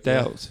it's a great day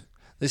out.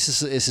 It's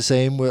the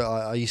same where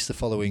I used to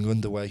follow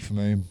England away from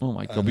home. Oh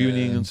my God, were you in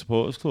the England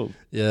Supporters Club?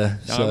 Yeah.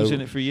 I was in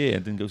it for a year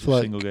and didn't go to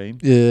a single game.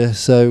 Yeah,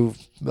 so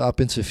I've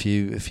been to a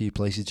few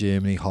places,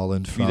 Germany,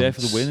 Holland, France. Were you there for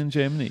the win in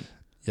Germany?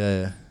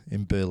 Yeah,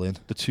 in Berlin.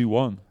 The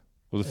 2-1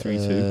 or the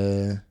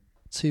 3-2?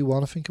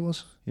 2-1 I think it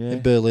was. Yeah.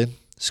 In Berlin.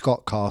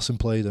 Scott Carson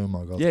played, oh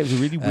my God. Yeah, it was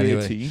a really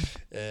weird team.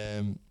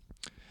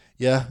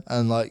 Yeah,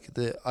 and like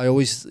I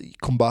always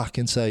come back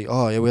and say,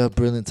 oh yeah, we had a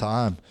brilliant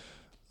time.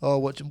 Oh,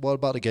 what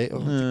about the game?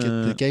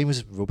 The game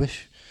was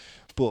rubbish,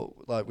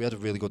 but like we had a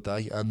really good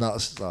day, and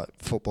that's like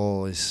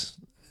football is.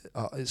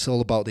 It's all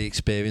about the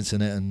experience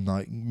in it, and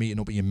like meeting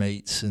up with your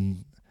mates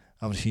and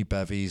having a few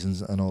bevies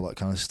and all that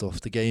kind of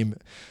stuff. The game,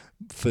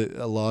 for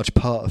a large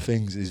part of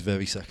things, is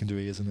very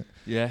secondary, isn't it?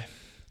 Yeah.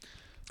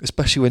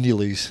 Especially when you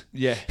lose.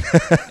 Yeah.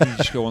 You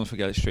just go on and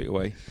forget it straight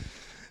away.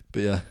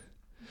 But yeah.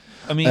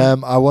 I mean,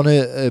 I want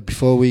to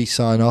before we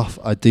sign off,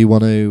 I do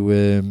want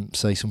to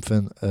say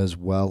something as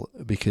well,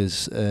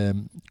 because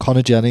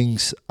Connor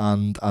Jennings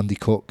and Andy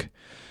Cook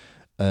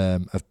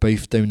have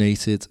both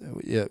donated.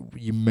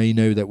 You may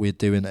know that we're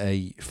doing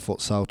a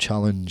futsal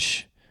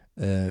challenge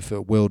for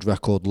a world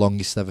record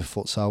longest ever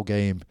futsal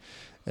game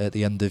at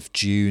the end of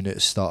June, at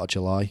the start of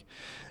July.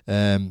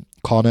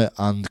 Connor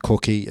and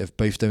Cookie have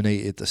both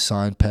donated a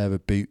signed pair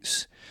of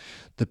boots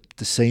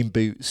the same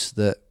boots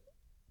that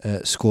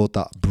scored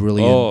that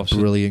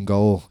brilliant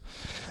goal,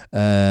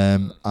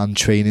 and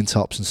training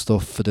tops and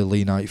stuff for the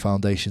Lee Knight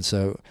Foundation.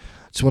 So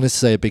just wanted to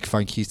say a big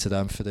thank you to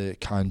them for the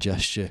kind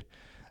gesture,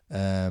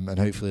 and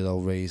hopefully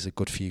they'll raise a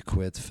good few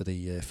quid for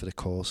the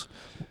cause.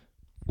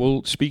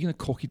 Well, speaking of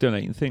Cookie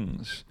donating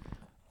things,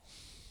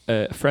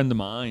 a friend of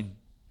mine,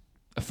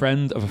 a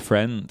friend of a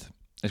friend,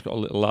 has got a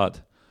little lad,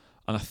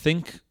 and I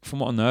think, from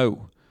what I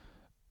know,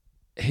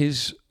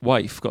 his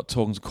wife got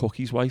talking to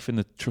Cookie's wife in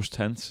the trust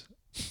tent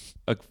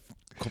a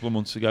couple of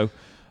months ago.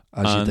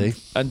 As you do.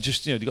 And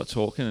just, they got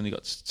talking and he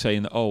got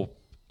saying that,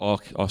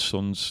 our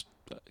son's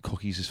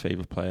Cookie's his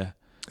favourite player.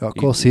 Oh, of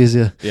course he is,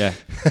 yeah. Yeah,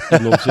 he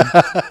loves him.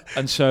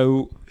 And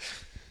so,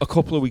 a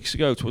couple of weeks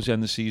ago, towards the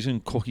end of the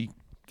season, Cookie,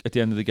 at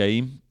the end of the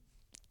game,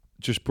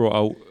 just brought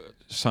out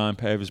a signed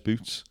pair of his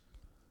boots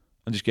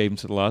and just gave them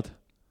to the lad.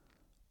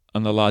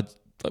 And the lad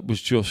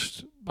was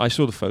just, I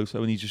saw the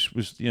photo and he just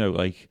was,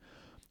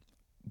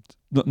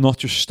 not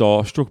just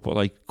starstruck,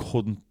 but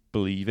couldn't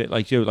believe it.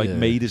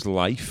 Made his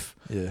life.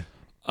 Yeah.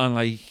 And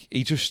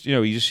he just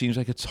seems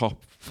like a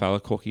top fella,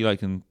 Cookie.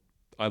 And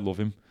I love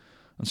him.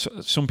 And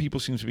so, some people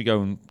seem to be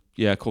going,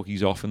 yeah,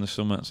 Cookie's off in the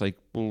summer. It's like,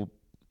 well,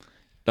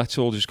 let's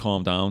all just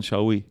calm down,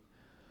 shall we?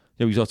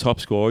 He's our top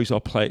scorer. He's our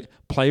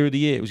player of the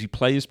year. Was he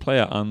Players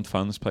Player and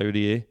Fans Player of the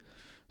Year?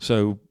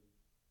 So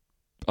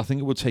I think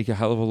it would take a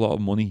hell of a lot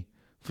of money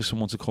for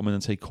someone to come in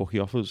and take Cookie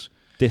off us.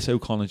 Ditto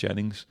Connor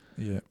Jennings.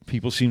 Yeah.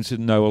 People seem to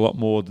know a lot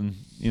more than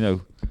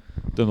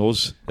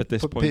us at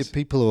this point.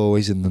 People are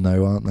always in the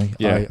know, aren't they?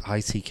 Yeah.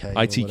 ITK.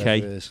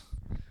 ITK.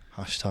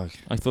 Hashtag.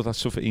 I thought that's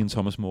stuff for Ian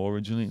Thomas Moore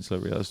originally until I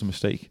realised the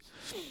mistake.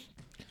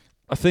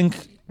 I think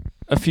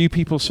a few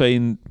people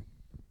saying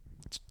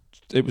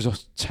it was a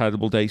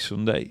terrible day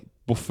Sunday,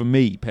 but for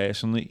me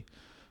personally,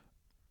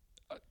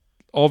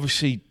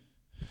 obviously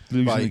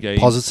losing the game.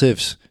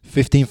 Positives.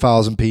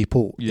 15,000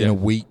 people in a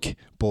week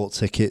bought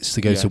tickets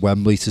to go to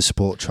Wembley to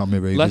support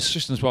Tranmere Rovers. Let's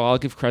just, as well, I'll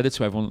give credit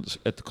to everyone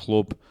at the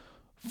club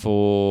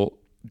for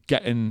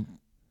getting,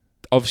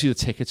 obviously the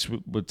tickets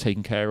were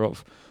taken care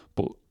of,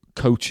 but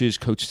coach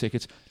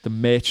tickets, the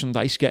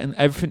merchandise, getting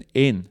everything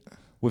in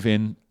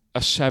within a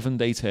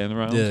 7-day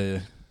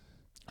turnaround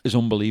is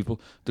unbelievable.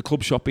 The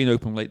club shop being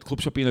open late, the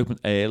club shop being open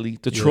early,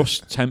 the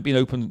trust tent being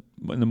open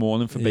in the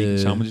morning for baking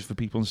sandwiches for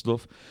people and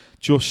stuff.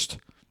 Just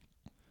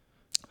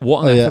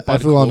what an effort by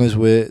everyone the has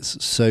worked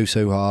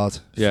so hard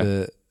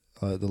Yeah.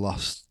 for the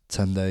last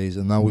 10 days,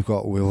 and now we've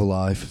got Will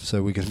Live,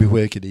 so we're going to be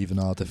working even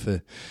harder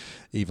for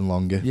even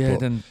longer. Yeah, but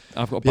then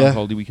I've got a bank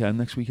holiday weekend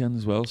next weekend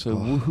as well, so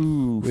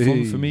woohoo,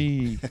 fun for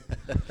me.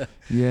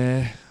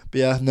 Yeah. But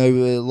yeah, no,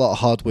 a lot of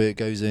hard work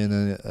goes in,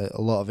 and a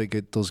lot of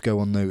it does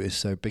go unnoticed.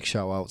 So big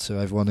shout out to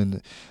everyone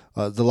in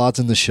the lads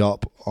in the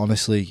shop.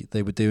 Honestly,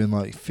 they were doing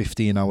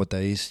 15-hour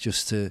days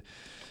just to.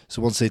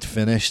 So once they'd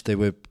finished, they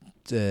were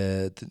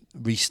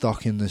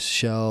restocking the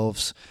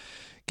shelves,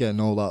 getting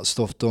all that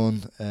stuff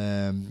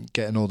done,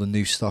 getting all the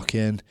new stock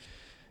in.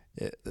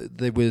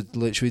 They were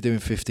literally doing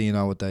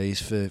 15-hour days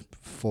for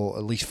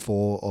at least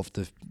 4 of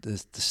the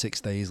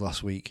 6 days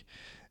last week.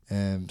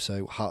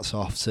 So hats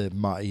off to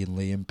Matty and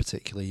Liam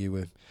particularly, who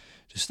were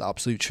just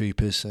absolute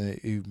troopers,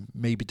 who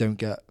maybe don't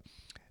get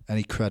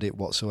any credit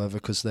whatsoever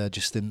because they're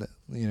just in the,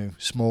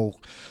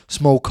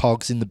 small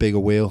cogs in the bigger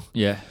wheel.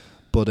 Yeah.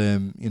 But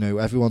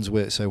everyone's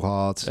worked so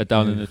hard. They're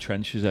down in the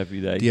trenches every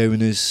day. The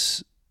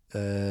owners,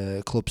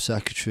 club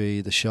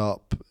secretary, the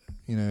shop,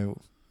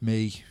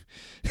 me.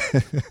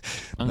 Hang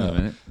on a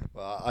minute.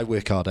 Well, I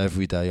work hard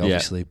every day,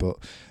 obviously, but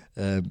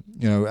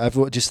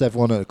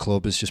everyone at the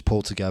club has just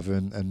pulled together,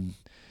 and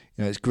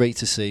it's great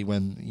to see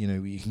when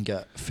you can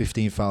get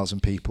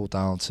 15,000 people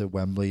down to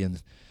Wembley,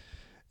 and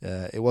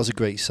it was a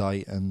great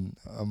sight, and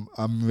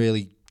I'm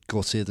really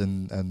gutted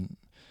and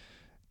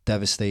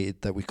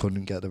devastated that we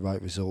couldn't get the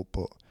right result,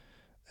 but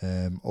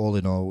all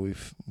in all,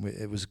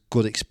 it was a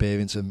good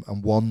experience,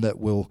 and one that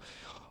will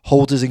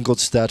hold us in good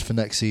stead for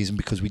next season,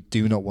 because we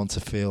do not want to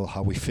feel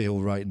how we feel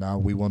right now.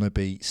 We want to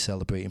be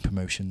celebrating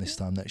promotion this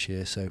time next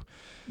year, so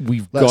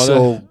let's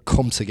all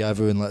come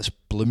together and let's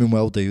blooming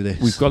well do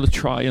this. We've got to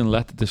try and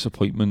let the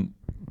disappointment,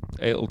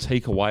 it'll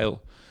take a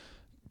while,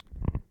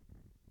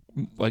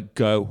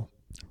 go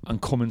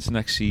and come into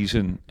next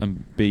season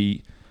and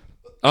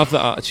have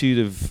that attitude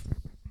of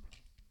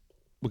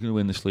we're going to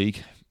win this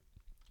league.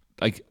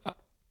 The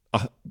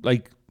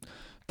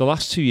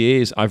last 2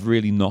 years, I've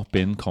really not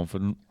been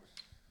confident.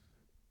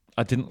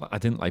 I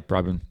didn't like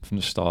Brabham from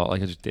the start. I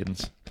just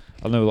didn't.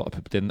 I know a lot of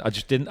people didn't.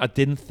 I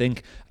didn't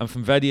think. And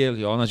from very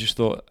early on, I just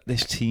thought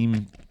this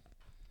team,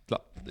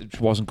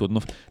 it wasn't good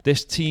enough.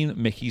 This team that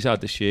Mickey's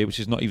had this year, which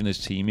is not even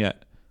his team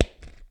yet,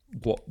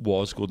 what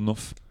was good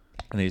enough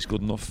and is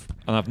good enough.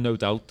 And I've no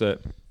doubt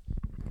that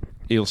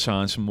he'll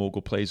sign some more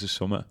good players this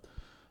summer,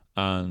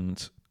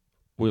 and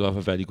we'll have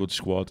a very good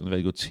squad and a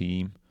very good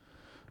team.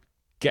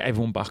 Get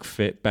everyone back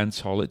fit. Ben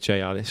Tollett, Jay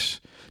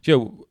Harris.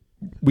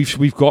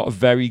 We've got a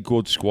very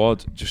good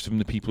squad just from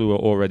the people who are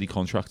already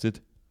contracted.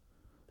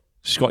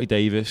 Scotty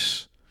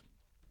Davis,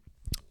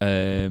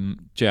 Jay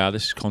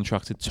Harris is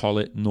contracted,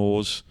 Tollett,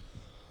 Nors.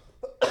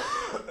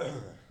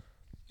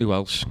 Who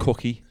else?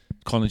 Cookie,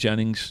 Connor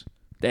Jennings.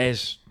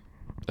 There's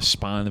a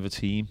spine of a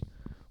team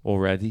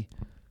already.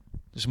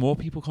 There's more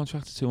people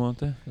contracted too, aren't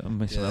there? I'm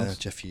missing out.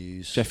 Jeff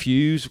Hughes. Jeff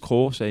Hughes, of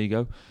course. There you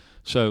go.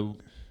 So,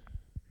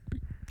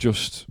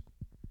 just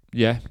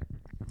let's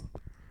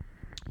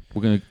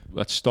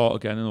start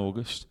again in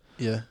August.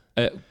 Yeah.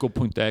 Good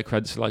point there.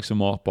 Credit to likes of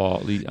Mark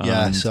Bartley.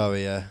 And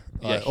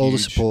All the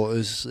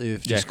supporters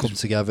who've just come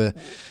together.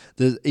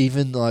 There's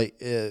even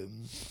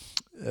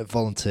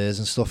volunteers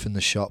and stuff in the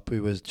shop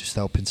who were just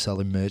helping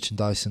selling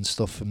merchandise and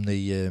stuff from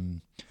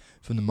the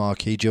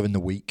marquee during the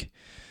week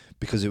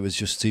because it was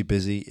just too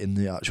busy in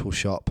the actual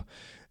shop.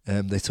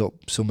 They took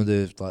some of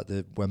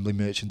the Wembley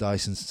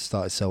merchandise and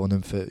started selling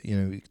them for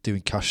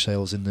doing cash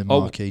sales in the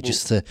marquee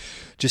just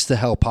to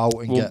help out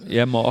and get.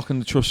 Yeah, Mark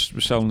and the Trust were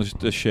selling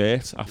the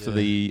shirt after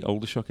the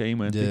Aldershot game,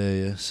 weren't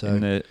they? Yeah. So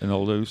in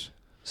all those.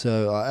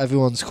 So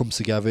everyone's come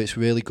together. It's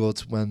really good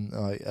when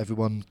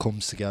everyone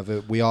comes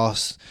together. We are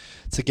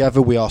together.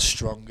 We are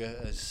stronger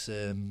as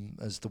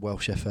the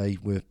Welsh FA.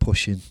 We're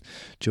pushing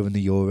during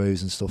the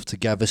Euros and stuff.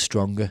 Together,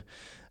 stronger.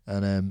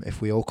 And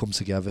if we all come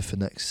together for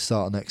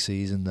start of next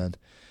season, then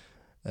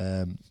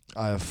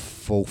I have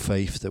full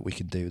faith that we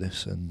can do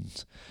this.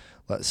 And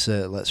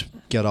let's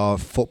get our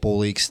Football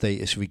League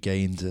status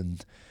regained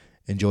and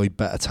enjoy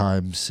better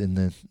times in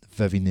the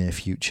very near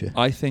future.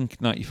 I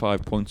think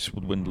 95 points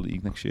would win the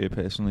league next year,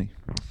 personally.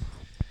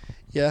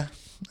 Yeah,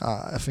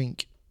 I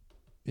think,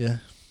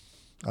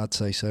 I'd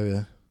say so,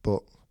 yeah.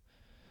 But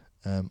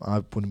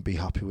I wouldn't be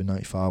happy with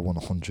 95 on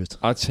 100.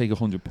 I'd take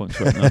 100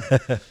 points right now.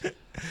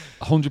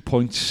 100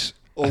 points.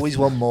 Always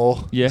one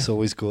more. Yeah. It's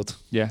always good.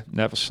 Yeah,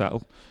 never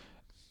settle.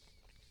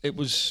 It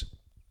was...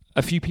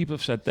 A few people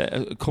have said that.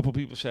 A couple of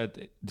people said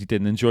they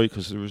didn't enjoy it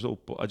because of the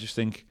result, but I just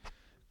think...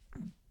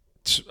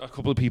 A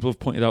couple of people have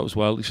pointed out as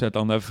well. He said,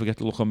 "I'll never forget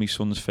the look on my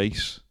son's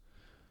face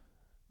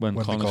when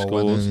Connor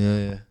scored."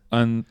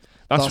 And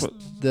that's what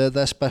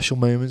they're special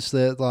moments.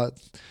 They're like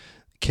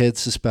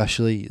kids,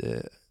 especially.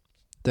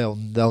 They'll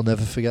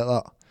never forget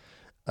that,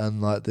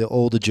 and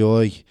all the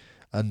joy.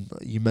 And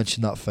you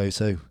mentioned that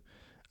photo,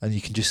 and you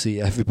can just see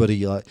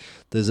everybody. Like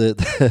there's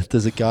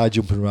a guy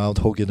jumping around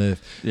hugging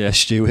a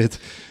steward.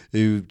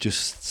 Who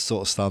just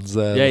sort of stands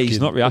there. Yeah, he's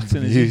not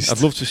reacting. Is he?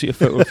 I'd love to see a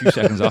photo a few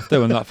seconds after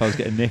when that fella's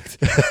getting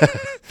nicked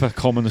for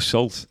common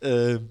assault.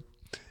 It's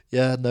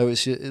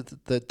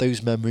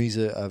those memories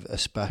are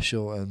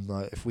special, and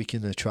if we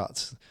can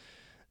attract,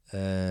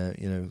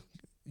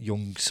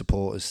 young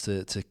supporters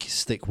to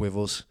stick with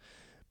us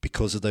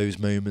because of those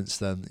moments,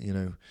 then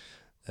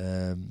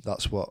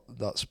that's part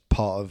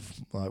of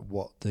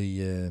what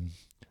the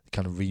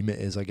kind of remit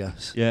is, I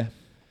guess. Yeah.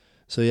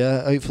 So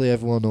hopefully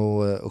everyone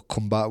will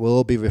come back. We'll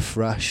all be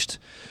refreshed.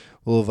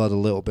 We'll have had a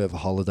little bit of a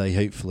holiday,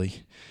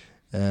 hopefully,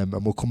 and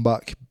we'll come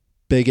back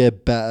bigger,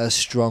 better,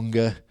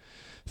 stronger,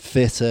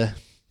 fitter,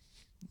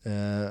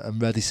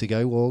 and ready to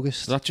go.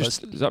 August.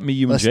 Is that me,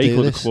 you, and Jake,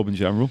 or the club in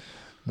general?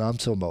 No, I'm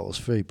talking about us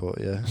three, but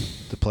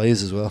the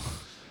players as well.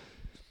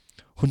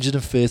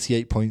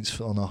 138 points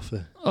on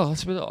offer. Oh,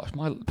 that's a bit harsh.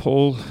 My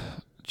Paul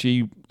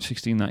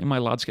G1690. My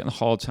lad's getting a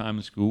hard time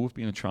in school with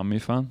being a Tranmere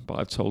fan, but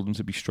I've told him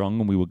to be strong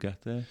and we will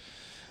get there.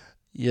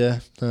 Yeah,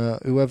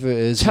 whoever it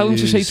is. Tell him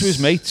to say to his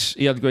mates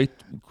he had a great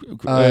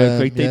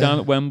day down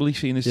at Wembley,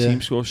 seeing his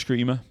team score a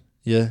screamer.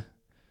 Yeah,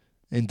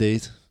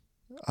 indeed.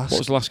 What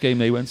was the last game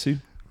they went to?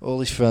 All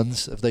his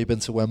friends, have they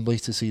been to Wembley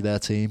to see their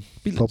team?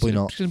 Probably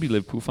not. It's going to be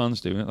Liverpool fans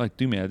doing it.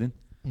 Do me head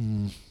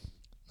in.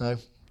 No.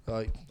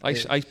 I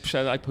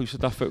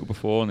posted that photo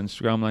before on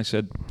Instagram and I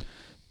said,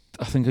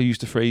 I think I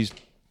used the phrase,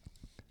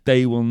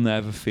 they will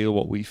never feel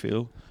what we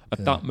feel.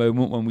 At that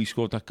moment when we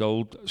scored that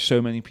goal,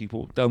 so many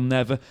people,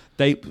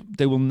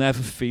 they will never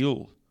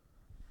feel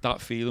that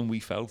feeling we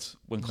felt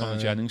when Connor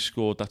Jennings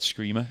scored that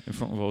screamer in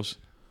front of us.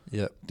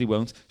 Yeah. They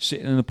won't.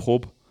 Sitting in a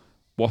pub,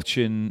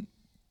 watching,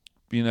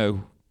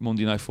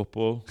 Monday Night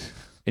Football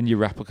in your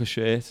replica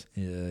shirt.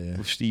 Yeah.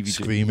 With Stevie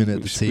Screaming G,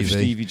 at the TV. With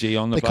Stevie G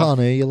on the back. They can't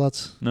hear you,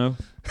 lads. No.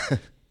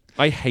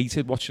 I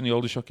hated watching the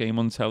Aldershot game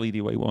on telly, the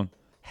away one.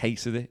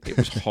 Hated it. It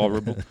was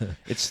horrible.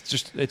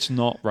 It's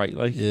not right.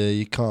 Yeah,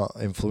 you can't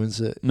influence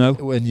it. No.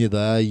 When you're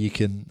there, you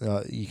can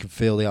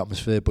feel the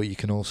atmosphere, but you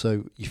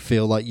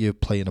feel like you're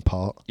playing a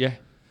part. Yeah.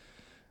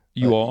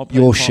 You are.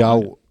 Your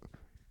shout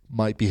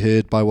might be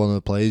heard by one of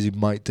the players who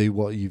might do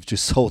what you've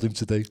just told him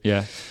to do.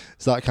 Yeah.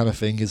 It's that kind of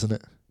thing, isn't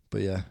it?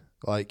 But yeah,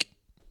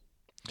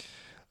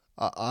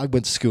 I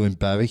went to school in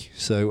Bury,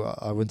 so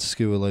I went to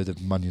school with a load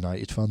of Man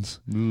United fans.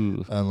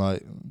 Ooh.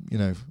 And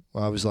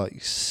I was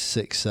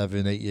 6,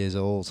 7, 8 years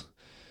old.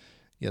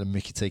 You had a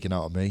Mickey taken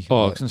out of me.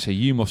 Oh, I was going to say,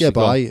 you must have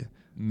got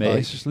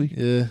mercilessly.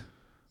 Yeah.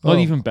 Not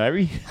even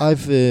Bury.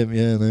 I've,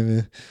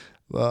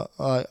 Well,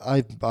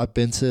 I've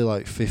been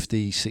to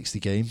 50, 60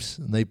 games,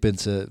 and they've been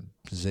to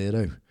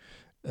 0.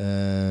 I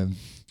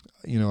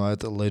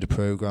had a load of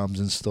programmes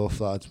and stuff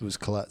that I was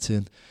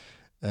collecting.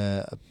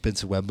 I've been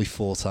to Wembley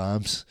 4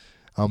 times.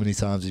 How many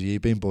times have you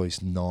been,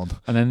 boys? None.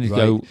 And then you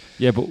go,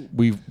 yeah, but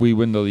we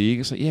win the league.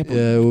 It's like, yeah,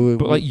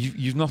 but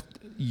you've not.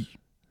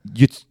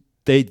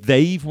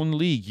 they've won the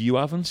league. You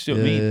haven't. Do you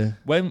know what I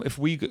mean? Yeah. If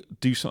we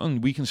do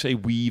something, we can say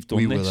we've done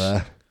We this were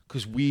there.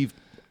 because we've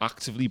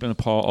actively been a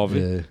part of it.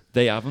 Yeah.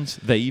 They haven't.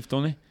 They've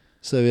done it.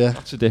 So yeah,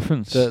 That's the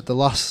difference.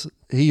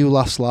 he who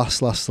laughs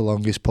last lasts the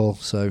longest, Paul.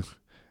 So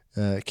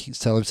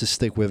tell him to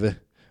stick with it.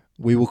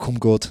 We will come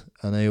good,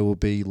 and he will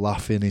be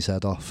laughing his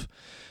head off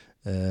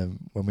when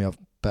we have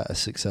better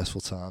successful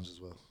times as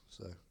well.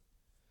 So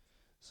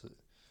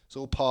it's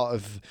all part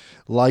of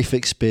life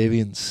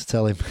experience.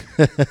 Tell him.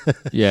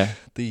 Yeah.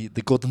 The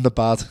good and the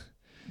bad.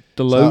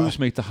 The lows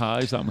make the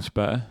highs that much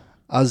better.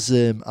 As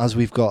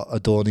we've got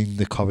adorning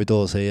the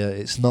corridors here,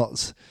 it's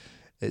not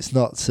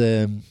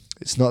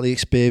the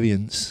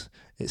experience.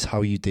 It's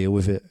how you deal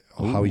with it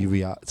or how you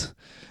react.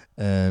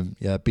 Be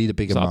the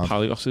bigger Is that man.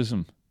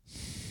 Paleosism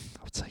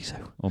I would say so.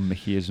 or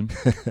Mickeyism?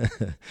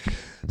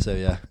 So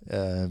yeah,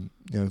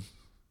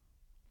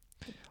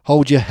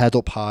 hold your head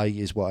up high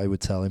is what I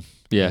would tell him.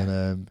 Yeah.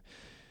 And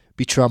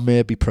be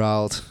Tranmere, be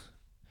proud.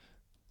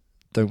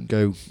 Don't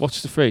go.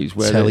 What's the phrase?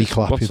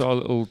 Telly-clapping. What's our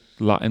little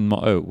Latin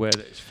motto? Where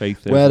there is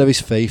faith, Where there is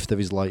faith, there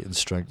is light and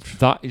strength.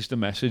 That is the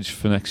message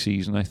for next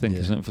season, I think, Yeah.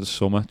 isn't it? For the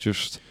summer,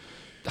 just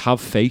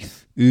have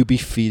faith. Ubi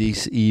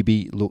fides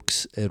ibi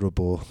lux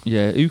errobor.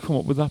 Yeah, who come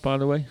up with that, by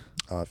the way?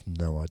 I have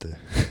no idea.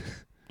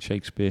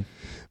 Shakespeare.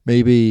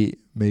 Maybe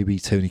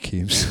Tony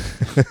Coombs.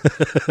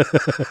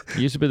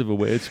 He is a bit of a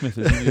wordsmith,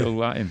 isn't he? Old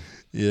Latin.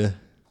 Yeah.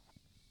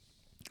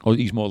 Or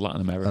he's more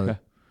Latin America.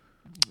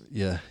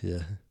 Yeah.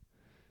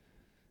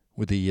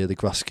 With the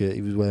grass skirt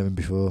he was wearing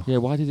before. Yeah,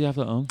 why did he have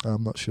that on?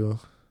 I'm not sure.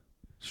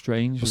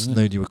 Strange, Must wasn't have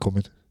it? known you were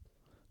coming.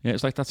 Yeah,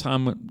 it's like that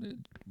time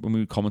when we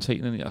were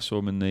commentating and I saw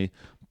him in the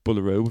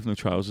Buller Row with no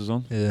trousers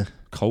on. Yeah.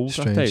 Cold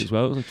Strange. that day as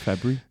well. It was like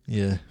February.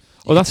 Yeah.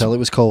 Oh, You that's could tell it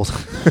was cold.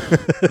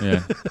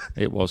 Yeah,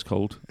 it was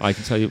cold. I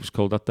can tell you it was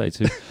cold that day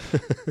too.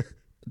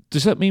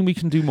 Does that mean we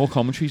can do more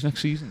commentaries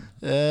next season?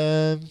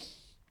 Because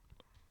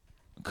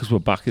we're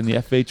back in the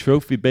FA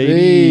Trophy,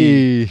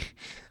 baby.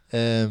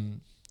 Hey.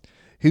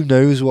 Who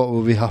knows what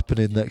will be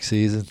happening next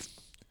season,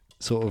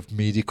 sort of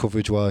media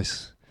coverage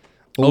wise.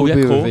 All will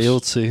be of course.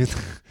 revealed soon.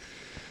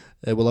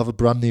 We'll have a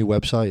brand new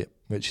website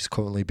which is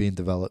currently being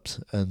developed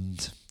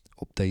and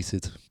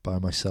updated by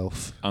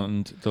myself.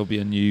 And there'll be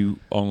a new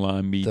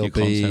online media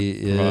There'll be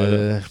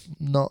content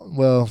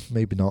provider.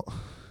 maybe not.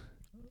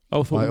 Oh,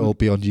 I thought Might all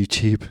be on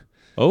YouTube.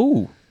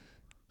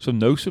 So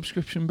no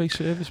subscription-based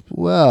service.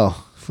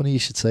 Well, funny you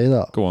should say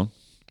that. Go on.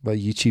 Well,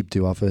 YouTube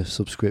do have a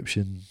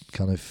subscription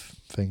kind of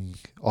thing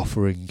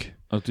offering.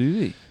 Oh, do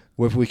they?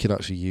 Whether we can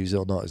actually use it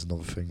or not is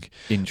another thing.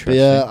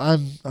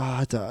 Interesting.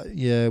 But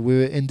yeah,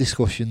 we're in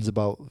discussions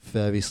about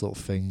various little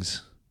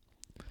things.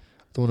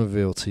 Don't want to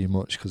reveal too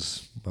much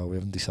because we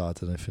haven't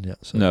decided anything yet.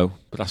 So. No,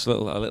 but that's a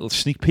little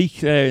sneak peek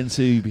there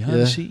into behind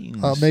the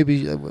scenes.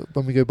 Maybe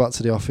when we go back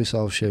to the office,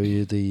 I'll show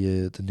you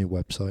the new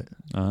website.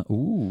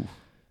 Ooh,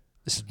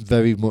 It's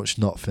very much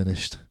not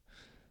finished.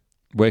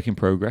 work in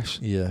progress.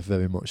 Yeah,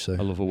 very much so. I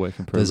love a work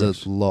in progress.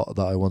 There's a lot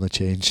that I want to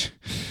change.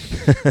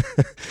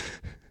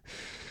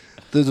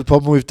 There's a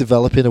problem with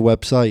developing a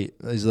website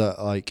is that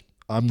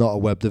I'm not a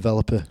web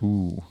developer.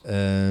 Ooh.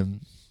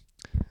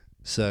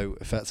 So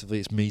effectively,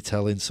 it's me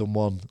telling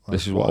someone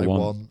This is what I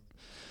want.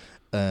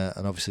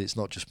 And obviously, it's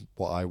not just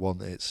what I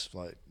want; it's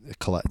like a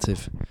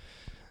collective.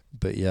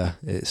 But yeah,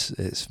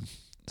 it's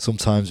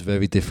sometimes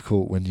very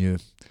difficult when you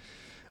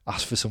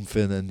ask for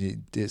something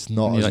and it's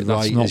not as that's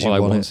right not as what you I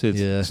want wanted. it.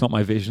 Yeah, It's not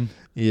my vision.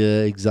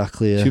 yeah,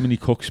 exactly. Yeah. Too many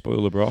cooks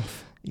spoil the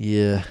broth.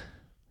 Yeah.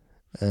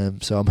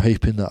 So I'm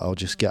hoping that I'll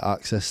just get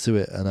access to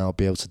it and I'll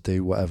be able to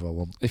do whatever I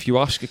want. If you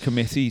ask a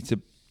committee to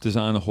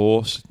design a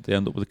horse, they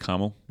end up with a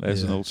camel.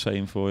 There's an Yeah. old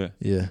saying for you.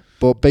 Yeah.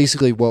 But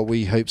basically what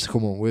we hope to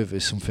come up with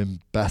is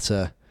something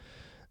better,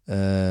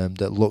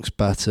 that looks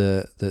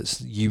better, that's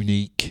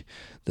unique,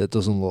 that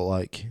doesn't look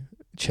like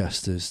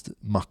Chester's,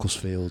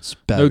 Macclesfields,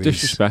 Berries. No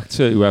disrespect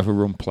to whoever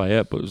run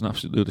player, but it was an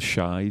absolute load of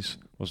shies,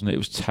 wasn't it? It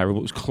was terrible.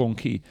 It was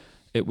clunky.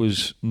 It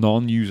was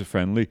non-user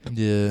friendly.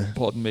 Yeah.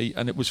 Pardon me.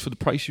 And it was for the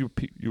price you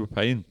were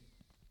paying.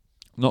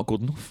 Not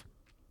good enough.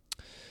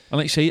 And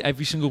like you say,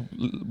 every single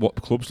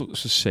clubs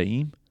looks the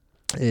same.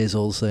 It is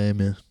all the same,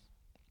 yeah.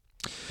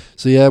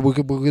 So yeah, we're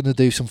going to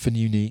do something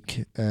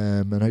unique,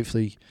 and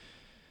hopefully,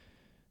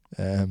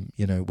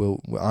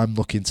 I'm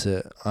looking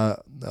to.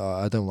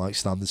 I don't like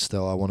standard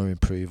still. I want to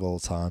improve all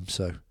the time.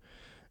 So,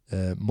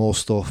 more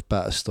stuff,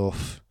 better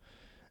stuff.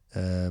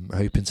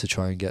 Hoping to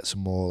try and get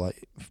some more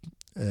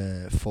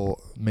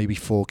maybe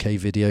 4K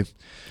video.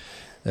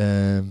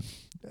 And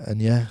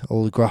yeah,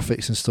 all the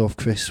graphics and stuff.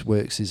 Chris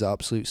works his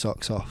absolute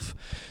socks off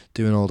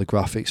doing all the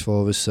graphics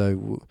for us.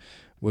 So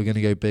we're going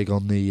to go big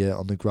on the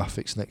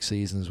graphics next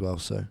season as well.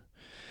 So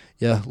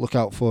yeah, look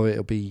out for it.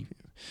 It'll be,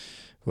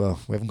 well,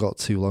 we haven't got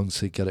too long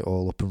to get it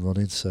all up and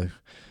running. So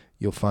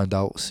you'll find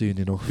out soon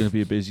enough. It's going to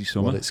be a busy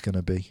summer. What it's going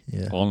to be.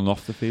 Yeah. On and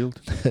off the field.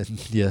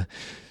 Yeah.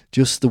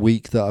 Just the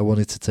week that I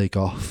wanted to take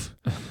off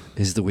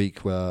is the week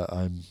where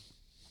I'm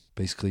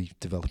basically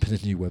developing a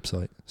new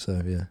website.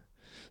 So yeah,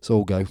 it's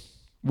all go.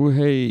 Well,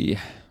 hey.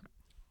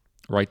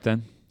 Right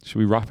then. Should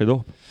we wrap it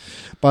up?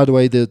 By the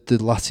way, the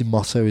Latin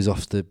motto is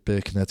off the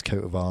Birkenhead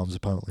coat of arms,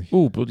 apparently.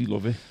 Oh, bloody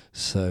love it.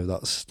 So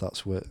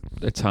that's what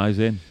It ties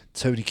in.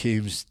 Tony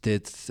Coombs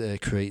did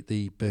create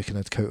the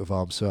Birkenhead coat of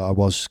arms. So I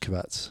was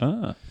correct.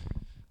 Ah,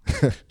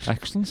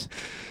 excellent.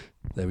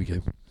 There we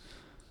go.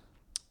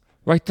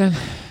 Right then,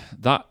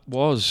 that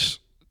was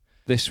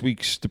this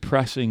week's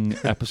depressing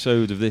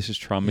episode of This Is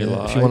Tranmere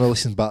Live. If you want to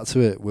listen back to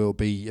it, we'll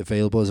be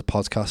available as a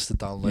podcast to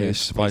download.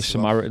 Yes, by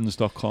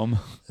Samaritans.com.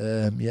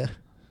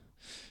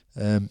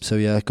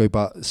 So go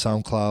back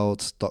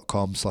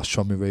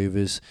soundcloud.com/Tranmere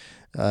Rovers.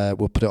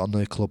 We'll put it on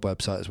the club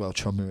website as well,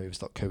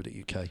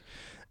 tranmererovers.co.uk.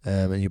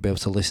 And you'll be able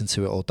to listen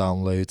to it or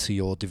download to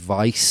your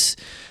device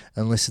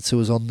and listen to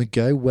us on the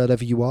go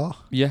wherever you are.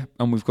 Yeah,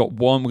 and we're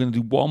going to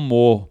do one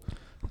more.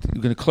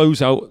 We're going to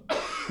close out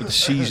with the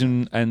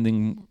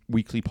season-ending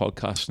weekly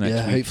podcast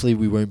next week. Hopefully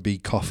we won't be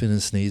coughing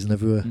and sneezing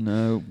everywhere.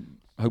 No,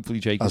 hopefully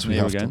Jake As will we be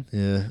here have again.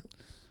 done.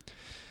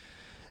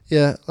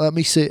 Yeah, let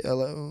me see.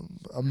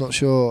 I'm not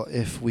sure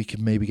if we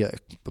can maybe get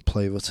a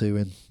player or two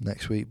in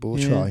next week, but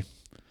we'll try.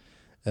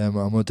 I'm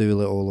gonna do a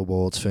little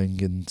awards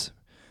thing, and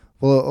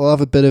we'll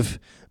have a bit of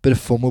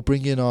fun. We'll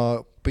bring in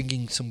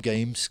some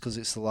games because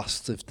it's the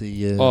last of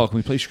the. Can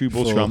we play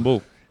Screwball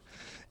Scramble?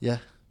 Yeah.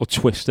 Or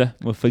Twister?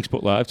 Well,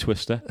 Facebook Live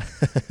Twister.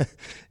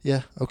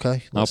 Yeah.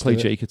 Okay. I'll play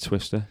Jake at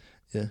Twister.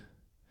 Yeah.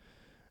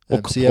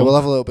 Or we'll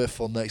have a little bit of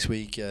fun next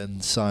week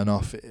and sign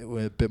off.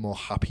 We're a bit more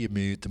happier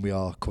mood than we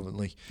are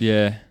currently.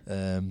 Yeah.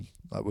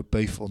 Like we're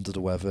both under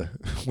the weather.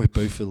 We're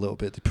both a little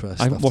bit depressed.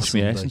 I haven't washed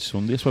my hair since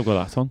Sunday, so I've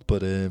got that on.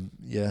 But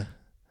yeah,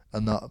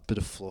 and that bit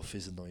of fluff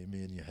is annoying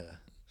me in your hair.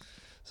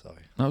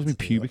 Sorry. That was my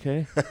pubic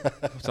hair.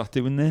 What's that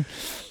doing there?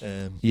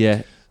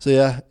 Yeah. So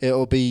yeah,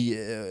 it'll be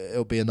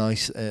a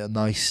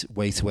nice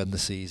way to end the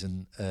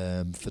season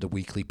for the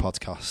weekly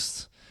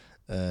podcast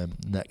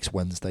next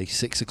Wednesday,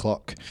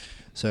 6:00.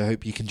 So I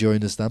hope you can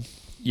join us then.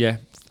 Yeah,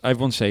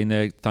 everyone's saying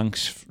there.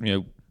 Thanks,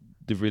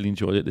 they've really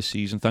enjoyed it this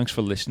season. Thanks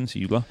for listening to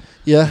you lot.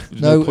 Yeah, There's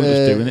no point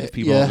us doing it if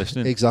people aren't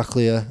listening.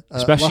 Exactly. Yeah,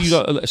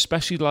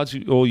 especially lads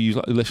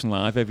who listen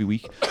live every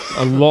week.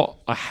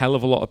 A hell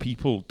of a lot of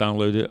people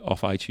download it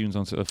off iTunes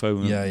onto their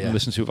phone and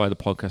listen to it via the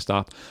podcast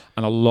app,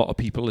 and a lot of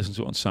people listen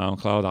to it on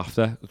SoundCloud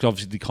after. Because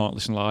obviously they can't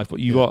listen live, but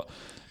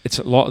it's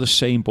a lot of the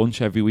same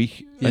bunch every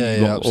week,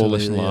 and all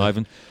listen live.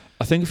 And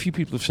I think a few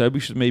people have said we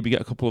should maybe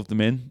get a couple of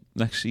them in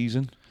next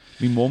season.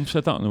 My mum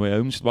said that on the way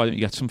home. Said, why don't you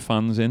get some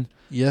fans in?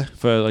 Yeah.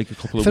 For like a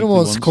couple of weeks. If anyone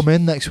wants to come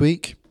in next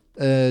week,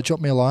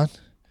 drop me a line.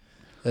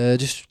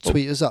 Just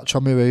tweet us at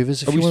Tranmere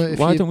Rovers.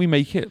 Why don't we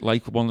make it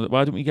like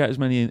why don't we get as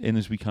many in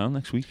as we can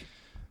next week?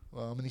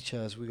 Well, how many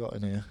chairs we got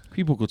in here?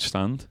 People could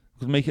stand.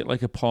 We could make it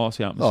like a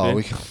party atmosphere.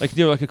 We can. Like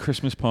do like a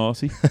Christmas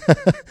party.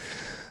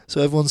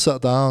 So everyone sat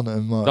down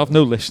and like. I'll have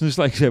no listeners,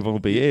 like everyone will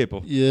be here,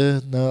 but.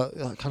 Yeah, no,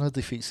 that kind of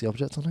defeats the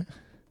object on it.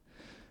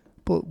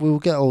 But we'll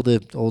get all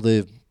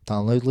the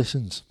download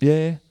listens.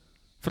 Yeah,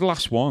 for the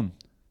last one,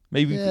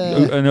 maybe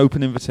an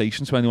open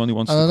invitation to anyone who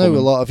wants. And I know a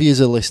lot of you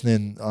are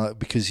listening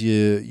because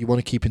you want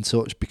to keep in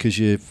touch because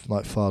you're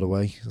like far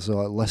away. So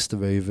like Leicester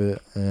Rover,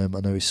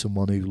 I know is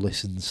someone who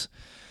listens.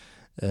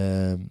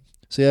 So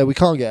yeah, we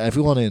can't get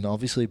everyone in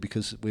obviously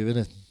because we're in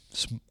a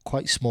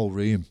quite small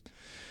room,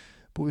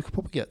 but we could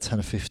probably get 10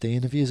 or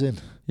 15 of yous in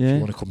if you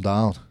want to come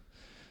down.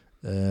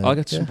 I'll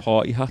get some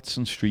party hats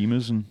and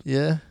streamers and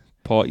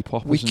party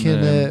poppers. We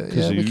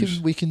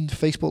can we can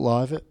Facebook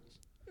Live it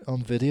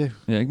on video.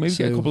 Yeah, maybe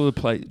get a couple of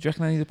the players. Do you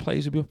reckon any of the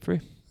players will be up for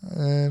it?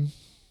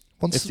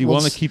 If they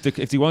want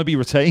to be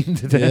retained,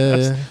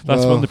 that's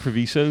one of the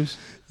provisos.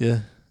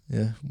 Yeah.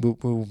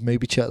 We'll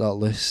maybe check that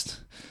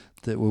list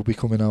that will be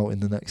coming out in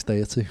the next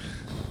day or two.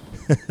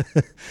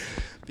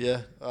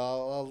 Yeah,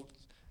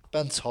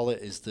 Ben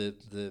Tollett is the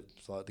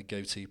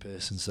go-to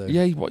person. So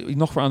yeah, he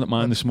knocked around at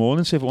mine this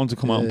morning. See if he wanted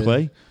to come out and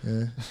play.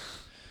 Yeah.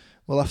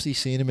 Well, after you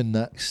seen him in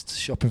Next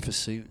shopping for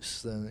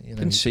suits, then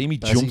didn't see him. He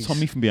jumped on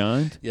me from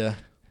behind. Yeah,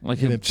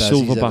 like a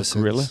silverback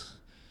gorilla.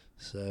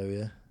 So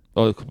yeah.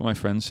 Oh, a couple of my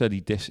friends said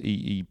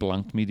he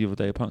blanked me the other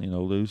day. Apparently, in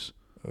all those.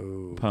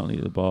 Oh. Apparently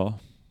at the bar.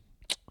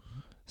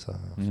 So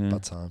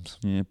bad times.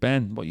 Yeah,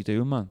 Ben, what you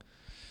doing, man?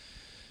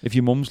 If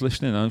your mum's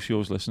listening, I know she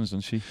always listens,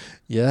 doesn't she?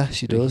 Yeah,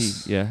 she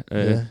does.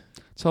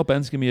 Tell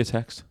Ben to give me a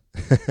text.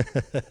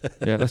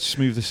 Yeah, let's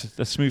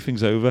smooth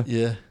things over.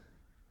 Yeah.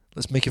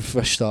 Let's make a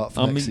fresh start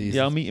for next season.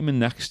 Yeah, I'll meet him in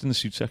Next in the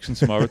suit section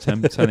tomorrow at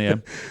 10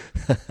 a.m.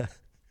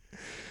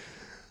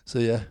 So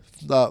yeah,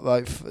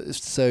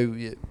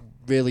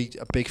 really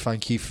a big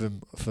thank you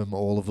from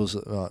all of us,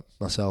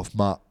 myself,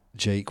 Matt,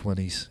 Jake when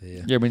he's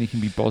here. Yeah, when he can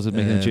be bothered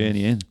making a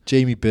journey in.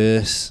 Jamie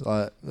Burse,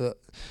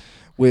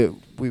 we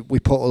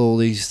put all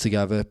these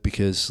together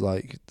because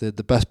like the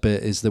best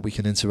bit is that we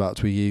can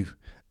interact with you.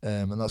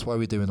 And that's why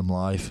we're doing them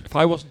live. If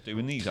I wasn't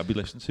doing these, I'd be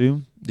listening to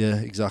them. Yeah,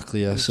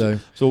 exactly. Yeah, so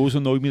it's always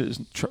annoyed me that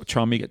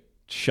Tranmere get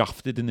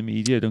shafted in the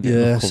media. Don't get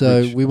enough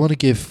coverage. So we want to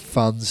give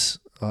fans.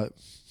 Part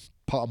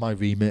of my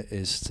remit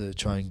is to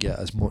try and get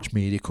as much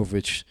media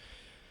coverage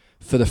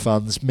for the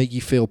fans, make you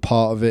feel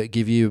part of it,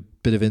 give you a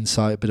bit of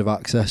insight, a bit of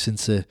access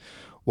into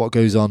what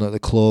goes on at the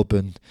club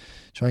and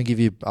try and give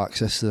you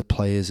access to the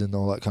players and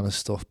all that kind of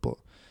stuff. But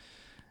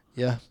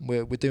yeah,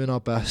 we're doing our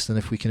best, and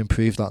if we can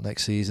improve that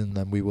next season,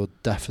 then we will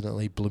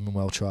definitely blooming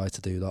well try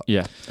to do that.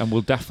 Yeah, and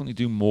we'll definitely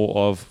do more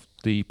of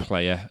the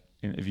player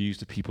interviews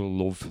that people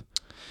love.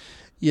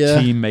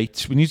 Yeah,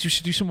 Teammates. We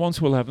should do some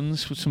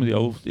 1-to-11s with some of the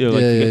old, like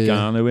get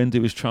Garno in,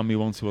 do his Tranmere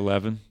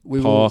 1-to-11. We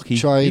Parky,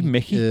 will try, even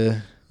Mickey.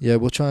 Yeah,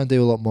 we'll try and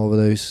do a lot more of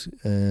those.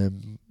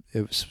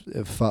 It was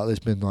a fact that it's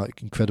been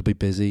like incredibly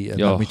busy, and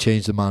then we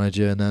changed the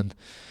manager, and then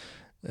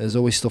there's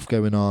always stuff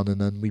going on,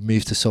 and then we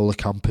moved to Solar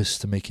Campus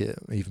to make it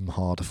even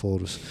harder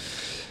for us.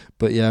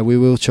 But yeah, we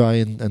will try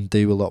and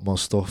do a lot more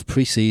stuff.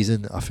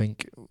 Pre-season, I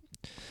think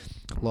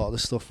a lot of the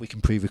stuff we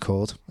can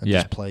pre-record and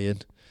just play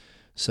in.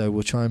 So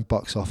we'll try and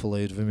box off a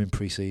load of them in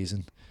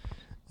pre-season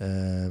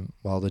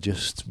while they're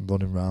just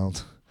running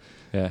around.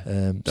 Yeah.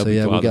 So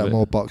yeah, we'll get them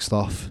all boxed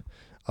off,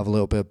 have a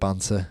little bit of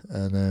banter,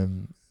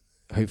 and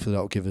hopefully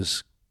that'll give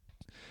us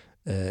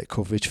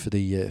coverage for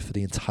the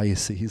entire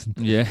season.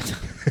 Yeah.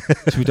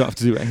 So we don't have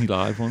to do any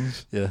live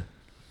ones. Yeah.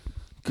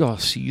 God,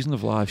 season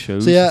of live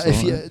shows. So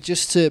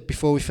yeah,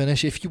 before we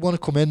finish, if you want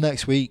to come in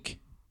next week,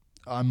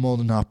 I'm more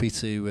than happy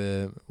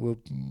to. We'll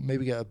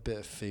maybe get a bit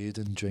of food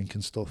and drink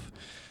and stuff.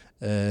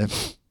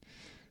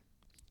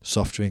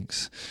 Soft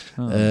drinks.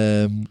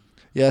 Yeah,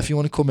 if you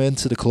want to come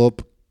into the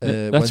club,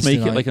 let's Wednesday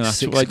make it like an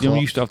actual. Like you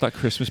used to have that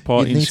Christmas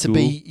party in school.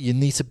 You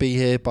need to be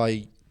here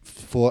by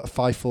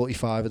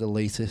 5:45 at the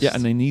latest. Yeah,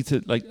 and they need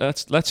to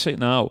let's say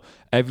now.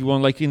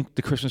 Everyone, like in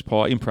the Christmas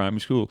party in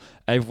primary school,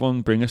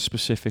 everyone bring a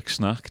specific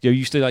snack. You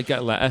used to get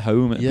a letter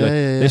home and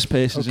this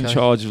person's in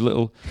charge of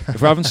little.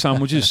 If we're having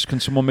sandwiches, can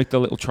someone make the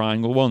little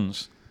triangle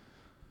ones?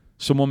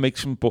 Someone make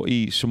some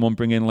butties. Someone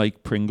bring in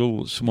like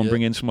Pringles. Someone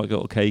bring in some like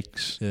little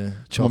cakes. Yeah.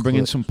 Someone bring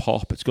in some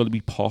pop. It's got to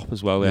be pop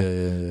as well.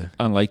 Yeah.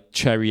 And like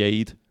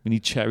Cherryade. We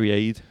need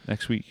Cherryade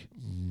next week.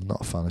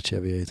 Not a fan of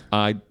Cherryade.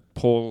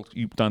 Paul,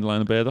 you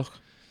Dandelion and Burdock.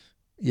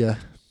 Yeah.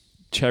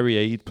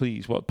 Cherryade,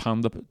 please. What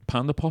Panda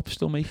Pop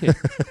still make it?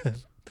 I'm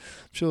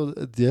sure.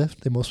 Yeah,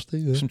 they must do.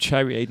 Yeah. Some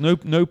Cherryade.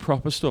 No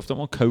proper stuff. Don't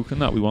want Coke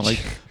and that. We want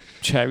like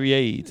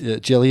Cherryade. Yeah,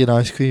 jelly and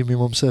ice cream. My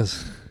mum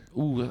says.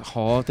 Ooh,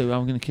 hard though.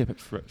 I'm going to keep it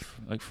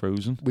like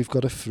frozen. We've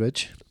got a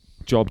fridge.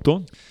 Job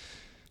done.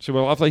 So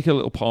we'll have like a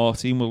little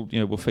party, and we'll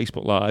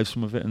Facebook Live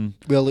some of it, and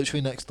we're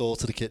literally next door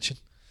to the kitchen.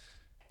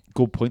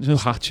 Good point. There's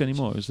no hatch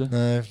anymore, is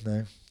there?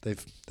 No.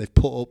 They've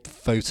put up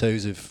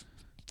photos of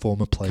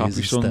former players.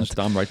 Capri Suns, instead.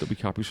 damn right. There'll be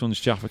Capri Suns,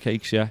 Jaffa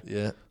cakes. Yeah.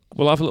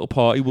 We'll have a little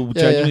party. We'll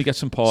genuinely get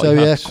some party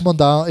hats. Come on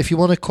down. If you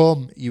want to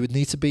come, you would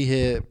need to be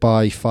here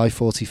by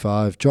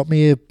 5:45. Drop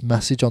me a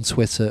message on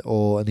Twitter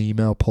or an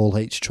email,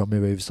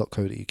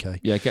 paulh@tranmererovers.co.uk.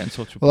 Yeah, get in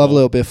touch with We'll have a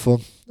little bit of fun,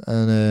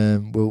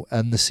 and we'll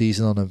end the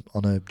season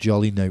on a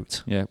jolly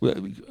note. Yeah,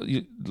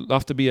 it'll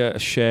have to be a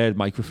shared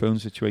microphone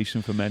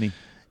situation for many.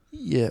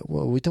 Yeah,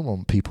 well, we don't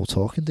want people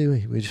talking, do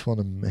we? We just want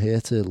them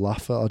here to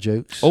laugh at our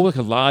jokes. Oh, like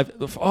a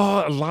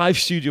live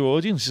studio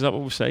audience. Is that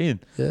what we're saying?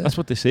 Yeah. That's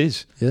what this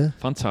is. Yeah.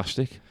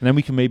 Fantastic. And then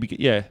we can maybe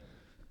get,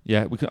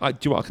 we can. I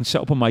can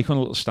set up a mic on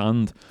a little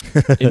stand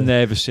in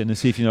their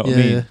vicinity, if you know what I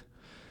mean. Yeah.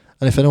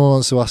 And if anyone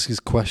wants to ask us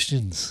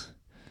questions,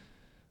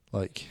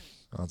 like,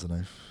 I don't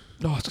know.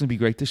 Oh, it's going to be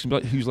great. This is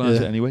like, whose line is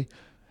it anyway?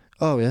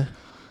 Oh, yeah.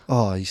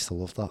 Oh, I used to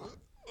love that.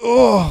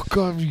 Oh,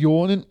 God, I'm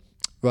yawning.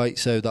 Right,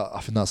 so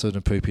I think that's an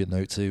appropriate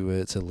note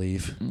to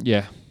leave.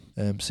 Yeah.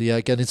 So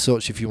yeah, get in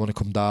touch if you want to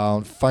come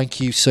down.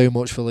 Thank you so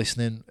much for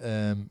listening.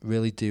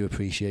 Really do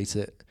appreciate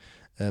it.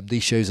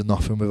 These shows are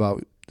nothing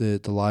without the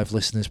live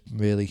listeners.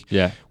 Really.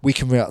 Yeah. We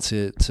can react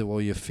to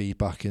all your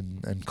feedback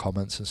and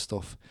comments and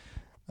stuff,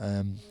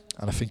 and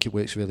I think it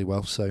works really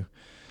well. So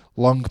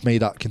long may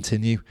that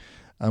continue,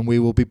 and we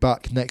will be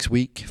back next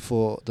week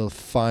for the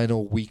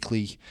final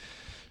weekly.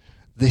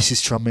 This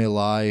is Tranmere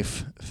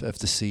Live of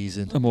the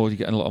season. I'm already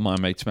getting a lot of my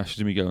mates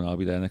messaging me going, I'll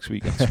be there next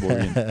week. That's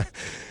worrying.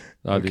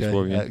 That is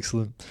worrying.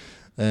 Excellent.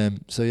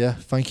 So yeah,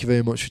 thank you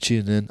very much for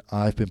tuning in.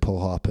 I've been Paul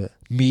Harper,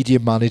 media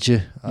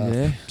manager.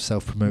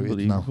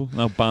 Self-promoted now.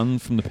 Now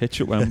banned from the pitch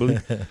at Wembley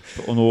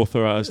for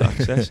unauthorised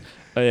access.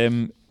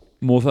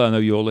 Martha, I know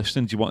you're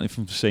listening. Do you want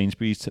anything from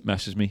Sainsbury's to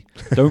message me?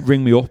 Don't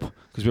ring me up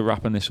because we're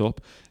wrapping this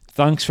up.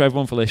 Thanks for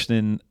everyone for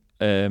listening.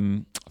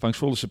 Thanks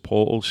for all the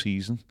support all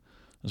season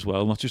as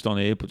well, not just on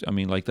here, but I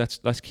mean, like,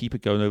 let's keep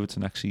it going over to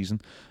next season,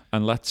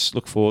 and let's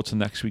look forward to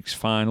next week's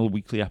final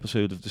weekly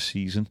episode of the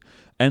season,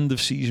 end of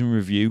season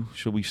review,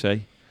 shall we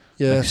say?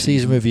 Yeah, next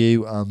season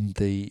review and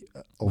the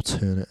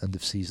alternate end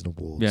of season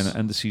awards. Yeah, and an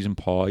end of season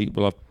party.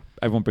 We'll have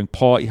everyone bring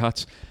party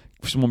hats.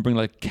 If someone bring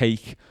like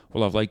cake,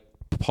 we'll have like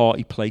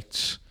party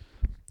plates,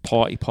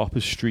 party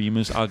poppers,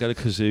 streamers. I'll get a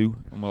kazoo,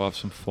 and we'll have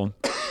some fun.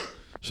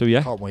 So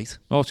yeah, can't wait.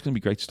 Oh, it's going to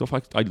be great stuff.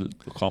 I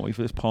can't wait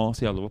for this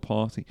party. I love a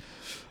party.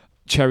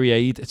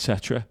 Cherryade,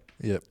 etc.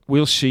 Yep.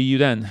 We'll see you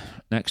then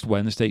next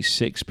Wednesday,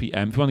 6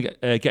 p.m. If you want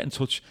to get in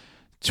touch,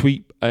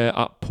 tweet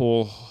at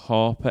Paul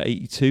Harper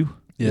 82.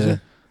 Yeah,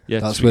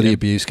 that's where the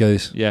abuse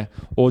goes. Yeah,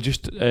 or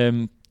just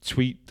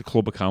tweet the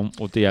club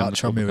account or DM at the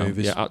club Tranmere account.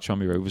 Rovers. Yeah, at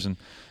Tranmere Rovers, and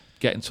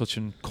get in touch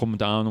and come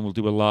down, and we'll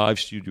do a live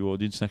studio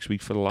audience next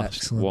week for the last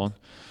Excellent. one.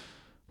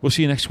 We'll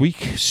see you next week.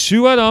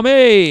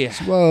 Suadami!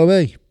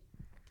 Swami.